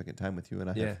significant time with you, and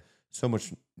I have so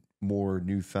much more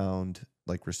newfound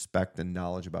like respect and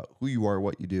knowledge about who you are,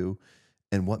 what you do,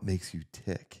 and what makes you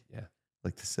tick. Yeah.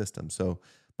 Like the system. So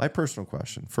my personal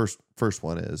question, first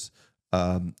one is,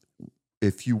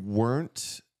 if you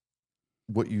weren't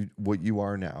what you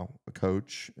are now, a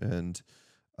coach and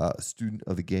a student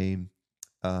of the game,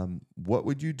 what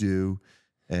would you do,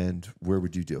 and where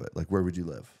would you do it? Like, where would you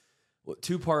live? Well,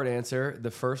 two-part answer. The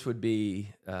first would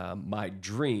be my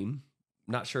dream.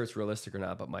 Not sure it's realistic or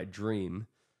not, but my dream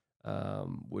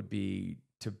would be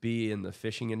to be in the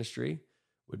fishing industry,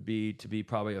 would be to be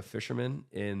probably a fisherman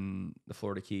in the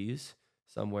Florida Keys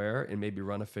somewhere, and maybe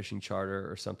run a fishing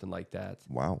charter or something like that.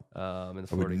 Wow. In the I would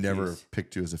Florida never Keys. have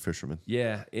picked you as a fisherman.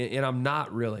 Yeah, and I'm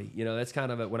not really. You know, that's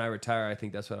kind of when I retire, I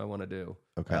think that's what I want to do.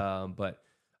 Okay. But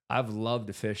I've loved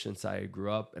to fish since I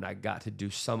grew up, and I got to do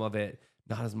some of it,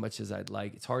 not as much as I'd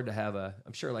like. It's hard to have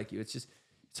I'm sure like you, it's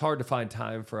hard to find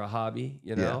time for a hobby,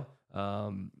 you know?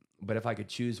 But if I could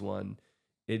choose one,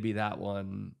 it'd be that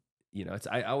one. You know,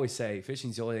 I always say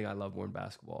fishing's the only thing I love more than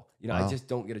basketball. You know, Wow. I just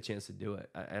don't get a chance to do it.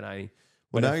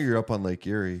 Well, now you're up on Lake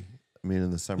Erie. I mean,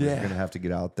 in the summer, you're Yeah. going to have to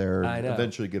get out there I and know.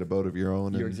 eventually get a boat of your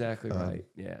own. You're and, exactly right.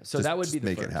 Yeah. So just- that would be just the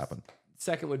make first. it happen.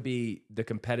 Second would be the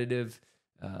competitive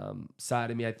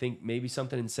side of me. I think maybe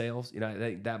something in sales. You know, I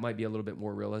think that might be a little bit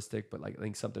more realistic, but like I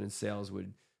think something in sales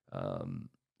would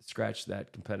scratch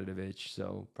that competitive itch.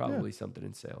 So probably something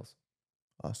in sales.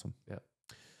 Awesome. Yeah.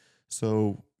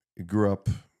 So you grew up,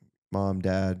 mom,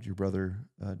 dad, your brother,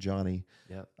 Johnny.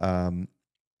 Yeah.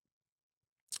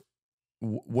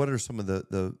 What are some of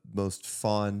the most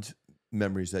fond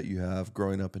memories that you have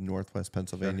growing up in Northwest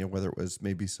Pennsylvania, whether it was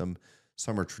maybe some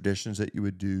summer traditions that you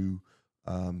would do?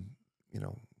 You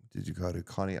know, did you go to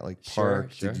Conneaut Lake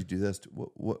Park? Sure. Did you do this?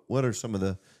 What are some of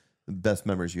the best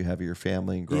memories you have of your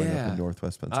family and growing up in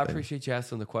Northwest I Pennsylvania? appreciate you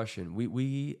asking the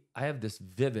question. I have this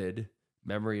vivid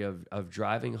memory of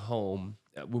driving home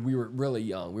when we were really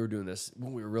young. We were doing this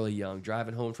when we were really young,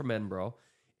 driving home from Edinboro,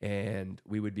 and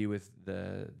we would be with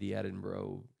the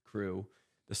Edinboro crew,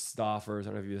 the Stoffers. I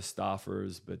don't know if you're the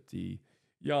Stoffers, but the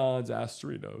Jans,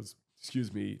 Astorinos,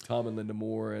 Tom and Linda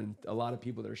Moore, and a lot of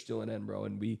people that are still in Edinboro.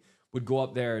 And we would go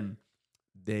up there, and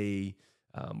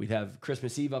we'd have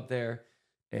Christmas Eve up there,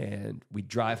 and we'd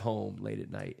drive home late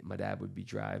at night. And my dad would be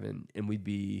driving, and we'd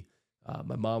be,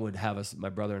 my mom would have us, my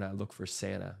brother and I, look for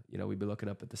Santa. You know, we'd be looking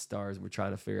up at the stars, and we're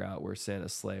trying to figure out where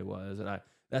Santa's sleigh was. And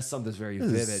that's something that's very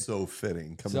This vivid. is so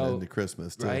fitting coming into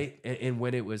Christmas, too. Right? And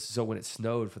when it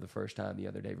snowed for the first time the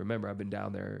other day, remember, I've been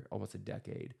down there almost a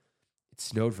decade. It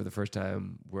snowed for the first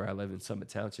time where I live in Summit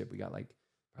Township. We got like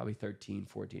probably 13,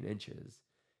 14 inches.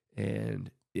 And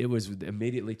it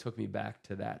immediately took me back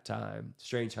to that time.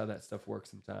 Strange how that stuff works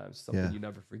sometimes. Something you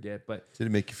never forget. But did it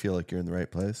make you feel like you're in the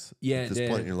right place? Yeah, at this it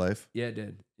point did. in your life? Yeah, it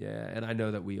did. Yeah, and I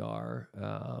know that we are.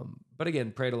 But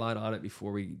again, prayed a lot on it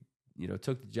before we,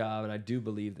 took the job. And I do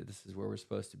believe that this is where we're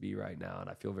supposed to be right now. And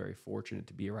I feel very fortunate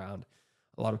to be around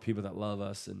a lot of people that love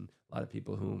us and a lot of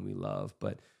people whom we love.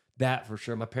 But that for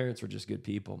sure, my parents were just good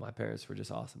people. My parents were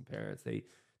just awesome parents. They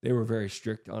were very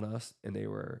strict on us, and they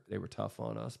were tough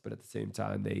on us. But at the same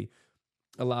time, they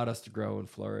allowed us to grow and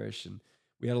flourish. And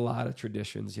we had a lot of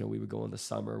traditions. We would go in the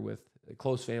summer with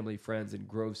close family friends in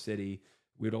Grove City.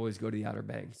 We'd always go to the Outer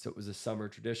Banks. So it was a summer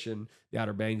tradition. The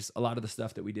Outer Banks, a lot of the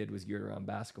stuff that we did was geared around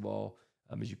basketball,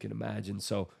 as you can imagine.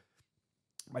 So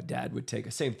my dad would take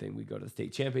a same thing. We'd go to the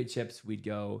state championships. We'd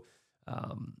go,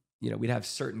 we'd have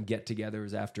certain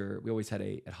get-togethers after. We always had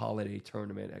a holiday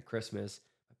tournament at Christmas.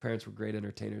 My parents were great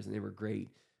entertainers, and they were great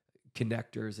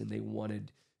connectors, and they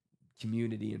wanted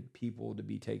community and people to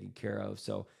be taken care of.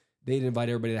 So they'd invite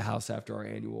everybody to the house after our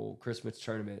annual Christmas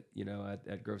tournament,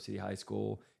 at Grove City High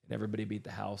School, and everybody be at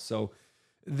the house. So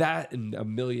that and a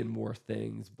million more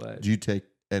things. But do you take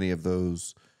any of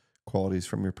those qualities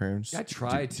from your parents? I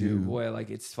try to. Boy,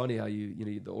 like it's funny how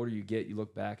the older you get, you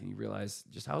look back and you realize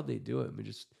just how they do it. I mean,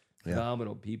 just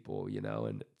phenomenal people,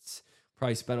 and it's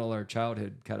probably spent all our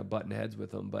childhood kind of butting heads with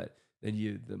them. But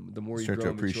then the more you start grow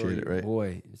to appreciate it, right?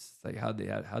 Boy, it's like how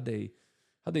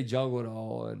they juggle it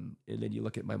all. And then you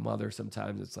look at my mother.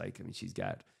 Sometimes it's like, I mean, she's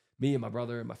got me and my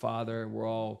brother and my father, and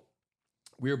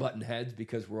we're butting heads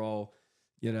because we're all,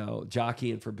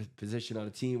 jockeying for position on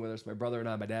a team, whether it's my brother and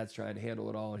I. My dad's trying to handle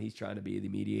it all, and he's trying to be the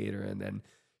mediator. And then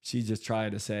she's just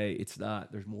trying to say, it's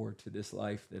not, there's more to this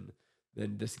life than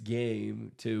this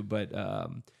game too. But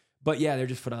yeah, they're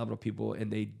just phenomenal people,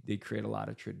 and they create a lot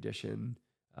of tradition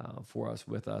for us,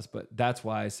 with us. But that's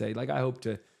why I say, like, I hope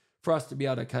for us to be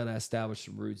able to kind of establish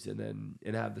some roots and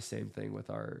have the same thing with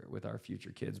our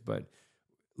future kids. But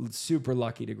super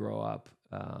lucky to grow up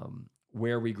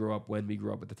where we grew up, when we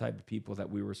grew up, with the type of people that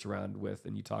we were surrounded with.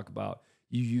 And you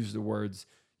use the words,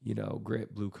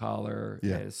 grit, blue collar,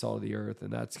 and salt of the earth. And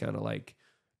that's kind of like,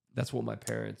 that's what my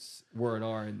parents were and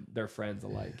are, and their friends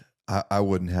alike. I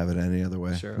wouldn't have it any other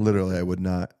way. Sure. Literally, I would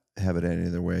not have it any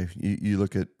other way. You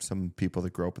look at some people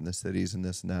that grow up in the cities and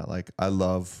this and that. Like, I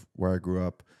love where I grew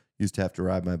up. Used to have to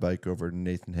ride my bike over to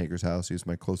Nathan Hager's house. He was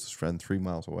my closest friend, 3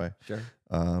 miles away. Sure.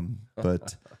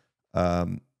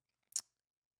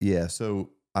 Yeah,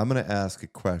 so I'm going to ask a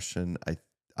question.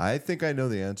 I think I know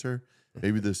the answer.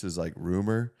 Maybe this is like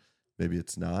rumor. Maybe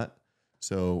it's not.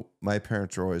 So my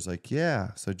parents are always like,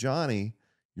 yeah, so Johnny,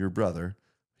 your brother,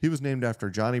 he was named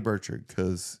after Johnny Burchard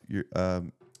because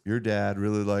your dad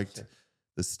really liked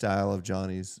the style of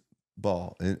Johnny's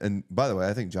ball. And by the way,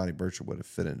 I think Johnny Burchard would have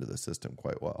fit into the system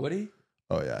quite well. Would he?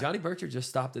 Oh, yeah. Johnny Burchard just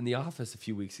stopped in the office a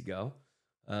few weeks ago.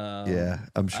 Yeah,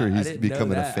 I'm sure he's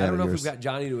becoming a fan. I don't know of if yours. we've got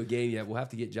Johnny to a game yet. We'll have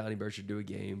to get Johnny Burchard to a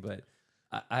game, but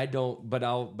I don't. But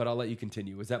I'll let you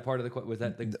continue. Was that part of the? Was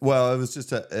that the? Well, it was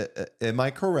just am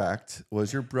I correct?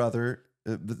 Was your brother?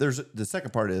 But there's the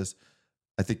second part is,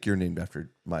 I think you're named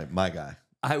after my guy.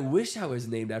 I wish I was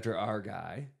named after our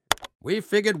guy. We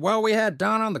figured while we had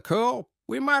Don on the call,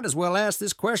 we might as well ask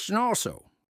this question also.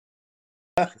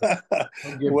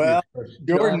 Well,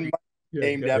 Jordan might be Yeah,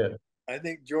 named go after. ahead. I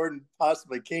think Jordan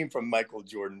possibly came from Michael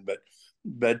Jordan,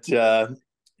 but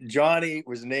Johnny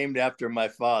was named after my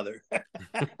father.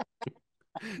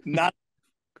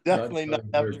 Definitely not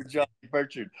after Johnny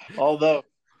Burchard, although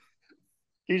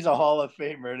he's a Hall of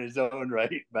Famer in his own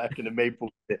right back in the Maple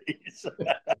days.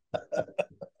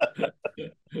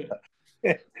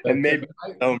 And maybe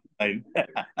his own right.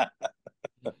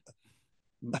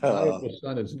 My oldest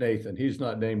son is Nathan. He's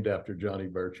not named after Johnny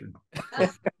Burchard.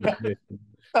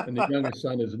 And the youngest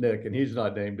son is Nick, and he's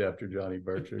not named after Johnny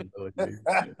Burchard.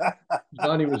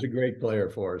 Johnny was a great player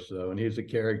for us, though, and he's a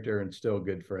character and still a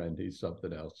good friend. He's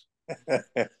something else.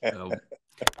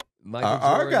 Michael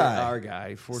Our Jordan, guy. our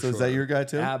guy, for sure. So is that your guy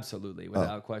too? Absolutely,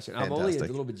 without question. I'm only a fantastic.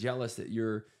 little bit jealous that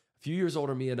you're a few years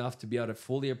older than me enough to be able to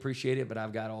fully appreciate it, but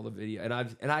I've got all the video, and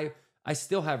I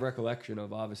still have recollection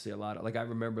of obviously a lot of, like, I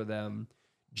remember them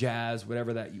Jazz,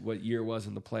 whatever what year was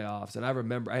in the playoffs, and I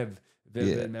have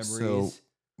vivid memories. So,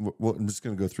 well, I'm just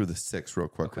going to go through the 6 real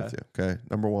quick with you. Okay.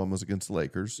 Number 1 was against the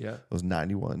Lakers. Yeah. It was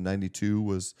 91. 92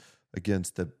 was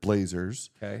against the Blazers.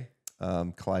 Okay.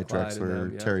 Clyde Drexler, and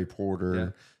them, yeah. Terry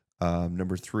Porter.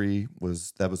 Number 3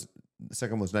 the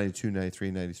second was 92,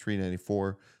 93, 93,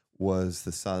 94 was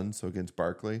the Suns. So against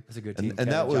Barkley. That's a good team.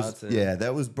 And that was, Johnson,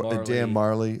 that was Marley. Dan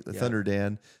Marley, the Yeah. Thunder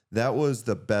Dan. That was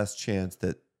the best chance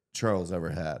that Charles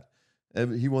ever had.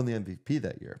 And he won the MVP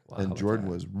that year. Wow, And Jordan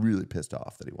was really pissed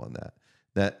off that he won that.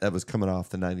 That was coming off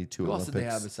the 92 Who else Olympics. did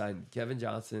they have besides Kevin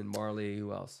Johnson, Marley?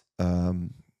 Who else? I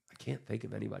can't think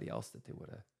of anybody else that they would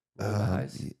have rolled the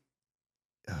eyes.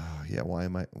 Yeah. Why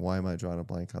am I drawing a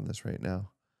blank on this right now?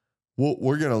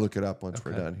 We're gonna look it up once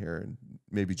we're Okay. done here, and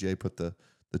maybe Jay put the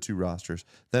 2 rosters.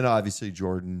 Then obviously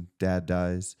Jordan, dad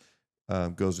dies,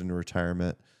 goes into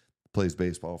retirement, plays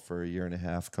baseball for a year and a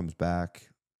half, comes back.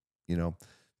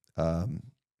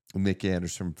 Nick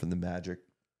Anderson from the Magic,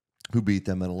 who beat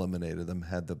them and eliminated them,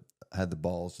 had the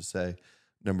balls to say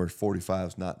number 45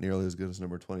 is not nearly as good as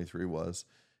number 23 was.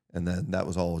 And then that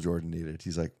was all Jordan needed.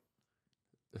 He's like,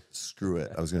 screw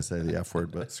it. I was going to say the F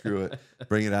word, but screw it.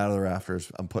 Bring it out of the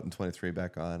rafters. I'm putting 23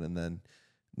 back on. And then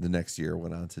the next year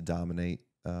went on to dominate.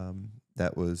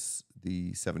 That was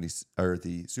the 70s or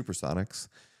the Supersonics,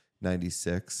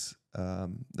 96.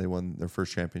 They won their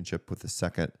first championship with the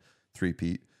second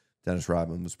three-peat. Dennis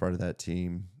Rodman was part of that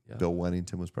team. Yeah. Bill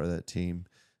Wennington was part of that team.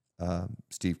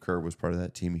 Steve Kerr was part of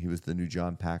that team. He was the new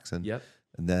John Paxson. Yep.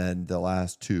 And then the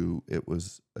last two, it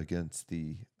was against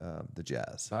the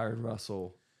Jazz. Byron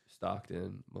Russell,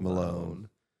 Stockton, Malone.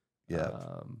 Yeah.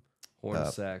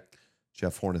 Hornacek.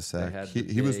 Jeff They had Hornacek.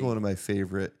 the He was big- one of my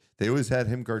favorite. They always had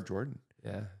him guard Jordan,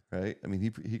 Yeah. right? I mean,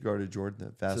 he guarded Jordan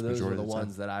the vast So those majority are the of the time.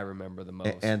 ones that I remember the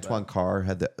most. Antoine Carr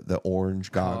had the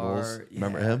orange goggles. Carr,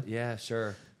 Remember yeah, him? Yeah,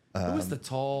 sure. Who was the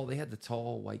tall? They had the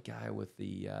tall white guy with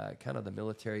the kind of the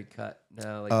military cut.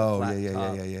 No, like the Oh, flat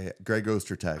yeah. top. Greg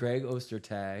Ostertag. Greg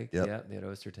Ostertag. Yep. Yeah, they had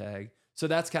Ostertag. So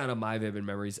that's kind of my vivid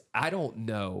memories. I don't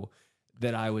know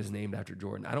that I was named after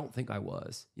Jordan. I don't think I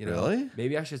was. You know, Really?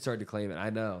 Maybe I should start to claim it. I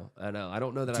know. I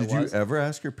don't know that Did I you was. ever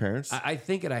ask your parents? I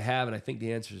think that I have, and I think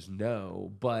the answer is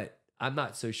no. But I'm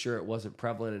not so sure it wasn't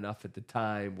prevalent enough at the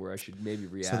time where I should maybe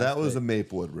react. so that was but- a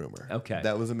Maplewood rumor. Okay.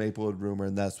 That was a Maplewood rumor,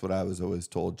 and that's what I was always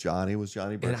told. Johnny was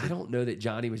Johnny And Burchett. I don't know that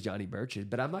Johnny was Johnny Burchett,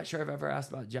 but I'm not sure I've ever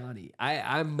asked about Johnny.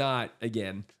 I'm not,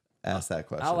 again, Ask that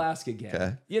question. I'll ask again.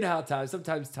 Okay. You know how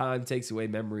sometimes time takes away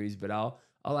memories, but I'll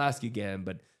ask again.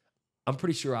 But I'm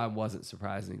pretty sure I wasn't,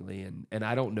 surprisingly, and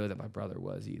I don't know that my brother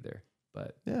was either.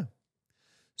 But Yeah.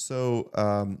 So,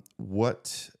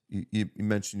 what you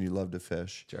mentioned you love to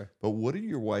fish, sure. but what do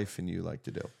your wife and you like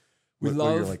to do? We What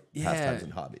are your love- pastimes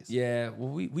and hobbies? Yeah, well,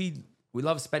 we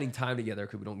love spending time together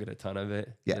because we don't get a ton of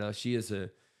it. Yeah. You know, she is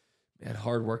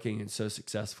hardworking and so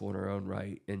successful in her own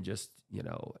right, and just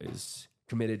is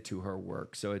committed to her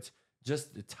work. So it's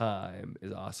just the time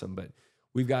is awesome. But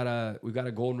we've got a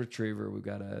golden retriever. We've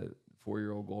got a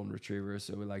 4-year-old golden retriever.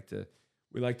 So we like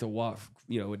to walk.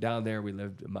 Down there we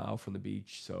lived a mile from the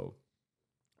beach, so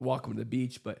walk them to the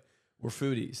beach, but. We're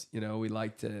foodies,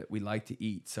 we like to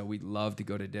eat, so we love to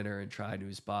go to dinner and try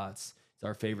new spots. It's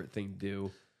our favorite thing to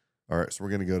do. All right, so we're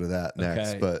gonna go to that next,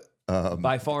 Okay. but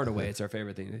By far and away, it's our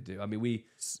favorite thing to do. I mean, we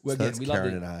so that's love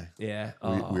Karen to, and I. yeah,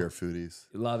 We are foodies.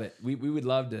 love it. We would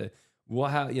love to.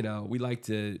 Well, we like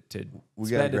to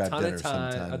We gotta spend a grab ton dinner of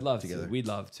time. sometime I'd love together. to. We'd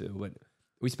love to, but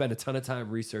we spend a ton of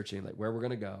time researching like where we're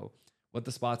gonna go, what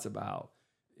the spot's about,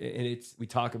 and we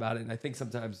talk about it. And I think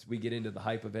sometimes we get into the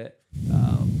hype of it,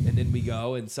 and then we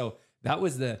go. And so that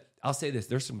was I'll say this: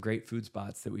 there's some great food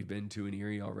spots that we've been to in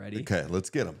Erie already. Okay, let's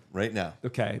get them right now.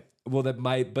 Okay. Well,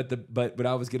 but what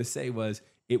I was gonna say was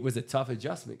it was a tough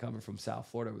adjustment coming from South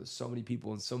Florida with so many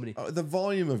people and so many. The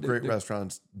volume of great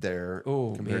restaurants there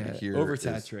compared to here is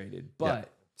oversaturated. But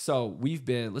so we've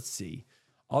been. Let's see.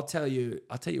 I'll tell you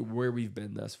where we've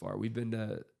been thus far. We've been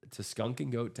to Skunk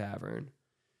and Goat Tavern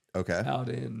okay. out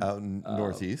in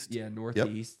northeast. Yeah,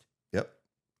 northeast. Yep,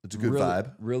 it's a good really,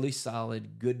 vibe. Really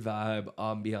solid, good vibe,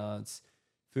 ambiance.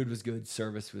 Food was good,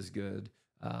 service was good.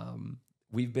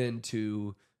 We've been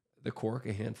to the Cork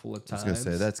a handful of I times. was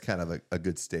gonna say that's kind of a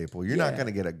good staple. You're not Yeah.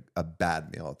 gonna get a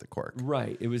bad meal at the Cork.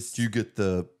 Right. It was. Do you get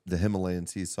the Himalayan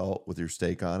sea salt with your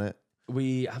steak on it?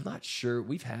 I'm not sure.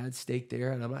 We've had steak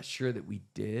there, and I'm not sure that we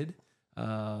did.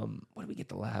 What did we get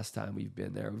the last time we've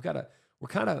been there?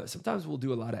 Sometimes we'll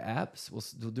do a lot of apps.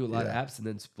 We'll do a lot of apps and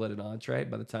then split an entree.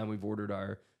 By the time we've ordered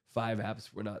our 5 apps,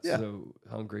 we're not so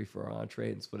hungry for our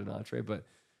entree and split an entree. But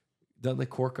done the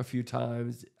Cork a few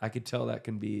times. I could tell that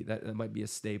might be a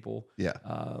staple. Yeah.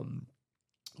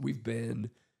 We've been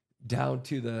down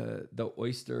to the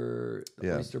oyster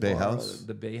Bay bar, House.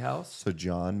 the Bay House. So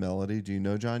John Melody, do you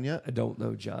know John yet? I don't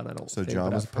know John. I don't. So think, John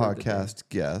but was a I've heard the name. podcast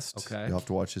guest. Okay. You'll have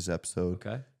to watch his episode.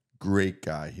 Okay. Great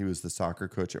guy. He was the soccer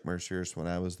coach at Mercier's when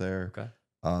I was there.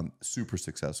 Okay. Super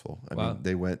successful. I Wow. mean,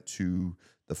 they went to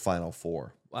the Final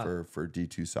Four Wow. for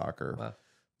D2 soccer Wow.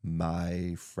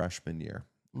 my freshman year.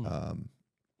 Mm.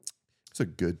 It's a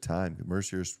good time.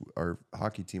 Mercier's, our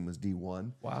hockey team was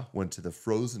D1. Wow. Went to the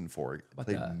Frozen Four. about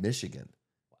Played that? Michigan.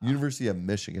 University of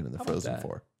Michigan in the How about Frozen that?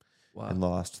 Four. Wow. And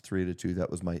lost 3-2. That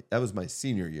was my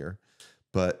senior year.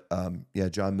 But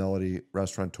John Melody,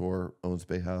 restaurateur, owns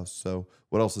Bay House. So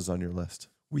what else is on your list?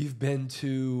 We've been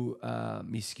to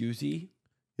Miscusi.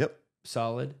 Yep.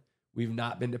 Solid. We've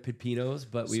not been to Pepino's,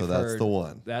 but we've So heard that's the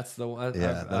one. That's the one.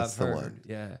 Yeah, that's I've the heard. one.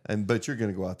 Yeah. But you're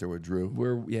gonna go out there with Drew.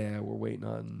 We're waiting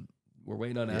on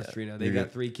Astrina. They You're got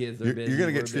gonna- 3 kids. They're You're, busy. you're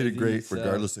gonna get We're treated busy, great so-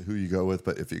 regardless of who you go with.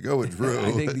 But if you go with Drew,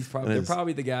 I think they're and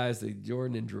probably the guys that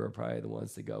Jordan and Drew are probably the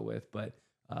ones to go with. But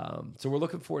So we're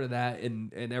looking forward to that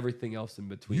and everything else in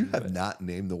between. You have But not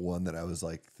named the one that I was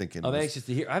like thinking. I'm was- anxious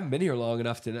to hear. I haven't been here long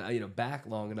enough to back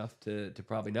long enough to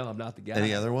probably know. I'm not the guy.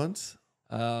 Any other ones?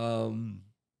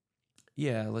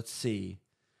 Yeah, let's see.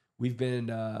 We've been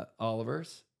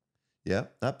Oliver's. Yeah,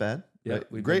 not bad. Yeah,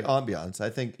 Right. we've Great been- ambiance. I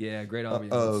think Yeah, great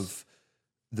ambiance. of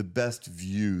the best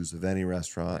views of any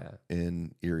restaurant Yeah.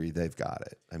 in Erie. They've got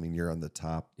it. I mean, you're on the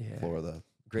top Yeah. floor of the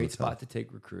Great hotel. spot to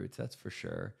take recruits, that's for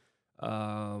sure.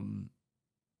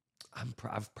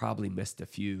 I've probably missed a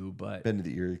few, but Been to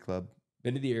the Erie Club.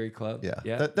 been to the Erie Club. Yeah,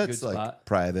 yeah, that's good like spot.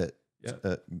 private,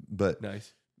 Yeah. but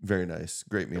Nice. very nice.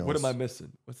 Great meals. What am I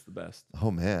missing? What's the best?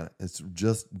 Oh man, it's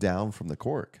just down from the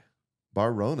Cork,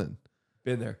 Bar Ronan.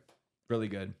 Been there, really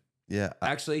good. Yeah,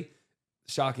 Actually,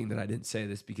 shocking that I didn't say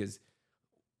this because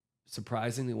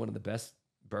surprisingly, one of the best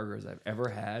burgers I've ever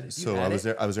had. Have you so had I was it?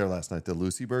 there. I was there last night. The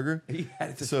Lucy Burger. You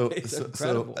had it. So, It's so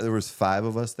incredible. there was 5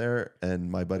 of us there,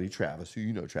 and my buddy Travis, who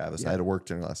you know, Travis. Yeah. I had a work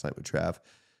dinner last night with Trav.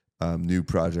 New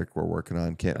project we're working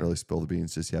on. Can't really spill the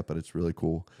beans just yet, but it's really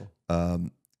cool.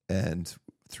 And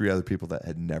 3 other people that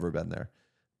had never been there,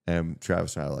 and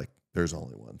Travis and I are like, "There's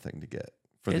only one thing to get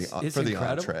for It's the incredible.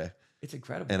 entree," It's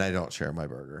incredible. and I don't share my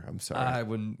burger. I'm sorry. I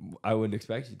wouldn't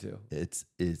expect you to. It's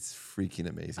freaking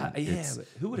amazing. Yeah, It's but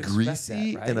who would expect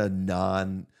greasy that, right? in a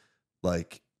non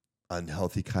like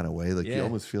unhealthy kind of way. Like you Yeah.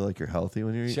 almost feel like you're healthy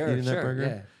when you're Sure, eating that sure,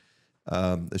 burger.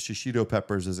 The Shishito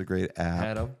Peppers is a great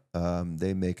Had app. 'em.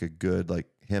 They make a good like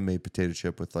handmade potato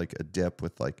chip with like a dip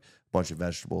with like a bunch of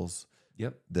vegetables.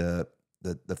 Yep. The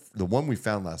one we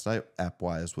found last night app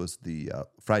wise was the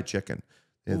fried chicken.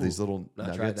 They have Ooh, these little not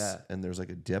tried nuggets that. and there's like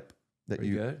a dip that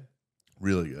Pretty good.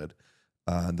 really good.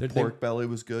 The They're- pork belly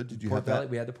was good. Did you Pork have belly. that?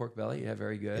 We had the pork belly. Yeah,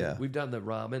 very good. Yeah. We've done the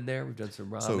ramen there. We've done some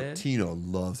So ramen. Tino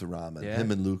loves the ramen. Yeah.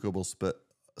 Him and Luca will split.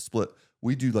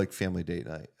 We do like family date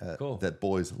night. Cool. That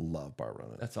boys love Bar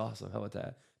Ronan. That's awesome. How about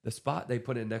that? The spot they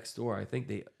put in next door, I think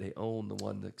they own the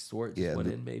one next door. It just went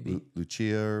in maybe.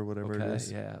 Lucia or whatever Okay, it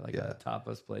is. yeah, like Yeah. a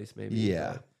tapas place maybe.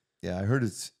 Yeah. Yeah, I heard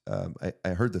it's. I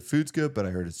heard the food's good, but I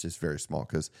heard it's just very small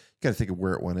because you got to think of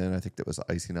where it went in. I think that was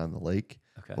icing on the lake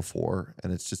Okay. before,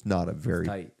 and it's just not a very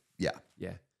Tight. yeah.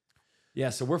 Yeah.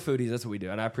 So we're foodies. That's what we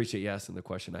do, and I appreciate you asking the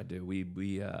question. I do. We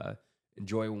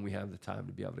enjoy when we have the time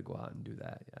to be able to go out and do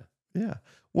that. Yeah. Yeah.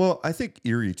 Well, I think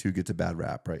Erie too gets a bad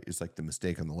rap, right? It's like the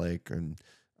mistake on the lake, and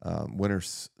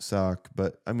winters suck,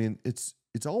 but I mean, it's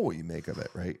all what you make of it,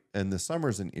 right? And the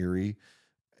summers in Erie,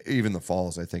 even the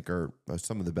falls, I think are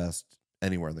some of the best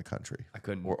anywhere in the country I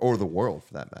couldn't or the world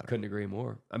for that matter. couldn't agree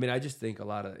more. I mean, I just think a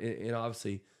lot of, and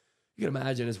obviously, you can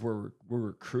imagine as we're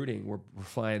recruiting, we're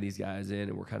flying these guys in,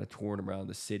 and we're kind of touring them around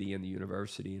the city and the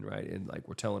university, and right, and like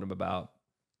we're telling them about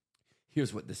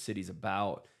here's what the city's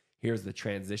about. Here's the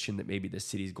transition that maybe the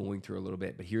city's going through a little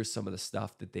bit, but here's some of the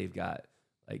stuff that they've got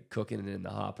like cooking in the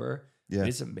hopper. Yeah.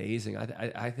 It's amazing.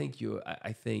 I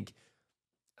think,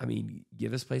 I mean,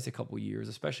 give this place a couple years,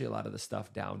 especially a lot of the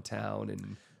stuff downtown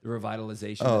and the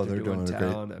revitalization Oh, that they're they're doing doing a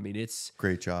great- town. I mean, it's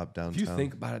Great job downtown. if you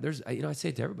think about it, there's I say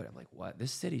it to everybody, I'm like, what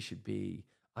this city should be.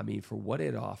 I mean, for what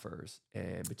it offers,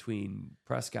 and between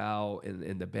Prescott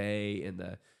and the Bay and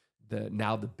the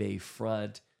now the Bay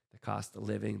front, the cost of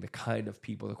living, the kind of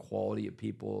people, the quality of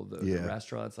people, the Yeah.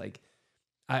 restaurants, like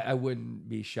I wouldn't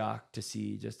be shocked to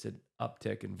see just an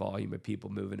uptick in volume of people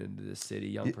moving into the city,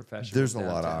 young professionals. There's a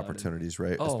lot of downtown, and- opportunities,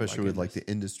 right? Oh, my Especially with like goodness.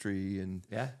 the industry and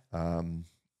Yeah.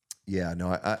 yeah, no,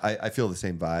 I feel the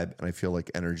same vibe, and I feel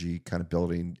like energy kind of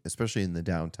building, especially in the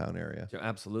downtown area. So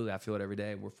absolutely. I feel it every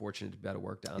day. We're fortunate to be able to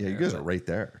work down Yeah, there. you guys but- are right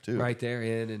there too. right there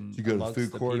in and you go to the amongst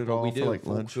food court at people. all We for, do like,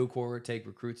 lunch? food court, take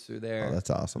recruits through there. Oh, that's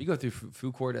awesome. You go through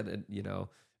food court at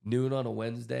noon on a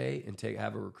Wednesday and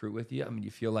have a recruit with you. I mean,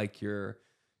 you feel like you're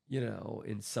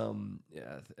in some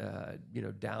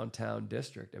downtown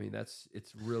district. I mean, it's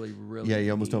really Yeah,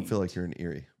 you almost don't neat. feel like you're in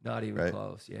Erie. Not even right?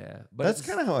 close. Yeah, but That's it's-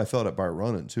 kind of how I felt at Bar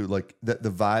Ronan too. Like the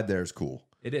vibe there is cool,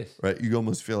 it is. right? You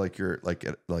almost feel like you're like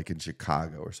in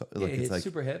Chicago or something. Yeah, Like it's like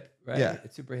super hip, right? Yeah.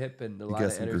 It's super hip and a you lot got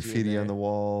of some energy in graffiti on there. the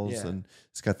walls, Yeah. and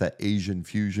it's got that Asian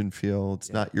fusion feel. It's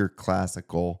Yeah. not your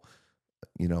classical,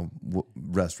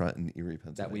 restaurant in Erie,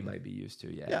 Pennsylvania. that we might be used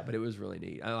to. Yeah. Yeah. But it was really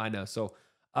neat. I know. So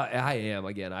I am,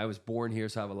 again, I was born here.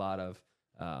 So I have a lot of,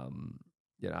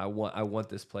 I want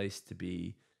this place to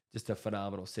be just a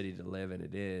phenomenal city to live in.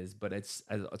 It is, but it's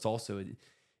also,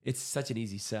 it's such an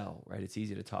easy sell, right? It's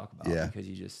easy to talk about Yeah.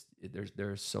 because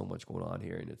there's so much going on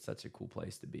here and it's such a cool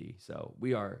place to be. So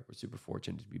we're super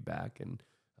fortunate to be back and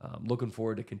looking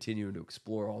forward to continuing to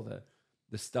explore all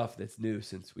the stuff that's new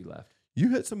since we left. You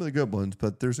hit some of the good ones,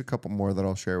 but there's a couple more that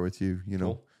I'll share with you.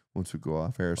 Cool. Once we go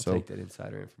off air. I'll So take that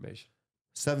insider information.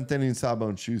 7th inning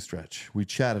Sawbones shoe stretch. We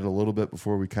chatted a little bit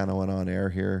before we kind of went on air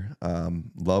here.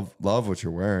 Love what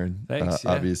you're wearing. Thanks,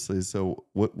 yeah. Obviously. So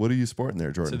what are you sporting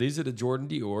there, Jordan? So these are the Jordan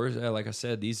Dior's. Like I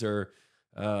said, these were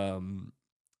a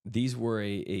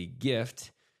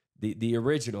gift. The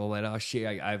original, and I'll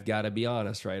share. I've got to be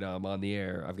honest, right? I'm on the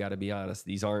air. I've got to be honest.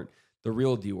 These aren't the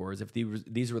real Dior's. If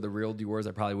these were the real Dior's,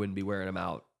 I probably wouldn't be wearing them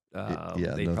out.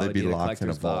 They'd be in locked in a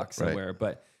collector's vault, box somewhere. right?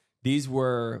 But these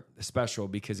were special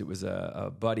because it was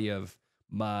a buddy of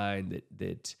mine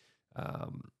that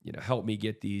helped me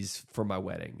get these for my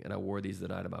wedding, and I wore these the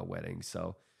night of my wedding.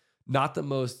 So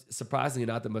surprisingly,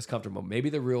 not the most comfortable. Maybe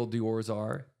the real Dior's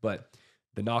are, but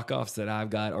the knockoffs that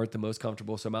I've got aren't the most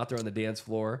comfortable. So I'm out there on the dance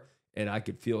floor, and I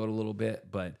could feel it a little bit.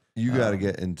 But you got to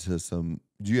get into some.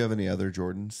 Do you have any other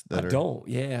Jordans? I don't.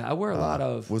 Yeah, I wear a lot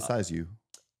of. What size you?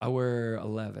 I wear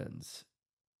 11s.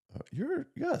 You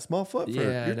got a small foot.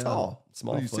 Yeah, you're tall.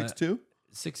 Small What are you, foot. 6'2"?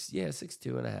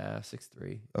 6'2.5",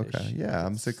 6'3". Okay, yeah,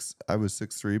 I'm 6. I was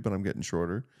 6'3", but I'm getting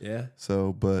shorter. Yeah.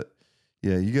 So, but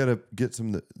yeah, you got to get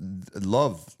some.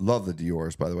 Love the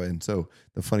Dior's, by the way. And so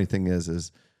the funny thing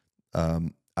is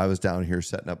I was down here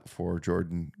setting up before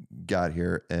Jordan got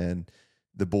here, and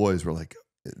the boys were like,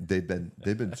 they've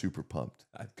been super pumped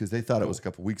because they thought it was a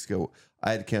couple weeks ago.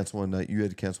 I had to cancel one night. You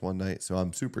had to cancel one night. So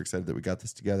I'm super excited that we got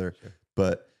this together. Sure.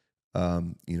 But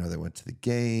they went to the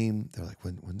game. They're like,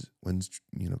 when's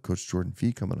Coach Jordan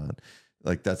Fee coming on?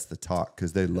 Like, that's the talk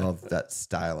because they love that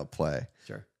style of play.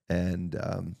 Sure. And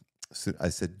so I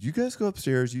said, you guys go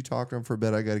upstairs. You talk to him for a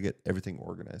bit. I got to get everything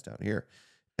organized down here.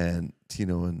 And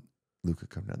Tino and Luca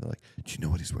come down. They're like, do you know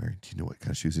what he's wearing? Do you know what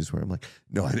kind of shoes he's wearing? I'm like,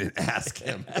 no, I didn't ask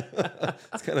him.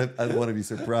 It's kind of, I want to be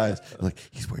surprised. I'm like,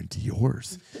 he's wearing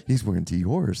Dior's. He's wearing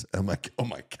Dior's. I'm like, oh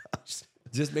my gosh.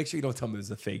 Just make sure you don't tell me it's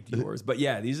the fake Dior's. But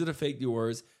yeah, these are the fake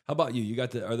Dior's. How about you? You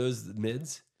got are those the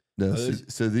mids? No,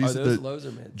 so these are the lows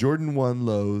or mids? Jordan 1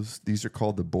 lows. These are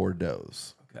called the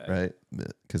Bordeaux's, Okay. right?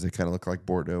 Because they kind of look like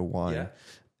Bordeaux wine. Yeah.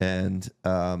 And,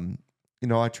 I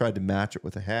tried to match it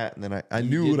with a hat, and then I You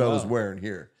knew did what I was well. wearing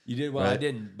here. You did well. Right? I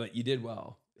didn't, but you did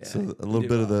well. Yeah, So a you little did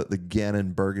bit well. of the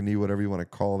Gannon burgundy, whatever you want to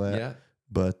call that. Yeah.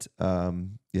 But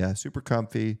super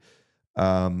comfy.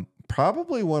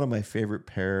 Probably one of my favorite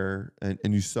pair, and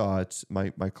you saw it's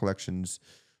my collections.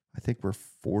 I think we're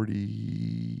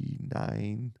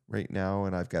 49 right now,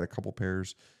 and I've got a couple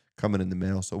pairs coming in the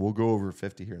mail. So we'll go over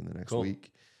 50 here in the next Cool.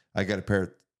 week. I got a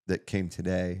pair that came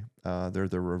today. They're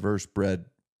the reverse bred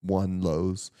 1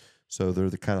 lows. So they're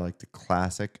the kind of like the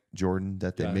classic Jordan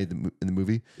that they Got made in the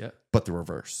movie, Yeah. but the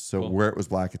reverse. So Cool. where it was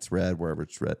black, it's red. Wherever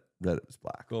it's red it was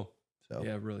black. Cool. So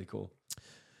Yeah, really cool.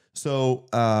 So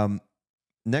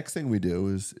next thing we do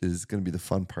is going to be the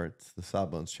fun part, the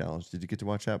Sawbones challenge. Did you get to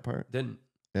watch that part? Didn't.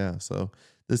 Yeah. So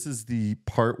this is the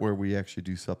part where we actually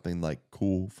do something like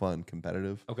cool, fun,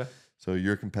 competitive. Okay. So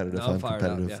you're competitive, No, I'm I'm fired up,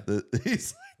 competitive.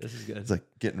 This is good. It's like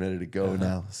getting ready to go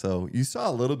now. So you saw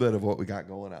a little bit of what we got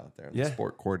going out there in the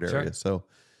sport court area. Sure. So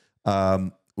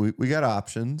we got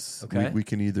options. Okay. We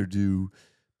can either do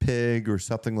pig or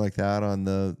something like that on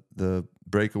the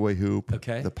breakaway hoop.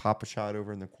 Okay. The pop a shot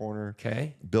over in the corner.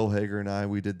 Okay. Bill Hager and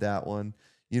we did that one.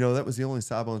 That was the only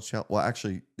Sawbones challenge. Well,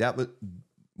 actually, that was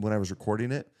when I was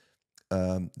recording it.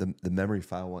 The memory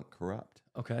file went corrupt.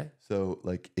 Okay. So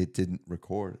like it didn't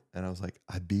record, and I was like,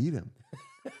 I beat him.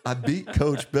 I beat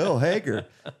Coach Bill Hager,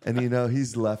 and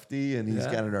he's lefty, and he's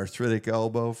got an arthritic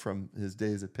elbow from his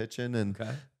days of pitching, and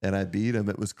I beat him.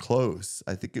 It was close.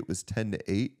 I think it was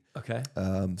 10-8. Okay.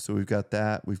 So we've got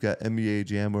that. We've got NBA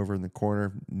Jam over in the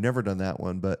corner. Never done that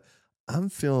one, but I'm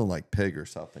feeling like pig or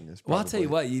something. Well, I'll tell you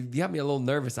what, you got me a little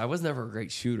nervous. I was never a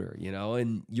great shooter,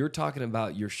 and you're talking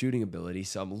about your shooting ability,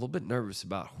 so I'm a little bit nervous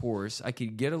about horse. I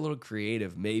could get a little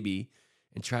creative maybe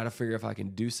and try to figure if I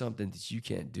can do something that you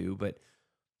can't do, but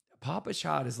pop-a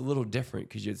shot is a little different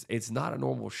because it's not a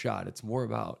normal shot. It's more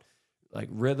about like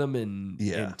rhythm and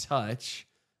touch.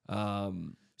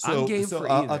 I'm game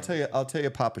for either. I'll tell you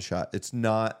pop a shot. It's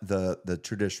not the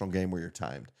traditional game where you're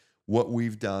timed. What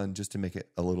we've done just to make it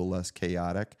a little less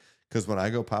chaotic, because when I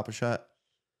go pop a shot,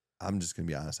 I'm just gonna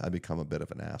be honest, I become a bit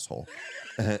of an asshole.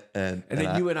 and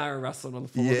then you and I are wrestling on the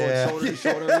floor, going shoulder to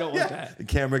shoulder. We don't want that. The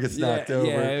camera gets knocked over.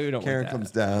 Yeah, we don't Karen want that.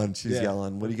 comes down. She's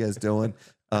yelling, "What are you guys doing?"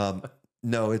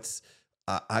 No, it's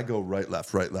I go right,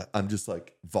 left. I'm just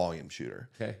like volume shooter.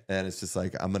 Okay. And it's just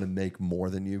like I'm gonna make more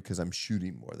than you because I'm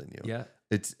shooting more than you. Yeah.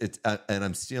 It's and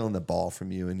I'm stealing the ball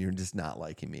from you, and you're just not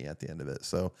liking me at the end of it.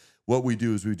 So what we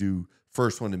do is we do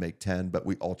first one to make 10, but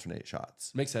we alternate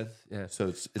shots. Makes sense. Yeah. So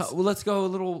it's well, let's go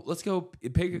pig. Let's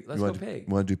go pig.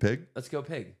 You want to do pig? Let's go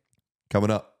pig.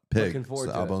 Coming up, pig. Looking forward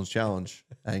it's to the it. Sawbones challenge.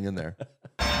 Hang in there.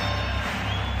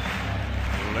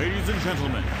 Ladies and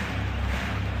gentlemen,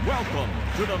 welcome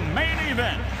to the main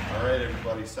event. All right,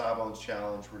 everybody, Sawbones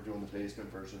Challenge. We're doing the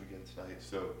basement version again tonight.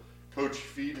 So Coach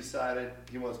Fee decided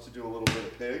he wants to do a little bit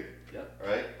of pig. Yep. All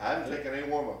right. I haven't taken any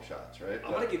warm-up shots, right?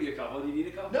 I'm going to give you a couple. Do you need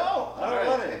a couple? No, I don't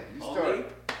want any. You All start. me?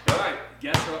 All right.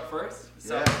 Guess who up first?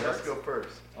 Yeah, let's go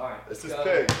first. All right. This is go.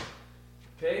 pig.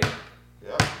 Pig?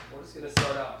 Yeah. We're just going to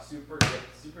start out super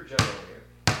general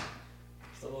here.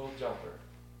 Just a little jumper.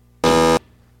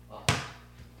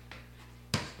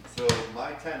 So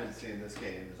my tendency in this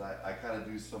game is I kind of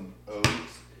do some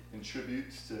odes and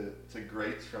tributes to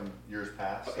greats from years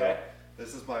past. Okay. So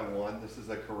this is my one. This is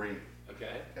a Kareem.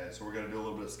 Okay. Okay, so we're going to do a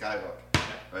little bit of skyhook. Okay.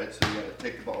 Right, so you got to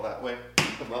take the ball that way,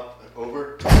 come up,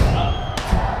 over.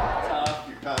 Tough.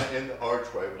 You're kind of in the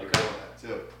archway when you're doing that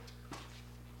too.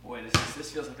 Boy,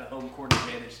 this feels like a home court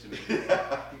advantage to me.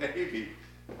 Yeah, maybe.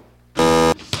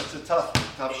 That's a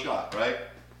tough shot, right?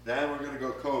 Then we're going to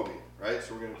go Kobe, right?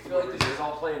 So we're going to I come feel over like this here. is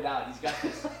all planned out. He's got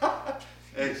this.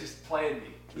 Hey, He's just playing me.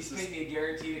 He's this is- paid me a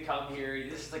guarantee to come here.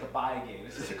 This is like a buy game.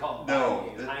 This is called a buy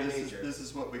No, game. High major. this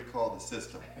is what we call the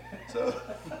system. So,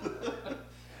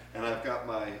 and I've got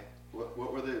my,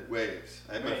 what were the waves?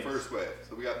 I had my Waves. first wave.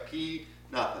 So we got P,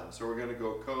 nothing. So we're gonna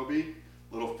go Kobe,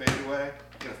 little fadeaway,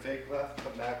 gonna fake left,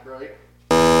 come back right.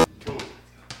 Cool.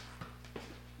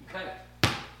 Okay.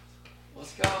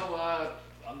 Let's go.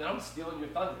 I'm stealing your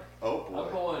thunder. Oh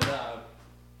boy.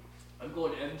 I'm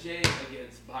going MJ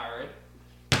against Byron.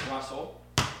 Russell.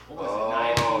 What was it?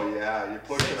 Oh 90? yeah, you're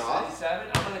pushing 6, off. 97.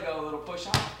 I'm gonna go a little push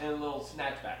off and a little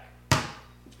snatch back.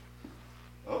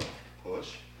 Oh,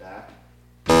 push, back.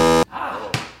 I'm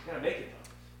gonna make it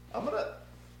though. I'm gonna,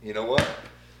 you know what?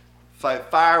 Fight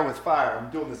fire with fire. I'm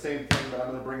doing the same thing, but I'm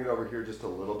gonna bring it over here just a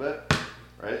little bit.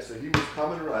 Right, so he was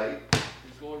coming right.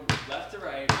 He's going left to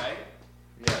right, right?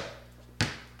 Yeah.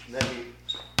 And then he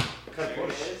kind of There it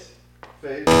push. is.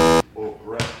 Fade. Oh,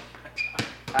 brick.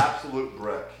 Absolute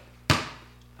brick.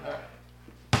 Alright.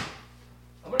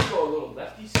 I'm gonna go a little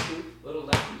lefty scoop, little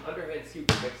lefty underhand scoop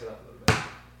to mix it up a little bit.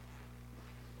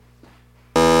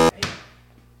 Hey,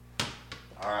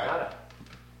 All right. got it.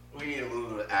 We need a little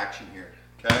bit of action here.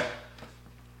 Okay.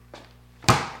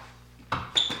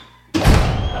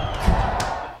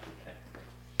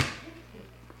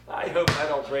 I hope I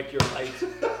don't break your light.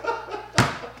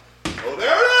 Oh,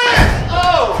 there it is!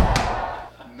 Oh!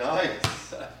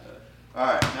 Nice. All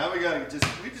right. Now we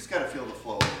just gotta feel the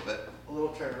flow a little bit. A little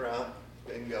turnaround.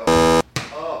 Bingo.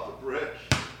 Oh, the brick.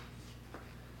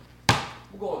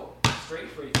 We're going straight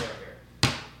free throw here.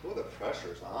 Oh, the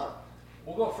pressure's on.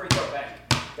 We'll go free throw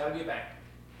back. Gotta be a back.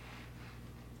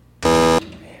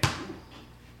 Man,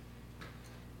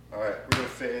 All right, we're gonna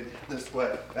fade this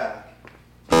way, back.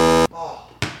 Oh,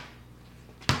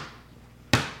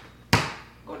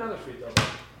 go another free throw back.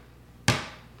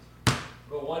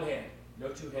 Go one hand. No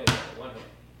two hands. One hand.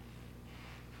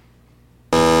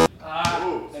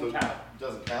 ooh, Then so count. it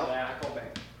doesn't count? Yeah, I call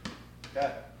back.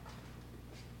 Okay.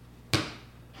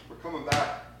 We're coming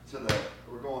back to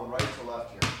we're going right to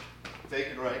left here.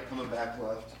 Faking right, coming back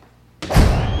left.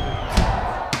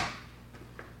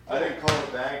 I didn't call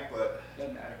it bank, but.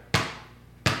 Doesn't matter.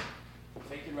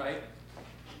 Faking right.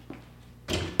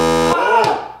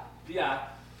 Oh! Yeah.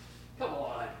 Come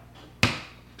on. We're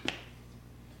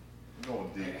going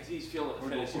deep. He's feeling the We're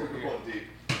finish going here. deep.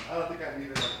 I don't think I'm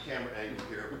even on the camera angle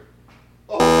here.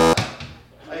 Oh!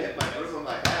 I hit my rim on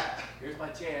my hat. Here's my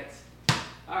chance.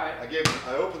 All right.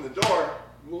 I opened the door.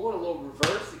 We want a little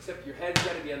reverse, except your head's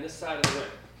got to be on this side of the rim.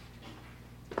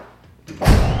 A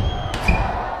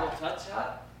little touch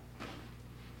shot.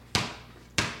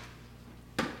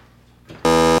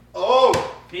 Oh!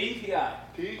 PPI.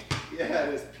 P, yeah,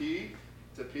 it is P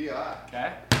to PI.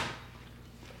 Okay.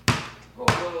 Go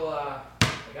a little. I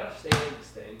gotta stay in this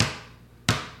thing.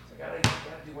 So I gotta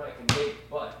do what I can make,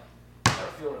 but I got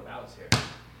a feeling a bounce here.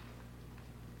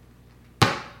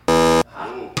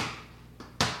 Ooh.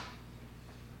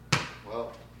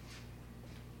 Well,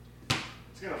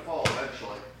 it's gonna fall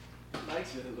eventually.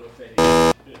 Nice with a little fade.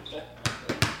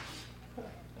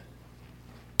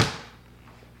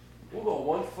 We'll go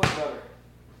 1 foot better.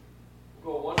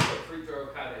 We'll go 1 foot free throw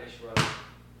kind of ish run.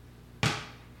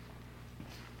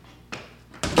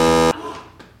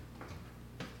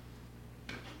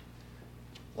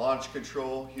 Launch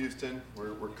control, Houston.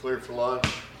 We're clear for launch.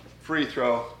 Free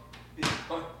throw.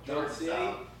 Don't see?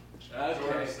 style. Okay,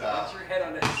 Jordan style. get your head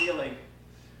on that ceiling.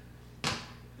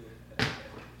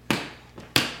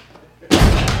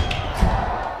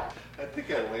 I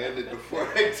think I landed before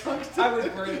I touched it. I was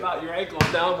worried about your ankle,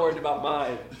 now I'm worried about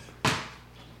mine.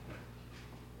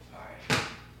 Alright.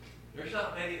 There's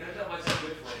not much I'm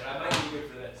good for, but I might be good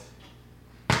for this.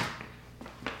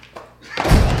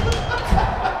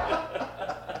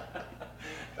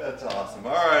 That's awesome.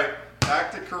 All right,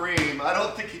 back to Kareem. I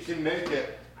don't think he can make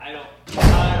it. I don't know.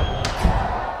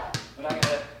 But I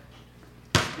gotta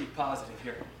be positive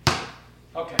here.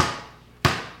 Okay.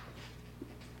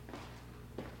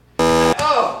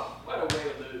 Oh! What a way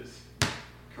to lose.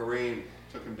 Kareem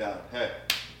took him down. Hey,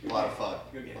 a lot of fun.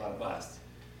 Good game. A lot of fun. Blast.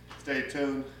 Stay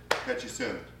tuned. Catch you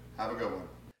soon. Have a good one.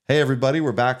 Hey, everybody.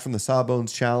 We're back from the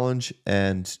Sawbones Challenge.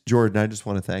 And Jordan, I just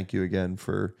want to thank you again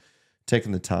for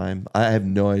taking the time. I have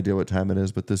no idea what time it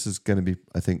is, but this is going to be,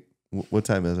 I think, what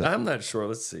time is it? I'm not sure.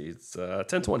 Let's see. It's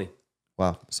 10:20.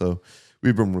 Wow. So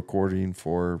we've been recording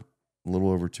for a little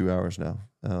over 2 hours now.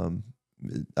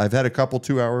 I've had a couple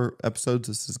 2-hour episodes.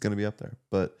 This is going to be up there.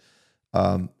 But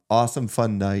awesome,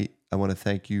 fun night. I want to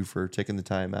thank you for taking the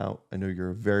time out. I know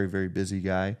you're a very, very busy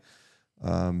guy,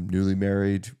 newly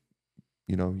married,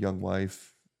 young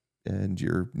wife, and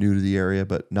you're new to the area,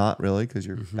 but not really because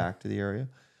you're back to the area.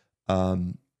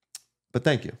 But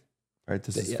thank you. All right,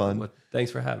 this is fun. Well, thanks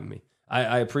for having me.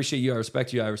 I appreciate you. I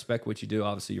respect you. I respect what you do.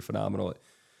 Obviously, you're phenomenal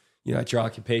at your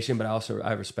occupation, but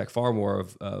I respect far more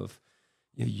of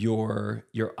your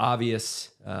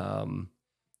obvious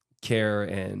care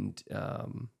and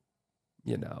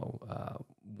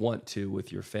want to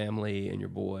with your family and your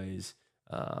boys,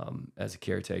 as a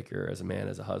caretaker, as a man,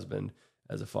 as a husband,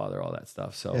 as a father, all that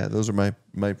stuff. So yeah, those are my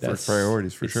first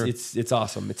priorities for sure. It's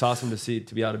awesome. It's awesome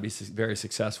to be able to be very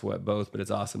successful at both, but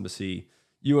it's awesome to see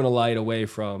you in a light away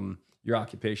from your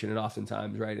occupation. And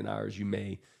oftentimes, right, in ours, you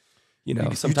may,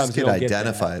 sometimes you you don't get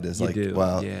identified as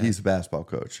he's a basketball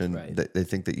coach, and right. they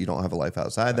think that you don't have a life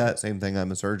outside that. Same thing.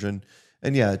 I'm a surgeon,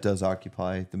 and yeah, it does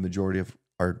occupy the majority of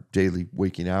our daily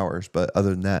waking hours. But other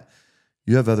than that,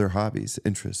 you have other hobbies,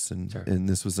 interests, and Sure. and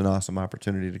this was an awesome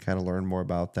opportunity to kind of learn more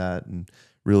about that and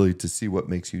really to see what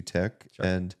makes you tick. Sure.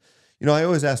 And I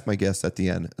always ask my guests at the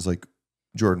end, is like,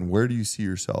 Jordan, where do you see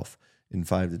yourself in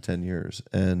 5 to 10 years?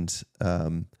 And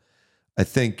I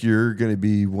think you're going to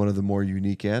be one of the more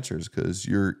unique answers because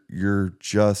you're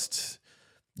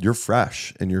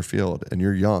fresh in your field and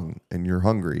you're young and you're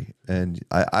hungry. And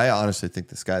I honestly think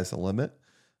the sky's the limit.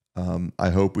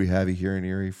 I hope we have you here in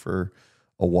Erie for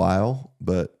a while,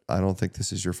 but I don't think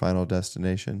this is your final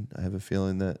destination. I have a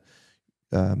feeling that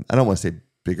I don't want to say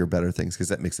bigger, better things because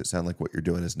that makes it sound like what you're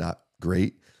doing is not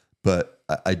great. But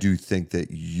I do think that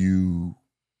you're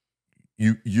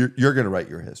going to write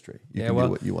your history. You can do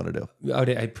what you want to do. I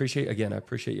appreciate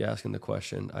you asking the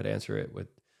question. I'd answer it with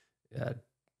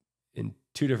in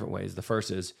two different ways. The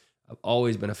first is I've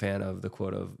always been a fan of the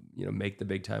quote of, make the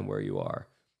big time where you are.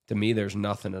 To me, there's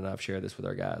nothing, and I've shared this with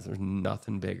our guys, there's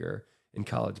nothing bigger in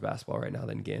college basketball right now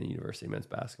than Gannon University men's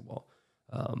basketball.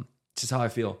 It's just how I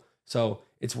feel. So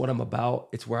it's what I'm about.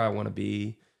 It's where I want to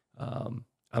be.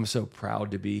 I'm so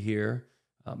proud to be here.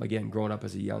 Again, growing up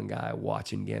as a young guy,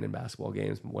 watching Gannon basketball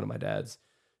games. One of my dad's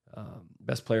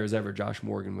best players ever, Josh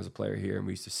Morgan, was a player here, and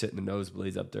we used to sit in the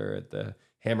nosebleeds up there at the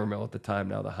Hammer Mill at the time,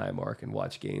 now the Highmark, and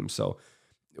watch games. So,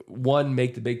 one,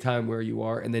 make the big time where you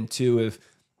are, and then two, if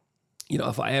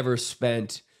I ever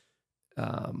spent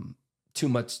too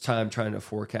much time trying to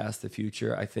forecast the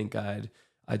future, I think I'd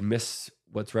miss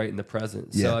what's right in the present.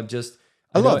 Yeah. So I'm just,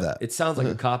 I love that. It sounds like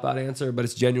a cop-out answer, but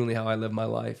it's genuinely how I live my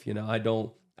life. I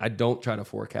don't try to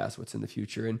forecast what's in the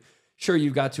future. And sure,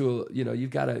 you've got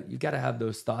to have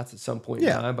those thoughts at some point in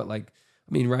time. But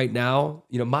right now,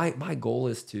 my goal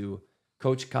is to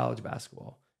coach college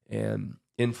basketball and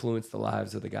influence the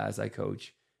lives of the guys I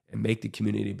coach and make the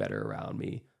community better around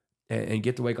me and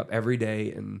get to wake up every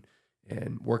day and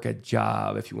work a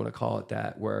job, if you want to call it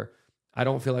that, where I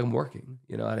don't feel like I'm working.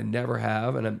 I never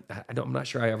have, and I'm not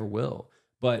sure I ever will.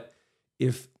 But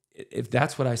if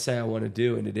that's what I say I want to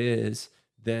do, and it is,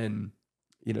 then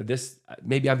this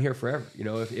maybe I'm here forever.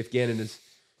 If Gannon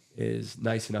is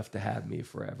nice enough to have me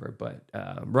forever. But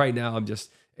right now, I'm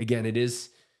just, again, it is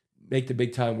make the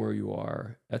big time where you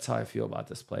are. That's how I feel about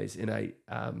this place, and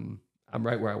I'm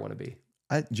right where I want to be.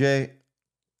 Jay,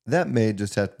 that may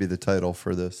just have to be the title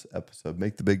for this episode.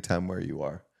 Make the big time where you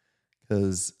are.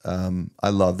 Because I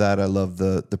love that. I love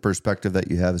the perspective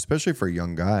that you have, especially for a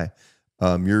young guy.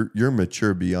 You're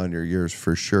mature beyond your years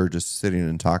for sure, just sitting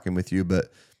and talking with you,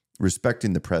 but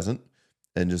respecting the present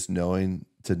and just knowing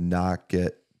to not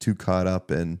get too caught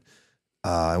up in,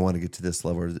 I want to get to this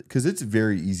level. Because it's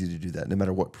very easy to do that no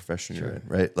matter what profession you're in,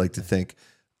 right? Like to think,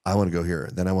 I want to go here,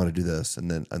 then I want to do this,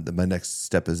 and then my next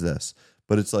step is this.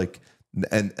 But it's like,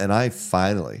 and I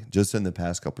finally, just in the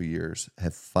past couple of years,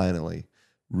 have finally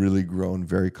really grown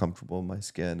very comfortable in my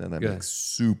skin, and I'm like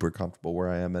super comfortable where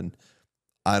I am, and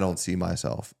I don't see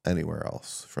myself anywhere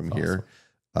else from here.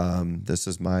 This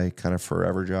is my kind of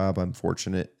forever job. I'm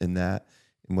fortunate in that,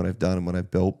 in what I've done and what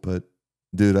I've built, but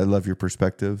dude, I love your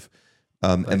perspective.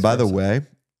 And by the way,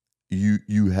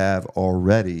 you have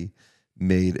already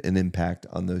made an impact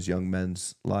on those young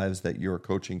men's lives that you're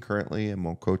coaching currently and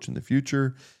will coach in the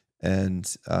future.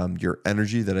 And your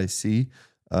energy that I see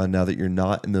now that you're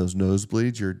not in those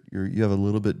nosebleeds, you have a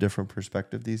little bit different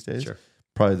perspective these days. Sure.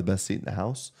 Probably the best seat in the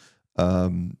house.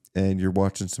 And you're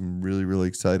watching some really,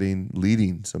 really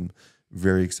leading some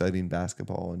very exciting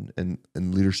basketball and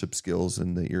leadership skills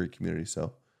in the Erie community.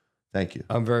 So thank you.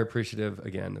 I'm very appreciative,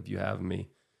 again, of you having me.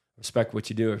 Respect what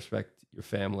you do. Respect your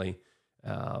family.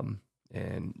 And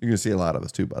you're going to see a lot of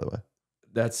us too, by the way.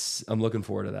 I'm looking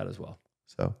forward to that as well.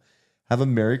 So have a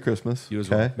Merry Christmas. You as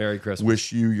well. Merry Christmas.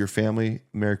 Wish you, your family,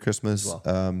 Merry Christmas. As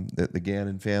well. The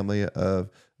Gannon family, a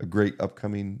great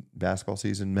upcoming basketball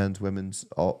season, men's, women's,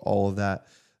 all of that.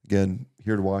 Again,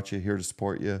 here to watch you, here to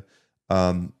support you.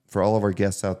 For all of our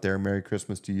guests out there, Merry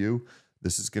Christmas to you.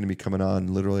 This is going to be coming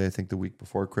on literally, I think, the week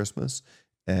before Christmas.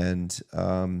 And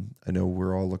I know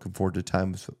we're all looking forward to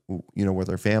times, with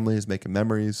our families, making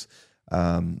memories.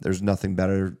 There's nothing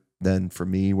better than for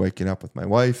me waking up with my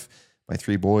wife, my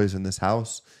 3 boys in this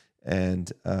house,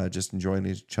 and just enjoying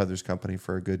each other's company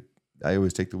for a good. I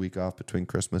always take the week off between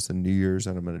Christmas and New Year's,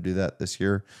 and I'm going to do that this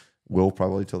year. Will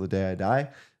probably till the day I die.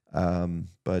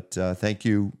 But thank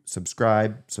you.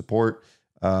 Subscribe, support,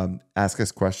 ask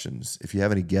us questions. If you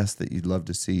have any guests that you'd love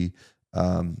to see,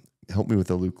 help me with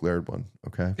the Luke Laird one.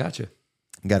 Okay. Gotcha.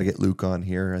 Got to get Luke on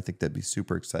here. I think that'd be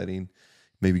super exciting.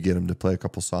 Maybe get him to play a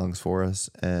couple songs for us.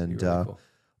 And really cool.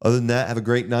 Other than that, have a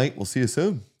great night. We'll see you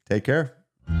soon. Take care.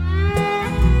 Well,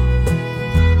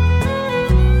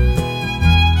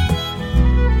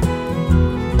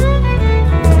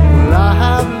 I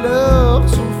have loved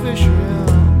some fishing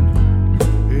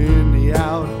in the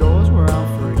outdoors where I'm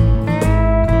free.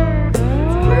 It's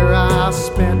where I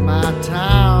spent my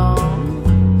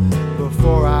time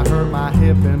before I hurt my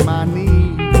hip and my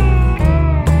knee.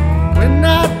 When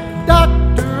that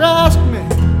doctor asked me,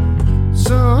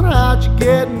 son, how'd you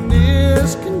get in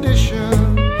this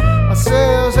condition? I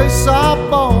says, they saw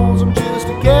bones, I'm just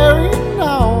carrying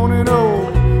on an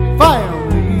old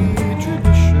family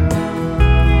tradition.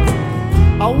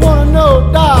 I wanna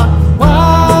know, Doc,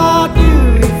 why do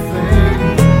you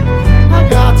think I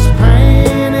got some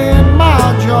pain in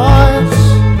my joints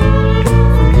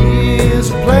from years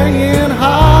of playing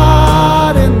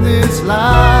hard in this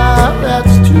life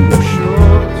that's too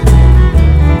short?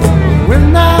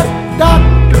 When that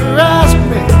doctor asked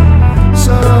me,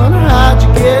 son, how'd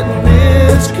you get in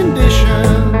this condition?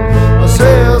 I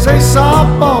says, they saw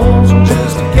bones, I'm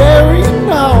just carrying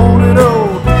on an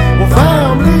old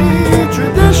family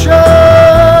tradition.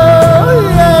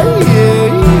 Yeah, yeah,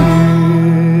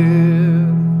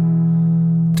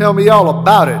 yeah. Tell me all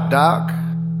about it, Doc.